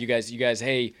 Okay. You guys.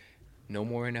 Hey, no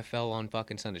more NFL on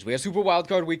fucking Sundays. We got Super Wild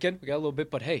Card Weekend. We got a little bit,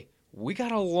 but hey. We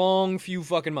got a long few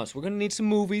fucking months. We're going to need some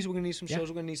movies. We're going to need some shows.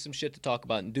 We're going to need some shit to talk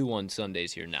about and do on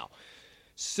Sundays here now.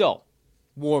 So,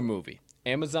 war movie.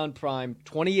 Amazon Prime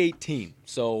 2018.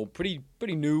 So, pretty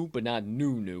new, but not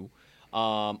new.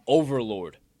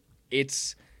 Overlord.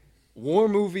 It's war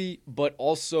movie, but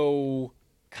also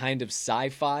kind of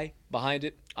sci-fi behind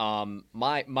it.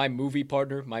 My movie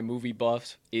partner, my movie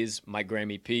buff is my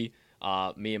Grammy P.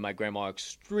 Me and my grandma are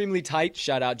extremely tight.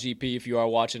 Shout out GP if you are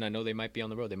watching. I know they might be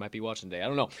on the road. They might be watching today. I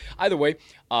don't know. Either way,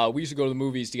 we used to go to the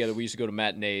movies together. We used to go to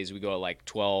matinees. We go at like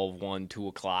 12, 1, 2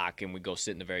 o'clock, and we go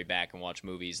sit in the very back and watch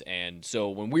movies. And so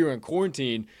when we were in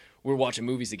quarantine, we were watching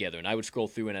movies together, and I would scroll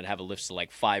through and I'd have a list of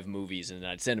like 5 movies, and then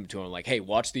I'd send them to him like, hey,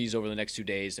 watch these over the next 2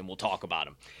 days, and we'll talk about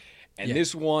them. And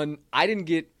this one, I didn't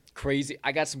get crazy.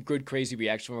 I got some good crazy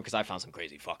reaction from her because I found some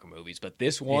crazy fucking movies. But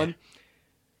this one,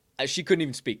 she couldn't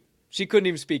even speak. She couldn't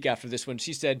even speak after this one.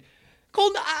 She said,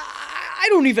 Colton, I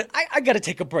don't even, I got to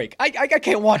take a break. I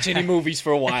can't watch any movies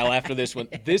for a while after this one.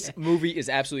 This movie is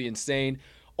absolutely insane.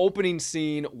 Opening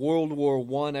scene, World War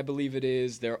I, I believe it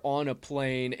is. They're on a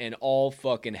plane and all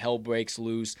fucking hell breaks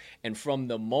loose. And from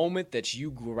the moment that you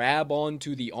grab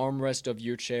onto the armrest of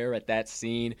your chair at that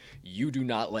scene, you do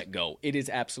not let go. It is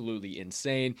absolutely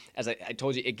insane. As I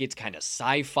told you, it gets kind of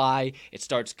sci-fi. It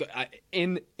starts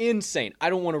insane.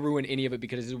 I don't want to ruin any of it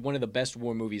because it's one of the best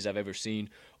war movies I've ever seen.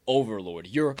 Overlord.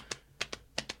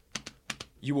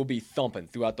 You will be thumping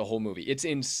throughout the whole movie. It's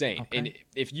insane. Okay. And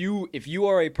if you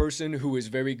are a person who is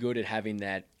very good at having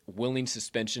that willing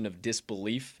suspension of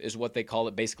disbelief, is what they call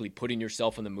it, basically putting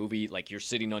yourself in the movie like you're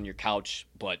sitting on your couch,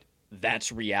 but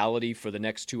that's reality for the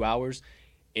next 2 hours,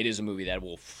 it is a movie that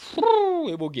will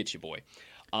get you, boy.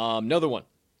 Another one.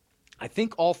 I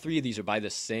think all three of these are by the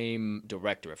same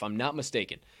director, if I'm not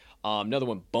mistaken. Another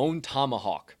one, Bone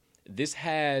Tomahawk. This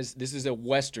is a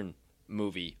Western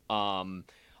movie.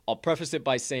 I'll preface it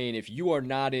by saying if you are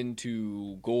not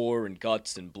into gore and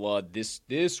guts and blood,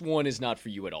 this one is not for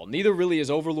you at all. Neither really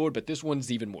is Overlord, but this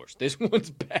one's even worse. This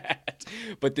one's bad,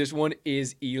 but this one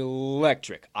is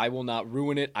electric. I will not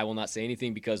ruin it. I will not say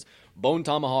anything because Bone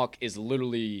Tomahawk is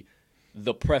literally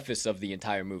the preface of the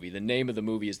entire movie. The name of the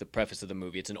movie is the preface of the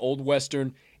movie. It's an old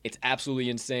Western. It's absolutely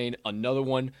insane. Another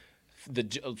one.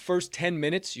 The first 10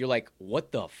 minutes, you're like,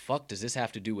 what the fuck does this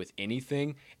have to do with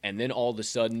anything? And then all of a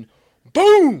sudden,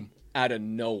 boom, out of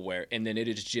nowhere, and then it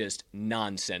is just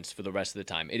nonsense for the rest of the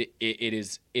time. It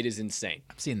is insane.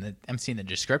 I'm seeing the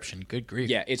description. Good grief.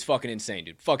 Yeah, it's fucking insane,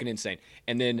 dude. Fucking insane.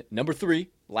 And then number 3,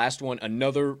 last one,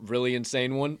 another really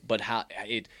insane one, but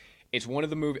it's one of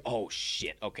the movies. Oh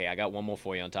shit. Okay, I got one more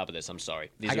for you on top of this. I'm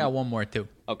sorry. I got one more too.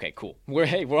 Okay, cool. We're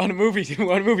on a movie.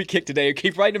 We're on a movie kick today.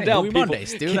 Keep writing them down, movie people.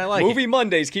 Mondays, dude. I like movie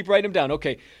Mondays. Keep writing them down.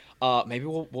 Okay. Maybe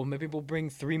we'll bring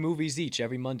 3 movies each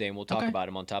every Monday, and we'll talk about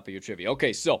them on top of your trivia.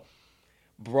 Okay, so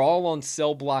Brawl on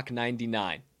Cell Block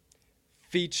 99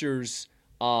 features.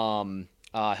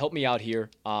 Help me out here.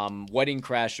 Wedding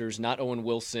Crashers, not Owen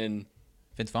Wilson.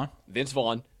 Vince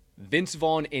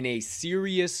Vaughn in a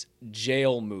serious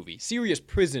jail movie. Serious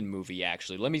prison movie,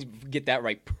 actually. Let me get that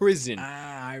right. Prison.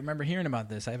 I remember hearing about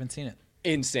this. I haven't seen it.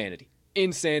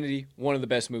 Insanity. One of the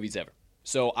best movies ever.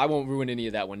 So I won't ruin any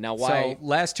of that one. Now, why? So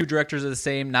last 2 directors are the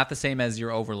same. Not the same as your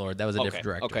Overlord. That was a different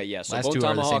director. Okay, yeah. So last Bone 2 are the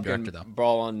Tomahawk same director, though.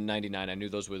 Brawl on 99. I knew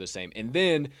those were the same. And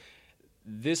then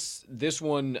this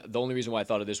one, the only reason why I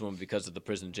thought of this one was because of the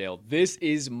prison jail. This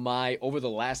is my, over the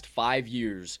last 5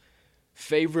 years,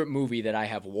 favorite movie that I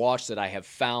have watched, that I have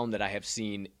found, that I have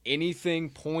seen anything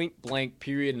point blank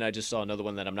period. And I just saw another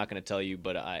one that I'm not going to tell you,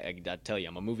 but I tell you,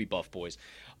 I'm a movie buff, boys.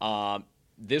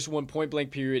 This one, point blank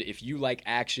period, if you like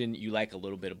action, you like a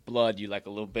little bit of blood, you like a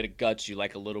little bit of guts, you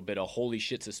like a little bit of holy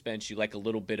shit suspense, you like a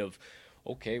little bit of,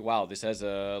 okay, wow, this has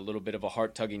a little bit of a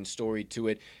heart-tugging story to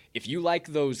it. If you like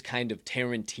those kind of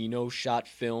Tarantino shot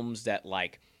films that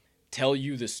like tell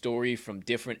you the story from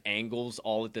different angles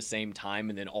all at the same time,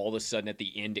 and then all of a sudden at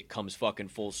the end it comes fucking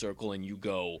full circle and you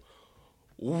go,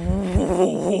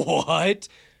 what?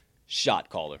 Shot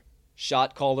Caller.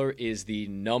 Shot Caller is the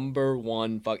number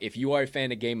one. If you are a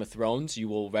fan of Game of Thrones, you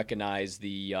will recognize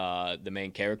the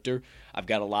main character. I've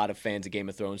got a lot of fans of Game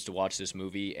of Thrones to watch this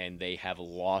movie, and they have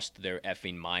lost their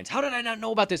effing minds. How did I not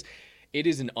know about this? It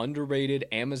is an underrated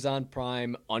Amazon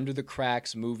Prime, under the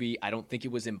cracks movie. I don't think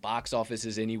it was in box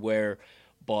offices anywhere,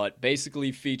 but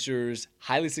basically features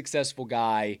highly successful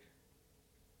guy.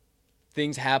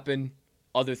 Things happen,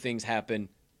 other things happen,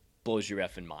 blows your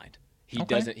effing mind.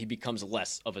 He becomes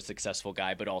less of a successful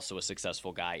guy, but also a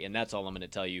successful guy. And that's all I'm going to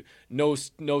tell you. No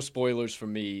spoilers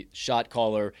from me. Shot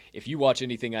Caller. If you watch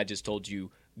anything I just told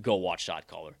you, go watch Shot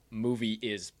Caller. Movie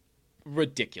is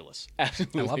ridiculous.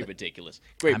 Absolutely ridiculous.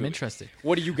 Great movie. I'm interested.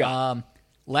 What do you got?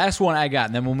 Last one I got,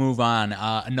 and then we'll move on.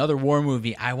 Another war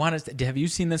movie. Have you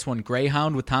seen this one,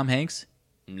 Greyhound with Tom Hanks?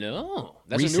 No.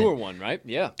 That's recent. A newer one, right?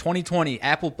 Yeah. 2020.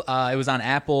 Apple. It was on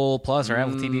Apple Plus or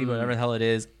Apple TV, whatever the hell it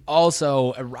is.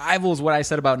 Also, rivals what I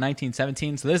said about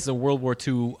 1917. So this is a World War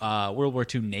II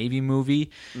Navy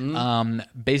movie.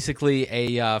 Basically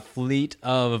a fleet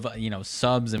of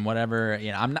subs and whatever.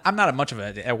 I'm not much of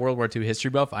a World War II history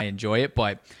buff. I enjoy it,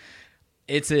 but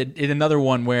it's another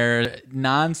one where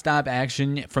nonstop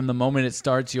action from the moment it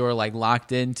starts. You're like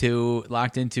locked into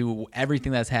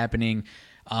everything that's happening.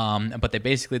 But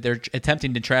they're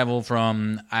attempting to travel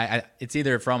from it's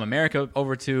either from America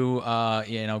over to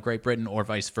Great Britain or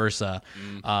vice versa.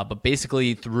 But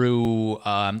basically through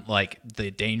like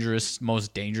the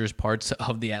most dangerous parts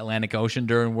of the Atlantic Ocean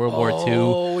during World War II.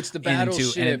 Oh, it's the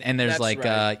battleship. And there's That's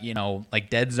right. like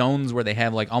dead zones where they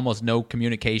have like almost no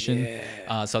communication.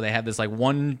 Yeah. So they have this like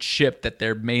one ship that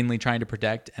they're mainly trying to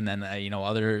protect, and then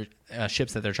other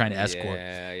ships that they're trying to escort.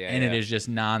 It is just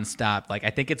nonstop. Like I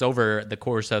think it's over the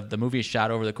course of the movie is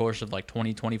shot over the course of like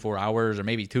 24 hours or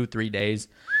maybe 2-3 days.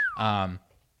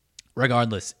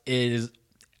 Regardless, it is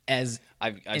as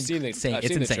I've seen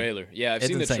the trailer. Yeah, I've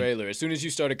seen the trailer. As soon as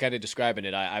you started kind of describing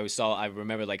it, I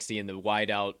remember like seeing the wide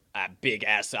out, big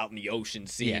ass out in the ocean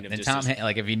scene. Yeah, and Tom Hanks,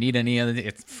 like if you need any other,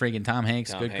 it's friggin' Tom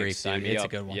Hanks. Good grief, dude. It's a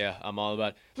good one. Yeah, I'm all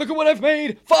about it. Look at what I've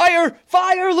made! Fire!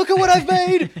 Fire! Look at what I've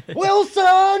made!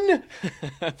 Wilson!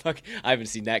 Fuck, I haven't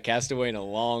seen that Castaway in a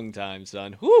long time,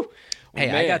 son. Whew. Hey,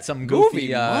 Man, I got some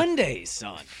goofy Mondays,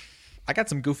 son. I got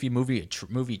some goofy movie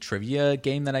trivia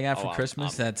game that I got for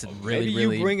Christmas. That's really, maybe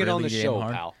really, you bring it really on the show,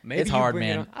 hard. pal. Maybe it's hard,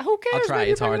 man. Who cares? I'll try.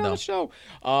 Maybe It's hard on though.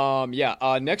 The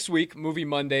show. Next week, Movie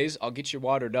Mondays. I'll get you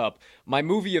watered up. My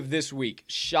movie of this week,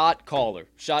 Shot Caller.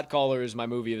 Shot Caller is my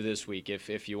movie of this week.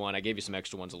 If you want, I gave you some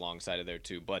extra ones alongside of there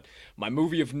too. But my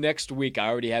movie of next week, I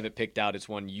already have it picked out. It's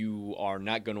one you are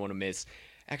not going to want to miss.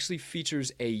 Actually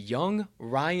features a young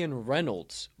Ryan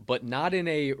Reynolds, but not in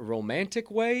a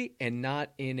romantic way and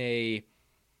not in a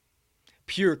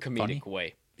pure comedic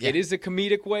way. Yeah. It is a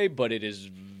comedic way, but it is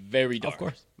very dark. Of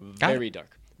course. Very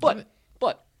dark. But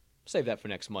save that for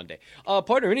next Monday.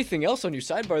 Partner, anything else on your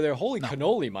sidebar there? Holy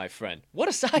cannoli, my friend. What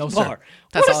a sidebar. No, sir.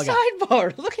 That's what a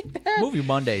sidebar. Look at that. Movie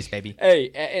Mondays, baby. Hey,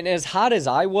 and as hot as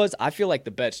I was, I feel like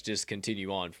the bets just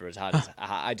continue on for as hot as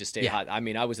I just stay hot. I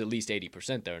mean, I was at least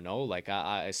 80% there, no? Like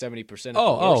I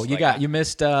 70%. You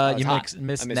missed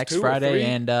next Friday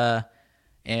and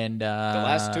the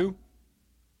last two?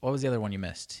 What was the other one you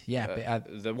missed? Yeah,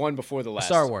 the one before the last.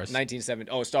 Star Wars.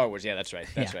 1970. Oh, Star Wars. Yeah, that's right.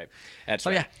 That's right. That's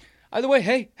right. Yeah. Either way,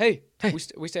 hey.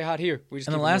 We stay hot here. We just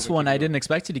and the last one I didn't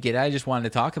expect you to get. I just wanted to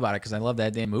talk about it because I love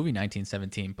that damn movie,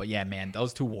 1917. But yeah, man,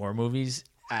 those two war movies.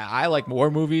 I like war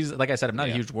movies. Like I said, I'm not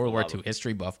a huge World War II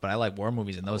history buff, but I like war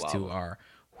movies, and those two are,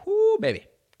 whoo, baby.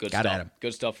 Good stuff.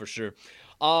 Good stuff for sure.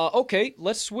 Okay,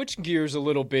 let's switch gears a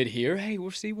little bit here. Hey,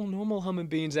 we're normal humming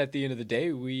beans at the end of the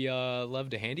day. We love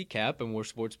to handicap, and we're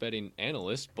sports betting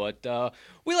analysts, but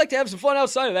we like to have some fun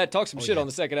outside of that, talk some shit on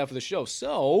the second half of the show.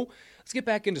 So let's get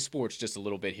back into sports just a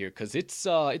little bit here, because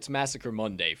it's Massacre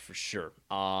Monday for sure.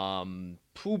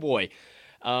 Boy.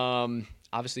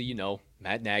 Obviously,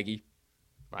 Matt Nagy,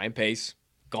 Ryan Pace,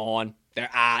 gone. They're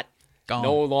out.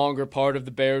 No longer part of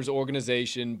the Bears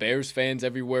organization. Bears fans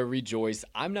everywhere rejoice.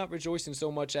 I'm not rejoicing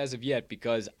so much as of yet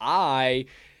because I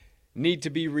need to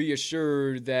be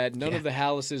reassured that none of the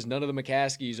Hallises, none of the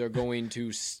McCaskies are going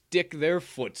to stick their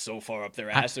foot so far up their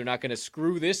ass. They're not going to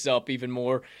screw this up even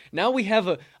more. Now we have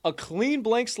a clean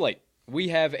blank slate. We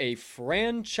have a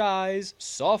franchise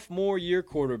sophomore year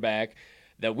quarterback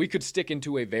that we could stick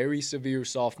into a very severe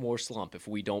sophomore slump if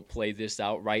we don't play this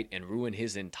out right and ruin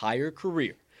his entire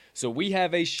career. So we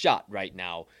have a shot right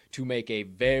now to make a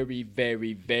very,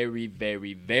 very, very,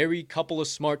 very, very couple of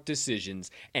smart decisions,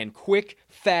 and quick,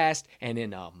 fast, and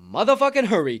in a motherfucking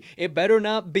hurry. It better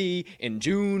not be in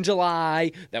June,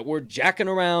 July that we're jacking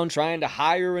around trying to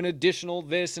hire an additional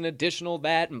this and additional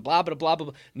that and blah, blah, blah, blah,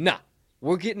 blah. Nah.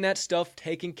 We're getting that stuff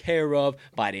taken care of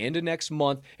by the end of next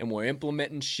month, and we're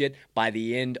implementing shit by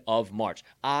the end of March.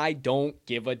 I don't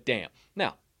give a damn.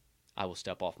 Now, I will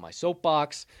step off my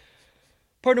soapbox.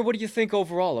 Partner, what do you think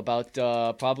overall about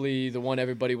probably the one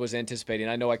everybody was anticipating?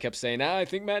 I know I kept saying, I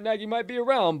think Matt Nagy might be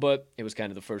around, but it was kind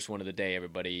of the first one of the day.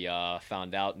 Everybody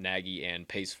found out. Nagy and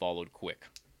Pace followed quick.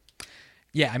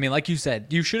 Yeah, I mean, like you said,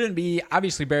 you shouldn't be,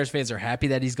 obviously Bears fans are happy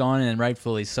that he's gone, and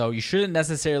rightfully so. You shouldn't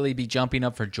necessarily be jumping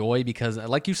up for joy because,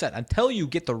 like you said, until you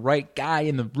get the right guy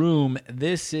in the room,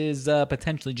 this is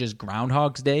potentially just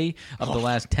Groundhog's Day of the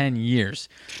last 10 years.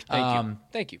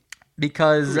 Thank you.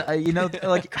 Because,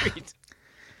 like...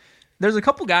 There's a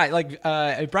couple guys, like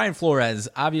Brian Flores,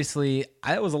 obviously,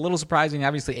 that was a little surprising.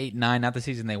 Obviously, 8-9, not the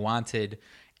season they wanted.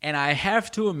 And I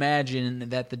have to imagine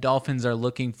that the Dolphins are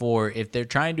looking for, if they're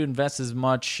trying to invest as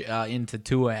much into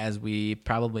Tua as we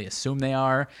probably assume they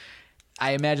are,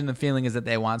 I imagine the feeling is that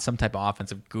they want some type of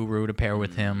offensive guru to pair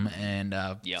with him. And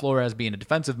Flores being a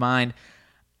defensive mind,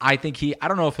 I think I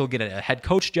don't know if he'll get a head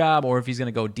coach job or if he's going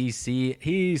to go DC.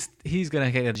 He's going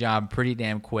to get a job pretty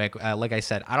damn quick. Like I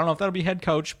said, I don't know if that'll be head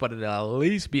coach, but it'll at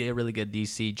least be a really good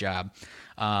DC job.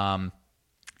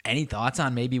 Any thoughts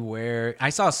on maybe where I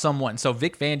saw someone? So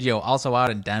Vic Fangio also out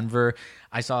in Denver.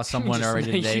 I saw someone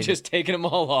already today. You just taking them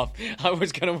all off. I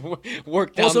was gonna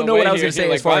work down. Also, the know way what I was here. gonna say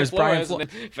You're as far like, as Brian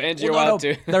Fangio out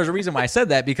too. There's a reason why I said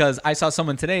that, because I saw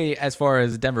someone today as far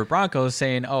as Denver Broncos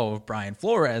saying, "Oh, Brian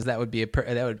Flores, that would be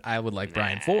I would like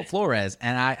Brian Flores,"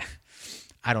 and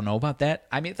I don't know about that.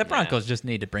 I mean, the Broncos just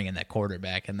need to bring in that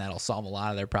quarterback, and that'll solve a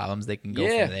lot of their problems. They can go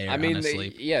from there. I mean, honestly.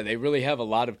 they really have a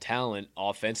lot of talent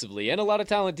offensively and a lot of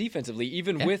talent defensively,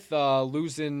 even with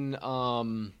losing.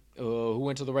 Who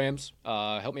went to the Rams?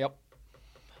 Help me out.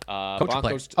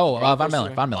 Broncos. Von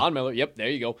Miller. Von Miller. Yep, there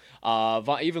you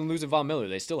go. Even losing Von Miller,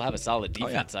 they still have a solid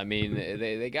defense. I mean,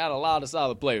 they got a lot of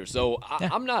solid players. So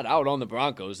I'm not out on the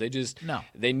Broncos.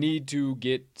 They need to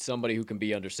get somebody who can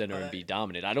be under center and be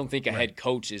dominant. I don't think a head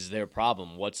coach is their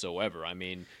problem whatsoever. I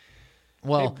mean.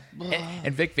 Well,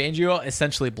 and Vic Fangio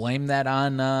essentially blamed that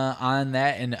on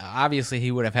that, and obviously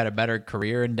he would have had a better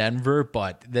career in Denver.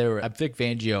 But Vic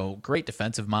Fangio, great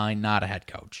defensive mind, not a head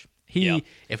coach.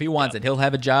 If he wants it, he'll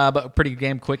have a job pretty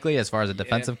damn quickly as far as a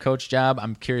defensive coach job.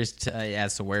 I'm curious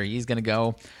as to where he's going to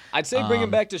go. I'd say bring him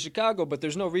back to Chicago, but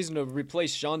there's no reason to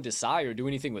replace Sean Desai or do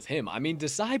anything with him. I mean,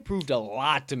 Desai proved a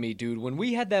lot to me, dude. When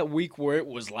we had that week where it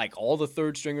was like all the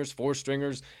third stringers, fourth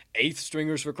stringers, eighth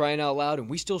stringers for crying out loud, and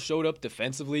we still showed up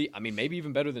defensively. I mean, maybe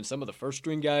even better than some of the first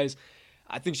string guys.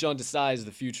 I think Sean Desai is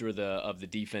the future of the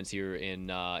defense here in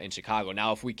Chicago.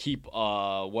 Now, if we keep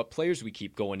what players we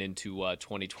keep going into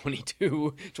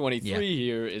 2022, 23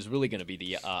 here is really going to be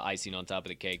the icing on top of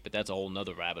the cake. But that's a whole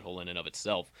nother rabbit hole in and of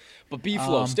itself. But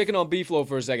B-Flow, sticking on B-Flow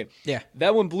for a second. Yeah,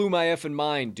 that one blew my effing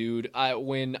mind, dude.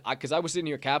 Because I was sitting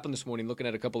here capping this morning, looking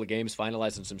at a couple of games,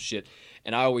 finalizing some shit,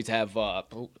 and I always have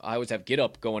Get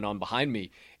Up going on behind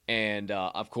me. And,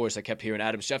 of course, I kept hearing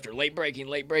Adam Schefter, late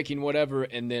breaking, whatever.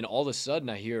 And then all of a sudden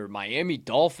I hear Miami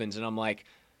Dolphins, and I'm like,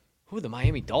 who the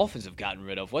Miami Dolphins have gotten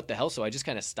rid of? What the hell? So I just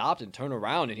kind of stopped and turned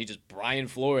around, and he just Brian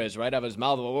Flores right out of his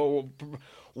mouth.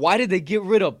 Why did they get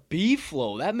rid of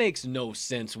B-Flow? That makes no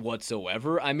sense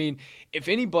whatsoever. I mean, if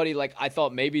anybody, I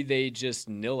thought maybe they just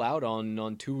nil out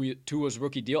on Tua's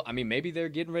rookie deal. I mean, maybe they're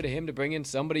getting rid of him to bring in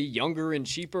somebody younger and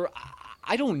cheaper.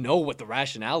 I don't know what the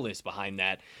rationale is behind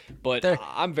that, but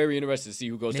I'm very interested to see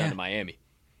who goes down to Miami.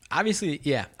 Obviously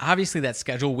that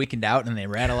schedule weakened out and they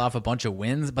rattle off a bunch of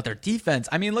wins, but their defense,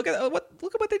 I mean, look at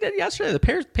what they did yesterday. The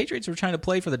Patriots were trying to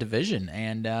play for the division,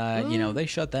 and they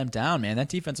shut them down, man. That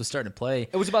defense was starting to play.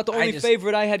 It was about the only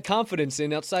favorite I had confidence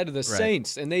in outside of the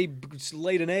Saints, and they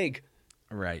laid an egg.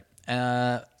 Right.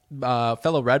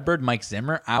 Fellow Redbird Mike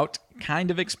Zimmer out,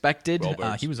 kind of expected.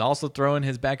 He was also throwing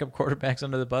his backup quarterbacks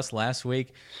under the bus last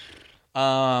week.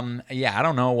 I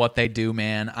don't know what they do,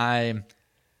 man.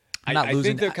 I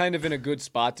think they're kind of in a good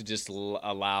spot to just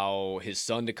allow his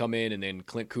son to come in and then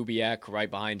Clint Kubiak right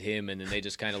behind him, and then they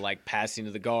just kind of passing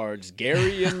to the guards.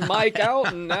 Gary and Mike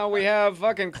out, and now we have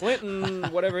fucking Clinton,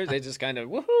 whatever. They just kind of,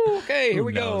 woohoo, okay, here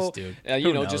we go. Dude?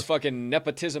 Just fucking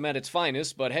nepotism at its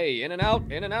finest. But hey, in and out,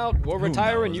 we'll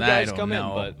retire and you guys come in.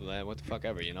 But what the fuck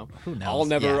ever, Who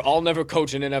knows? I'll never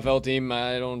coach an NFL team.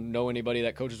 I don't know anybody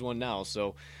that coaches one now.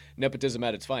 So nepotism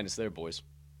at its finest there, boys.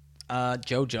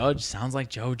 Joe Judge, sounds like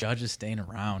Joe Judge is staying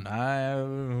around.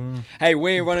 Hey,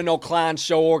 we ain't running no Klein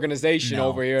Show organization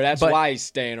over here. That's why he's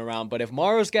staying around. But if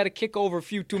Morrow's got to kick over a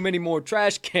few too many more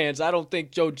trash cans, I don't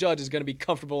think Joe Judge is going to be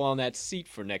comfortable on that seat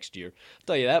for next year. I'll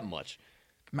tell you that much.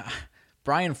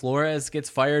 Brian Flores gets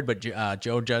fired, but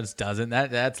Joe Judge doesn't.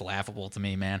 That's laughable to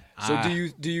me, man. So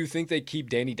do you think they keep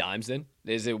Danny Dimes then?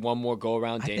 Is it one more go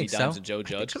around, Danny Dimes and Joe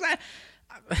Judge?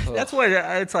 That's why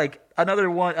it's like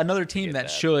another team that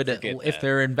should, if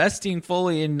they're investing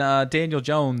fully in Daniel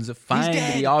Jones, find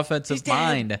the offensive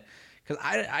mind.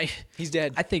 Because he's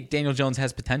dead. I think Daniel Jones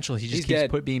has potential. He just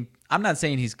keeps being. I'm not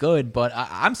saying he's good, but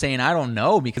I'm saying I don't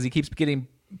know, because he keeps getting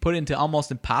put into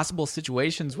almost impossible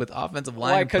situations with offensive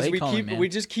line play calling, man. We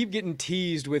just keep getting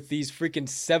teased with these freaking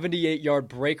 78-yard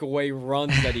breakaway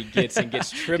runs that he gets and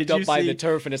gets tripped up by the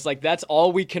turf, and it's like that's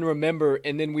all we can remember,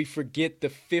 and then we forget the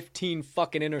 15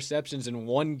 fucking interceptions in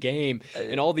one game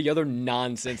and all the other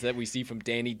nonsense that we see from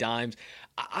Danny Dimes.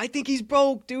 I think he's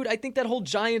broke, dude. I think that whole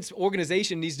Giants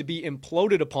organization needs to be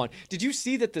imploded upon. Did you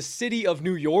see that the city of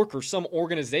New York, or some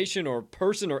organization or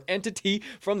person or entity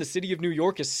from the city of New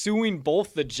York, is suing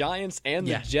both the Giants and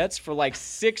the Jets for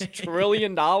 $6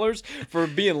 trillion for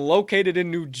being located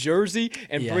in New Jersey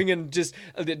and bringing just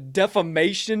the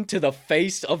defamation to the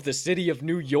face of the city of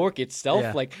New York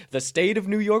itself, like the state of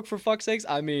New York, for fuck's sakes?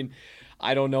 I mean,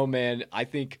 I don't know, man. I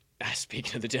think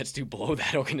speaking of the Jets, do blow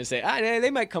that. I'm going to say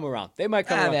they might come around. They might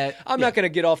come around. I'm yeah. not going to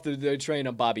get off the train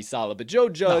on Bobby Saleh, but Joe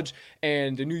Judge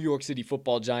and the New York City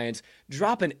Football Giants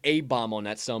drop an A-bomb on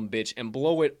that sumbitch and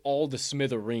blow it all to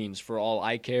smithereens for all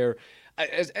I care.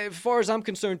 As far as I'm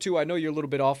concerned, too, I know you're a little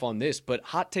bit off on this, but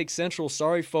Hot Take Central,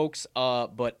 sorry, folks,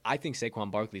 but I think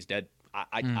Saquon Barkley's dead.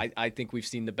 I think we've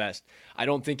seen the best. I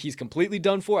don't think he's completely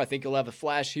done for. I think he'll have a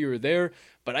flash here or there,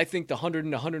 but I think the 100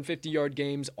 and 150-yard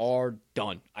games are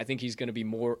done. I think he's going to be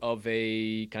more of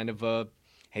a kind of a,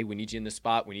 hey, we need you in this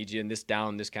spot, we need you in this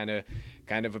down, this kind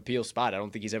of appeal spot. I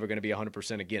don't think he's ever going to be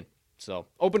 100% again. So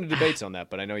open to debates on that,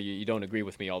 but I know you don't agree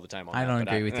with me all the time on that. I don't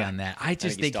agree with you on that. I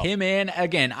just think him and,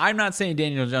 again, I'm not saying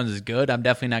Daniel Jones is good. I'm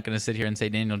definitely not going to sit here and say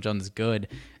Daniel Jones is good.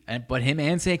 But him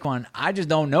and Saquon, I just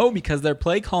don't know because their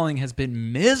play calling has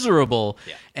been miserable.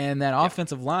 Yeah. And that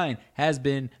offensive line has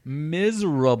been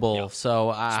miserable. Yeah.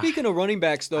 So speaking of running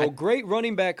backs, though, great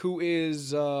running back who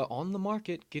is on the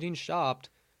market getting shopped.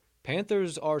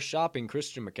 Panthers are shopping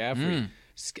Christian McCaffrey.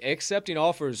 Accepting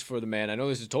offers for the man. I know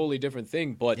this is a totally different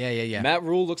thing, but Matt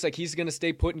Rule looks like he's going to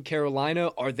stay put in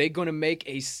Carolina. Are they going to make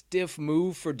a stiff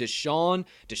move for Deshaun?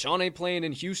 Deshaun ain't playing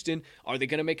in Houston. Are they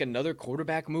going to make another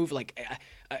quarterback move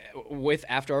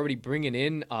after already bringing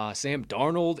in Sam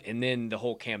Darnold and then the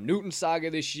whole Cam Newton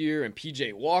saga this year and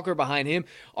PJ Walker behind him?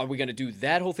 Are we going to do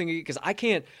that whole thing again? Because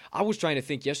I was trying to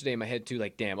think yesterday in my head too,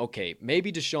 like, damn, okay,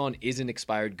 maybe Deshaun isn't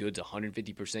expired goods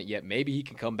 150% yet. Maybe he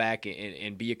can come back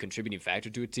and be a contributing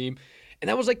factor to a team. And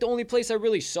that was like the only place I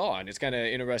really saw. And it's kind of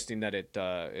interesting that it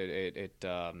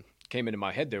came into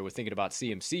my head there with thinking about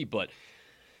CMC, but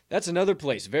that's another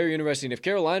place. Very interesting. If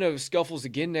Carolina scuffles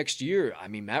again next year, I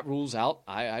mean, Matt Rule's out.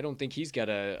 I don't think he's got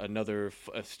another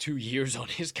 2 years on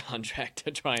his contract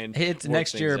to try and it's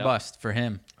next year or bust for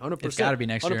him. 100%. It's got to be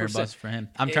next year or bust for him.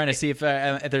 I'm trying to see if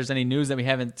there's any news that we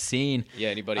haven't seen. Yeah,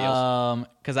 anybody else?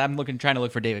 Because I'm trying to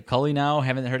look for David Culley now.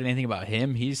 Haven't heard anything about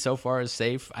him. He's so far as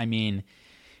safe. I mean,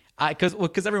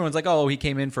 because everyone's like, oh, he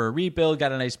came in for a rebuild,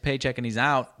 got a nice paycheck, and he's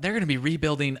out. They're going to be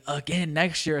rebuilding again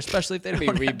next year, especially if they don't be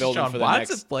rebuilding for the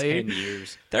next 10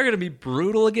 years. They're going to be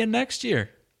brutal again next year.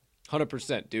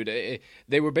 100%, dude.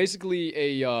 They were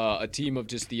basically a team of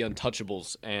just the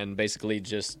untouchables and basically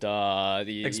just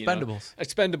the expendables,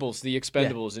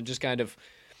 and just kind of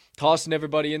tossing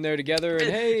everybody in there together.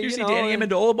 And hey, you see Danny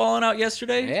Amendola balling out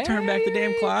yesterday? Hey, turn back the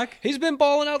damn clock. He's been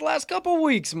balling out the last couple of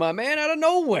weeks, my man, out of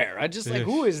nowhere. I just like,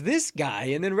 who is this guy?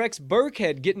 And then Rex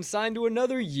Burkhead getting signed to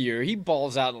another year. He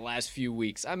balls out in the last few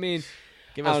weeks. I mean,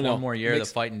 give us one more year of the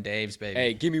Fighting Daves, baby.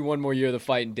 Hey, give me one more year of the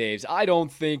Fighting Daves. I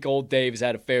don't think old Dave's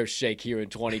had a fair shake here in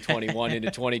 2021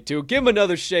 into 22. Give him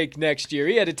another shake next year.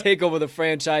 He had to take over the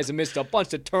franchise amidst a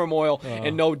bunch of turmoil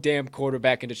and no damn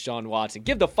quarterback into Deshaun Watson.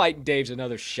 Give the Fighting Daves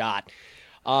another shot.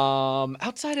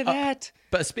 Outside of that...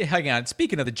 But hang on.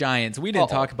 Speaking of the Giants, we didn't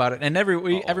talk about it, and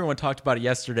everyone talked about it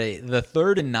yesterday. The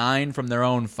 3rd and 9 from their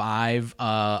own 5,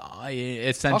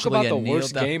 essentially talk about the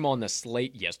worst game on the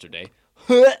slate yesterday.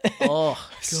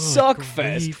 Suck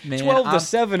fest,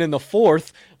 12-7 in the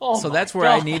 4th. So that's where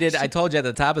I told you at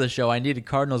the top of the show, I needed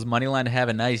Cardinals money line to have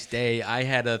a nice day. I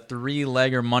had a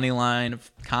 3-legger money line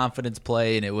confidence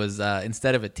play, and it was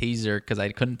instead of a teaser because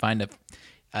I couldn't find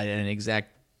an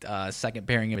exact second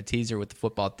pairing of a teaser with the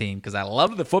football team because I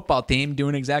love the football team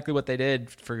doing exactly what they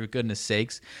did, for goodness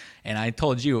sakes. And I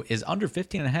told you, is under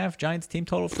 15.5 Giants team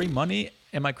total free money?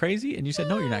 Am I crazy? And you said,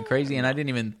 no, you're not crazy. And I didn't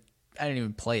even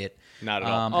play it. Not at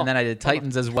all. And then I did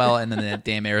Titans as well, and then the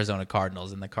damn Arizona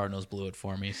Cardinals, and the Cardinals blew it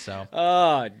for me. So,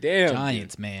 damn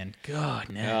Giants, man,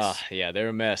 goodness. Yeah, they're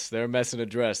a mess. They're a mess in a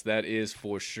dress. That is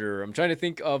for sure. I'm trying to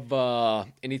think of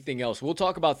anything else. We'll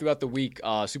talk about throughout the week.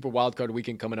 Super Wildcard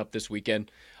Weekend coming up this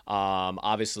weekend.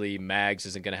 Obviously, Mags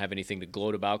isn't going to have anything to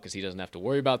gloat about because he doesn't have to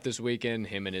worry about this weekend.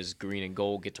 Him and his green and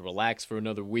gold get to relax for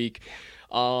another week.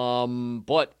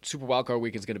 But Super Wildcard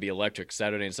Weekend is going to be electric.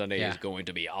 Saturday and Sunday is going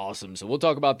to be awesome. So we'll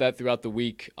talk about that throughout the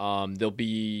week. There'll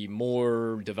be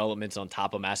more developments on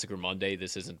top of Massacre Monday.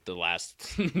 This isn't the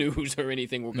last news or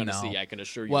anything we're going to see. I can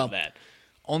assure you of that.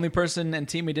 Only person and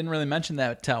team we didn't really mention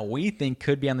that we think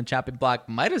could be on the chopping block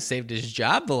might have saved his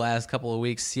job the last couple of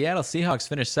weeks. Seattle Seahawks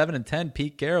finished 7-10.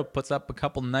 Pete Carroll puts up a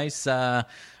couple nice, or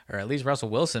at least Russell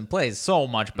Wilson plays so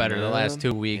much better the last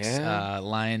 2 weeks.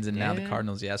 Lions and now the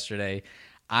Cardinals yesterday.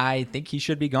 I think he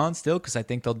should be gone still because I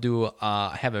think they'll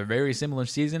have a very similar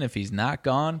season if he's not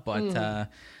gone. But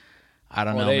I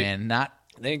don't know, man. The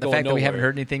fact that we haven't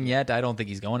heard anything yet, I don't think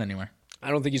he's going anywhere. I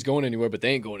don't think he's going anywhere, but they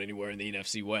ain't going anywhere in the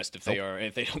NFC West if they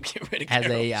don't get rid of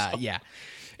Carroll.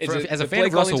 As a fan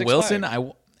of Russell Wilson,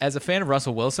 as a fan of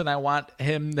Russell Wilson, I want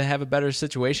him to have a better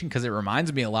situation because it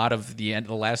reminds me a lot of the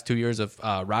last 2 years of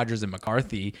Rodgers and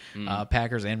McCarthy,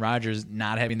 Packers and Rodgers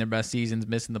not having their best seasons,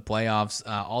 missing the playoffs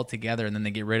altogether, and then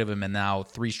they get rid of him, and now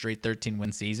 3 straight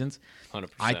 13-win seasons. 100%.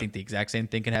 I think the exact same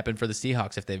thing can happen for the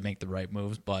Seahawks if they make the right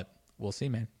moves, but we'll see,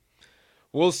 man.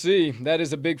 We'll see. That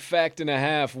is a big fact and a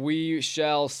half. We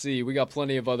shall see. We got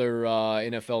plenty of other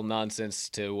NFL nonsense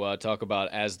to talk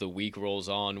about as the week rolls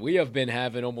on. We have been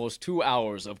having almost 2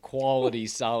 hours of quality,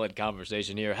 solid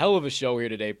conversation here. Hell of a show here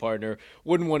today, partner.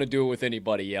 Wouldn't want to do it with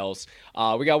anybody else.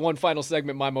 We got one final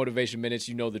segment, My Motivation Minutes.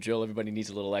 You know the drill. Everybody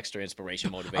needs a little extra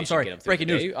inspiration, motivation. I'm sorry. Breaking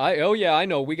news. Oh, yeah, I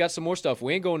know. We got some more stuff.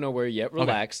 We ain't going nowhere yet.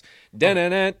 Relax.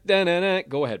 Okay.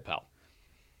 Go ahead, pal.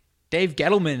 Dave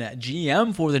Gettleman,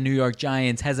 GM for the New York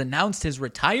Giants, has announced his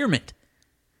retirement.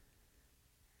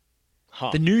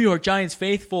 The New York Giants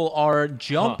faithful are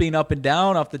jumping up and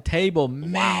down off the table.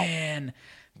 Man,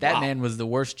 that man was the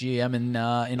worst GM in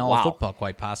all of football,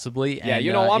 quite possibly. Yeah,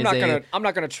 and, I'm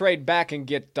not gonna trade back and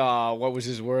get what was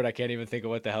his word? I can't even think of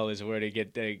what the hell his word. To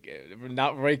get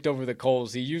not raked over the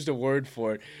coals. He used a word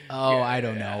for it. Oh, yeah. I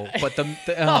don't know, but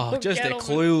just a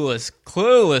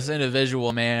clueless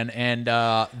individual, man. And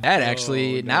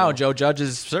now Joe Judge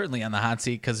is certainly on the hot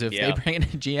seat because if they bring in a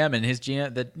GM and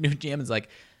the new GM is like,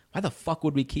 why the fuck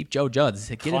would we keep Joe Judge?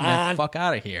 Get him the fuck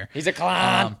out of here. He's a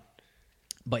clown.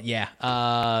 But yeah,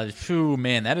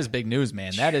 man, that is big news,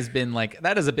 man. That is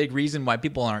a big reason why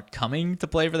people aren't coming to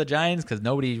play for the Giants because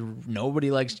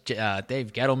nobody likes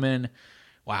Dave Gettleman.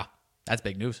 Wow, that's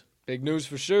big news. Big news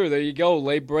for sure. There you go.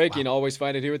 Late breaking. Wow. Always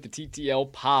find it here at the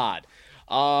TTL Pod.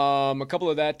 A couple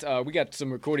of that, we got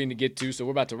some recording to get to, so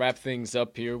we're about to wrap things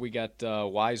up here. We got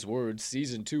Wise Words,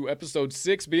 Season 2, Episode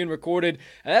 6 being recorded.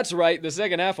 That's right, the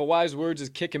second half of Wise Words is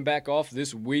kicking back off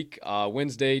this week,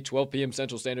 Wednesday, 12 p.m.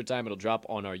 Central Standard Time. It'll drop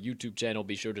on our YouTube channel.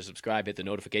 Be sure to subscribe, hit the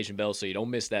notification bell so you don't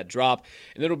miss that drop.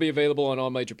 And it'll be available on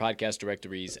all major podcast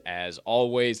directories as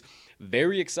always.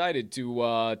 Very excited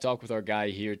to talk with our guy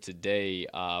here today.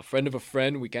 Friend of a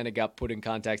friend. We kind of got put in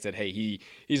contact that, hey,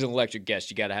 he's an electric guest.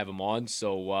 You got to have him on.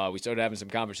 So we started having some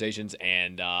conversations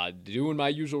and doing my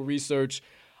usual research.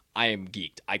 I am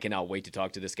geeked. I cannot wait to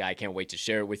talk to this guy. I can't wait to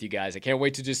share it with you guys. I can't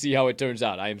wait to just see how it turns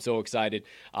out. I am so excited.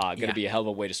 Going to be a hell of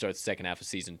a way to start the second half of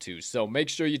Season 2. So make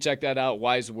sure you check that out,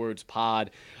 Wise Words Pod.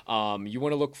 You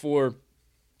want to look for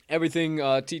everything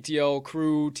TTL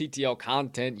crew, TTL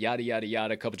content, yada, yada,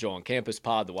 yada. Cup of Joe on Campus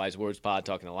Pod, the Wise Words Pod,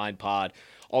 Talking the Line Pod,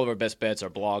 all of our best bets, our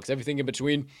blogs, everything in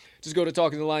between. Just go to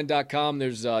talkingtheline.com.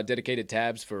 There's dedicated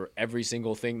tabs for every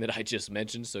single thing that I just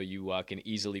mentioned, so you can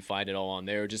easily find it all on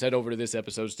there. Just head over to this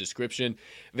episode's description.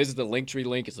 Visit the Linktree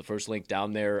link. It's the first link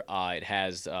down there. It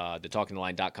has the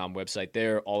talkingtheline.com website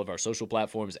there, all of our social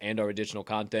platforms, and our additional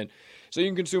content. So you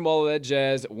can consume all of that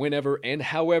jazz whenever and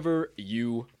however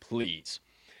you please.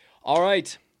 All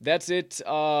right, that's it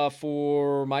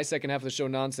for my second half of the show.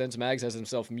 Nonsense Mags has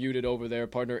himself muted over there.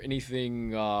 Partner,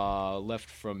 anything left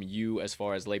from you as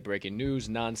far as late-breaking news,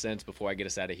 nonsense, before I get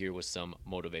us out of here with some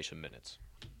motivation minutes?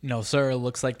 No, sir. It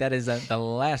looks like that is the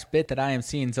last bit that I am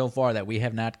seeing so far that we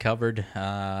have not covered.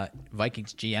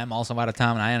 Vikings GM also out of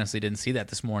town, and I honestly didn't see that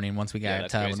this morning once we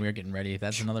got when we were getting ready.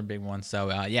 That's another big one.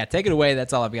 So, take it away.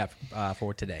 That's all I've got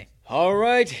for today. All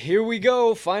right, here we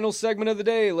go. Final segment of the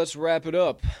day. Let's wrap it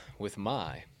up with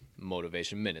my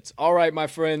motivation minutes. All right, my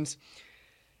friends.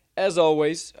 As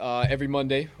always, every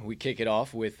Monday, we kick it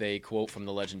off with a quote from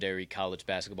the legendary college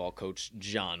basketball coach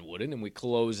John Wooden, and we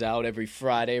close out every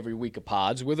Friday, every week of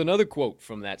pods with another quote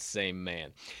from that same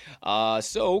man.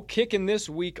 So, kicking this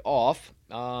week off,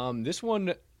 this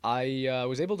one I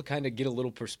was able to kind of get a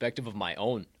little perspective of my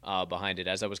own behind it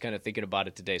as I was kind of thinking about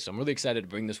it today. So I'm really excited to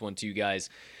bring this one to you guys.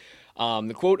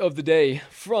 The quote of the day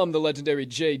from the legendary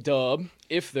J-Dub: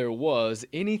 "If there was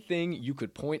anything you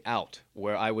could point out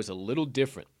where I was a little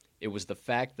different, it was the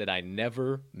fact that I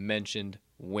never mentioned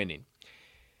winning."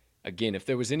 Again, if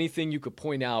there was anything you could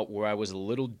point out where I was a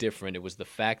little different, it was the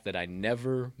fact that I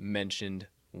never mentioned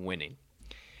winning.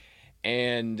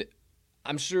 And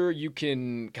I'm sure you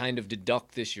can kind of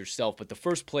deduct this yourself, but the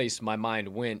first place my mind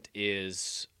went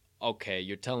is, okay,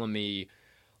 you're telling me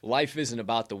life isn't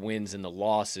about the wins and the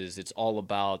losses. It's all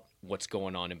about what's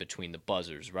going on in between the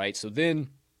buzzers, right? So then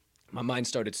my mind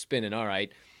started spinning. All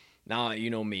right, now you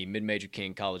know me, mid-major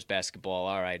king, college basketball.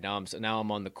 All right, now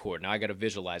I'm on the court. Now I got to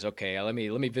visualize. Okay, let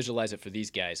me visualize it for these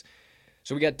guys.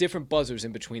 So we got different buzzers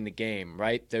in between the game,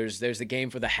 right? There's the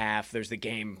game for the half. There's the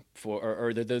game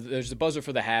for there's the buzzer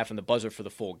for the half and the buzzer for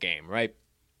the full game, right?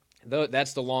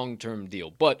 That's the long-term deal.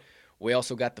 But we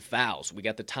also got the fouls. We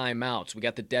got the timeouts. We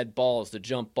got the dead balls, the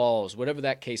jump balls, whatever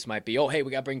that case might be. Oh, hey, we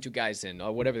got to bring two guys in,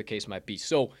 or whatever the case might be.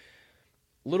 So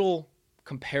little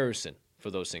comparison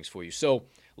for those things for you. So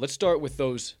let's start with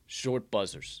those short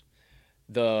buzzers,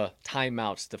 the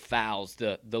timeouts, the fouls,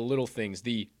 the little things,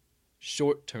 the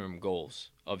short-term goals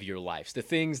of your lives, the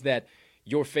things that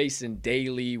you're facing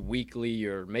daily, weekly,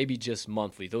 or maybe just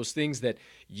monthly, those things that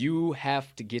you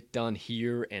have to get done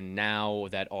here and now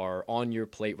that are on your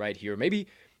plate right here. Maybe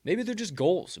they're just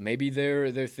goals. Maybe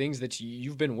they're things that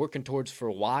you've been working towards for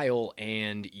a while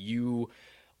and you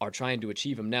are trying to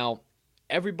achieve them. Now,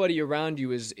 everybody around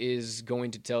you is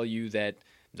going to tell you that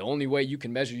the only way you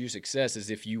can measure your success is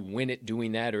if you win it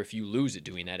doing that or if you lose it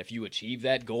doing that, if you achieve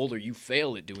that goal or you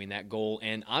fail at doing that goal.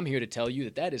 And I'm here to tell you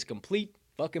that that is complete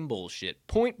fucking bullshit.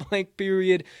 Point blank,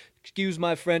 period. Excuse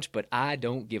my French, but I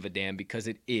don't give a damn because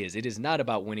it is. It is not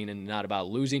about winning and not about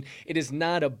losing. It is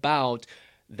not about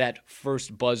that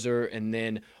first buzzer and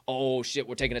then, oh shit,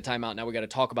 we're taking a timeout. Now we got to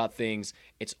talk about things.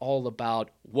 It's all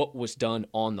about what was done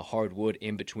on the hardwood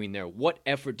in between there. What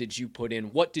effort did you put in?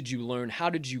 What did you learn? How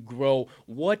did you grow?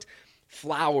 What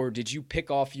flower did you pick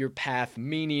off your path?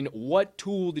 Meaning, what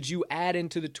tool did you add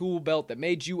into the tool belt that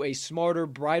made you a smarter,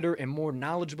 brighter, and more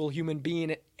knowledgeable human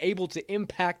being, able to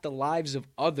impact the lives of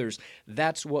others?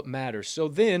 That's what matters. So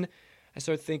then I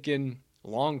start thinking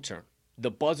long term. The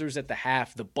buzzers at the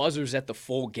half, the buzzers at the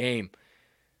full game.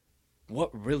 What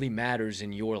really matters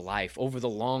in your life over the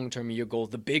long term of your goals,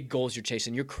 the big goals you're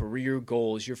chasing, your career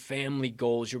goals, your family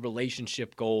goals, your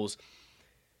relationship goals.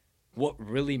 What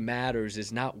really matters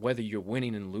is not whether you're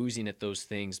winning and losing at those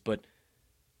things, but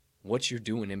what you're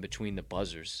doing in between the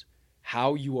buzzers.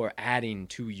 How you are adding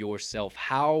to yourself,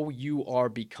 how you are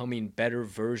becoming better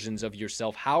versions of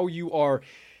yourself, how you are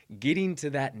getting to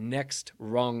that next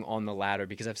rung on the ladder,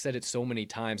 because I've said it so many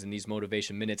times in these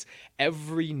motivation minutes,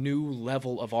 every new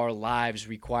level of our lives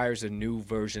requires a new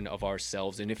version of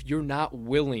ourselves. And if you're not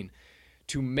willing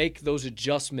to make those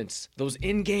adjustments, those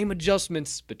in-game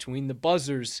adjustments between the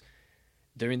buzzers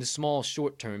during the small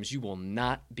short terms, you will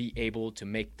not be able to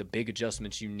make the big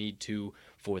adjustments you need to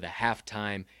for the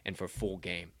halftime and for full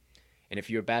game. And if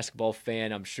you're a basketball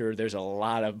fan, I'm sure there's a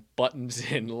lot of buttons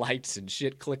and lights and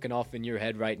shit clicking off in your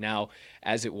head right now,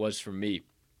 as it was for me.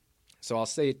 So I'll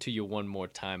say it to you one more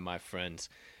time, my friends,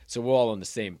 so we're all on the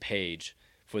same page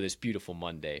for this beautiful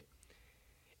Monday.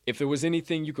 If there was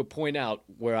anything you could point out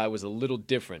where I was a little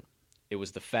different, it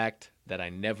was the fact that I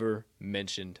never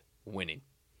mentioned winning.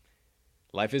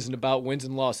 Life isn't about wins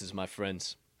and losses, my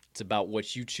friends. It's about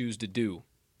what you choose to do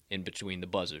in between the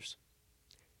buzzers.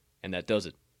 And that does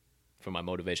it for my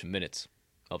motivation minutes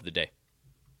of the day.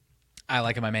 I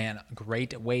like it, my man.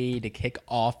 Great way to kick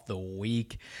off the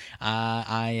week.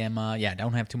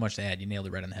 Don't have too much to add. You nailed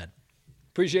it right on the head.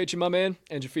 Appreciate you, my man,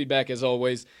 and your feedback as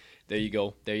always. There you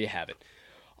go. There you have it.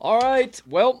 All right.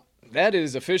 Well, that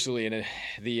is officially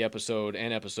the episode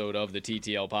of the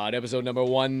TTL Pod, episode number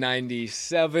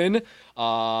 197. As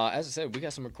I said, we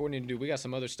got some recording to do. We got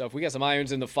some other stuff. We got some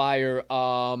irons in the fire.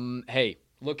 Hey,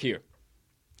 look here.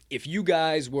 If you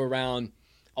guys were around,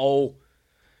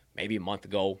 maybe a month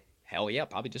ago, hell yeah,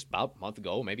 probably just about a month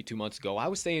ago, maybe 2 months ago, I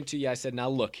was saying to you, I said, now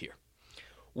look here.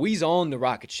 We's on the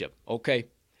rocket ship, okay?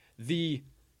 The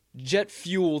jet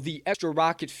fuel, the extra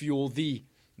rocket fuel, the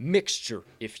mixture,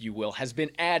 if you will, has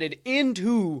been added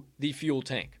into the fuel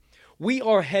tank. We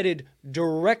are headed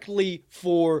directly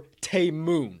for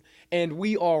Taemoon, and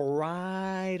we are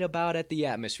right about at the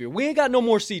atmosphere. We ain't got no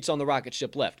more seats on the rocket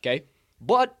ship left, okay?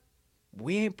 But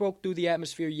we ain't broke through the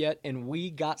atmosphere yet, and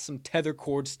we got some tether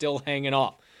cords still hanging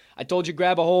off. I told you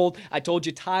grab a hold. I told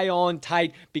you tie on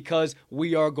tight, because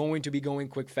we are going to be going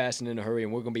quick, fast, and in a hurry,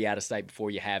 and we're going to be out of sight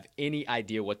before you have any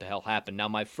idea what the hell happened. Now,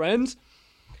 my friends,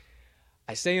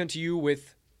 I say unto you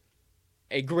with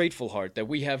a grateful heart that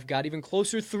we have got even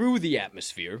closer through the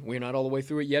atmosphere. We're not all the way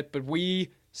through it yet, but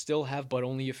we still have but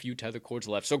only a few tether cords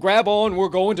left. So grab on. We're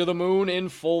going to the moon in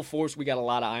full force. We got a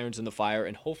lot of irons in the fire,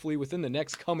 and hopefully within the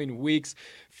next coming weeks,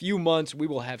 few months, we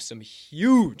will have some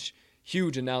huge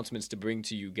announcements to bring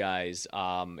to you guys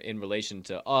in relation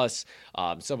to us,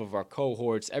 some of our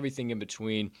cohorts, everything in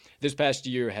between. This past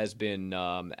year has been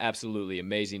absolutely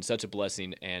amazing, such a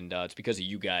blessing, and it's because of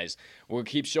you guys. We'll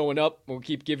keep showing up. We'll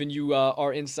keep giving you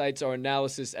our insights, our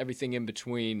analysis, everything in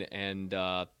between, and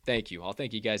thank you. I'll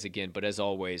thank you guys again, but as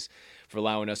always, for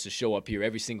allowing us to show up here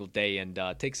every single day and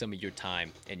take some of your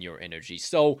time and your energy.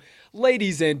 So,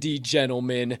 ladies and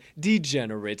gentlemen,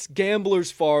 degenerates, gamblers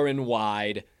far and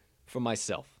wide, for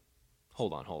myself.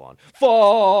 Hold on.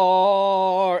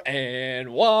 Far and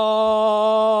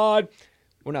wide.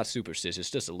 We're not superstitious,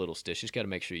 just a little stitious. Got to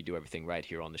make sure you do everything right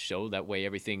here on the show. That way,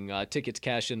 everything tickets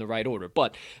cash in the right order.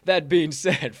 But that being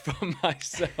said, from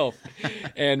myself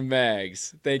and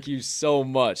Mags, thank you so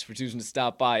much for choosing to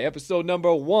stop by. Episode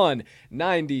number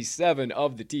 197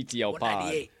 of the TTL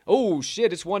Pod. Oh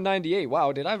shit, it's 198.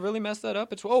 Wow, did I really mess that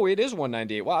up? It is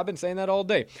 198. Wow, I've been saying that all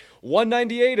day.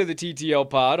 198 of the TTL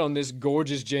Pod on this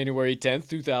gorgeous January 10th,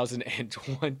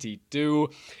 2022.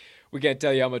 We can't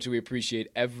tell you how much we appreciate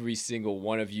every single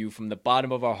one of you from the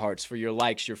bottom of our hearts for your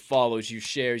likes, your follows, your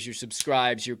shares, your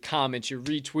subscribes, your comments, your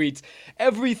retweets,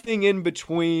 everything in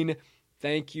between.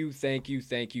 Thank you, thank you,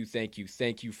 thank you, thank you,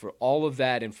 thank you for all of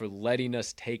that and for letting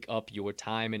us take up your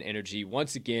time and energy.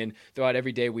 Once again, throughout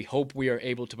every day, we hope we are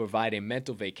able to provide a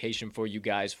mental vacation for you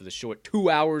guys for the short 2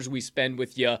 hours we spend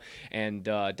with you and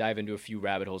dive into a few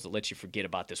rabbit holes that let you forget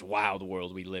about this wild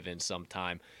world we live in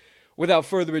sometime. Without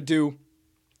further ado,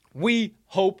 we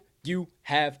hope you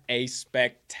have a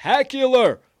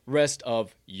spectacular rest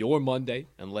of your Monday,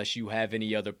 unless you have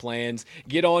any other plans.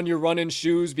 Get on your running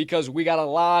shoes because we got a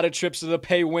lot of trips to the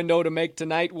pay window to make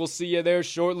tonight. We'll see you there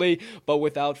shortly. But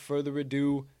without further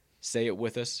ado, say it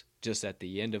with us just at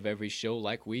the end of every show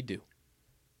like we do.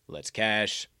 Let's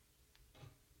cash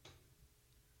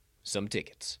some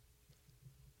tickets.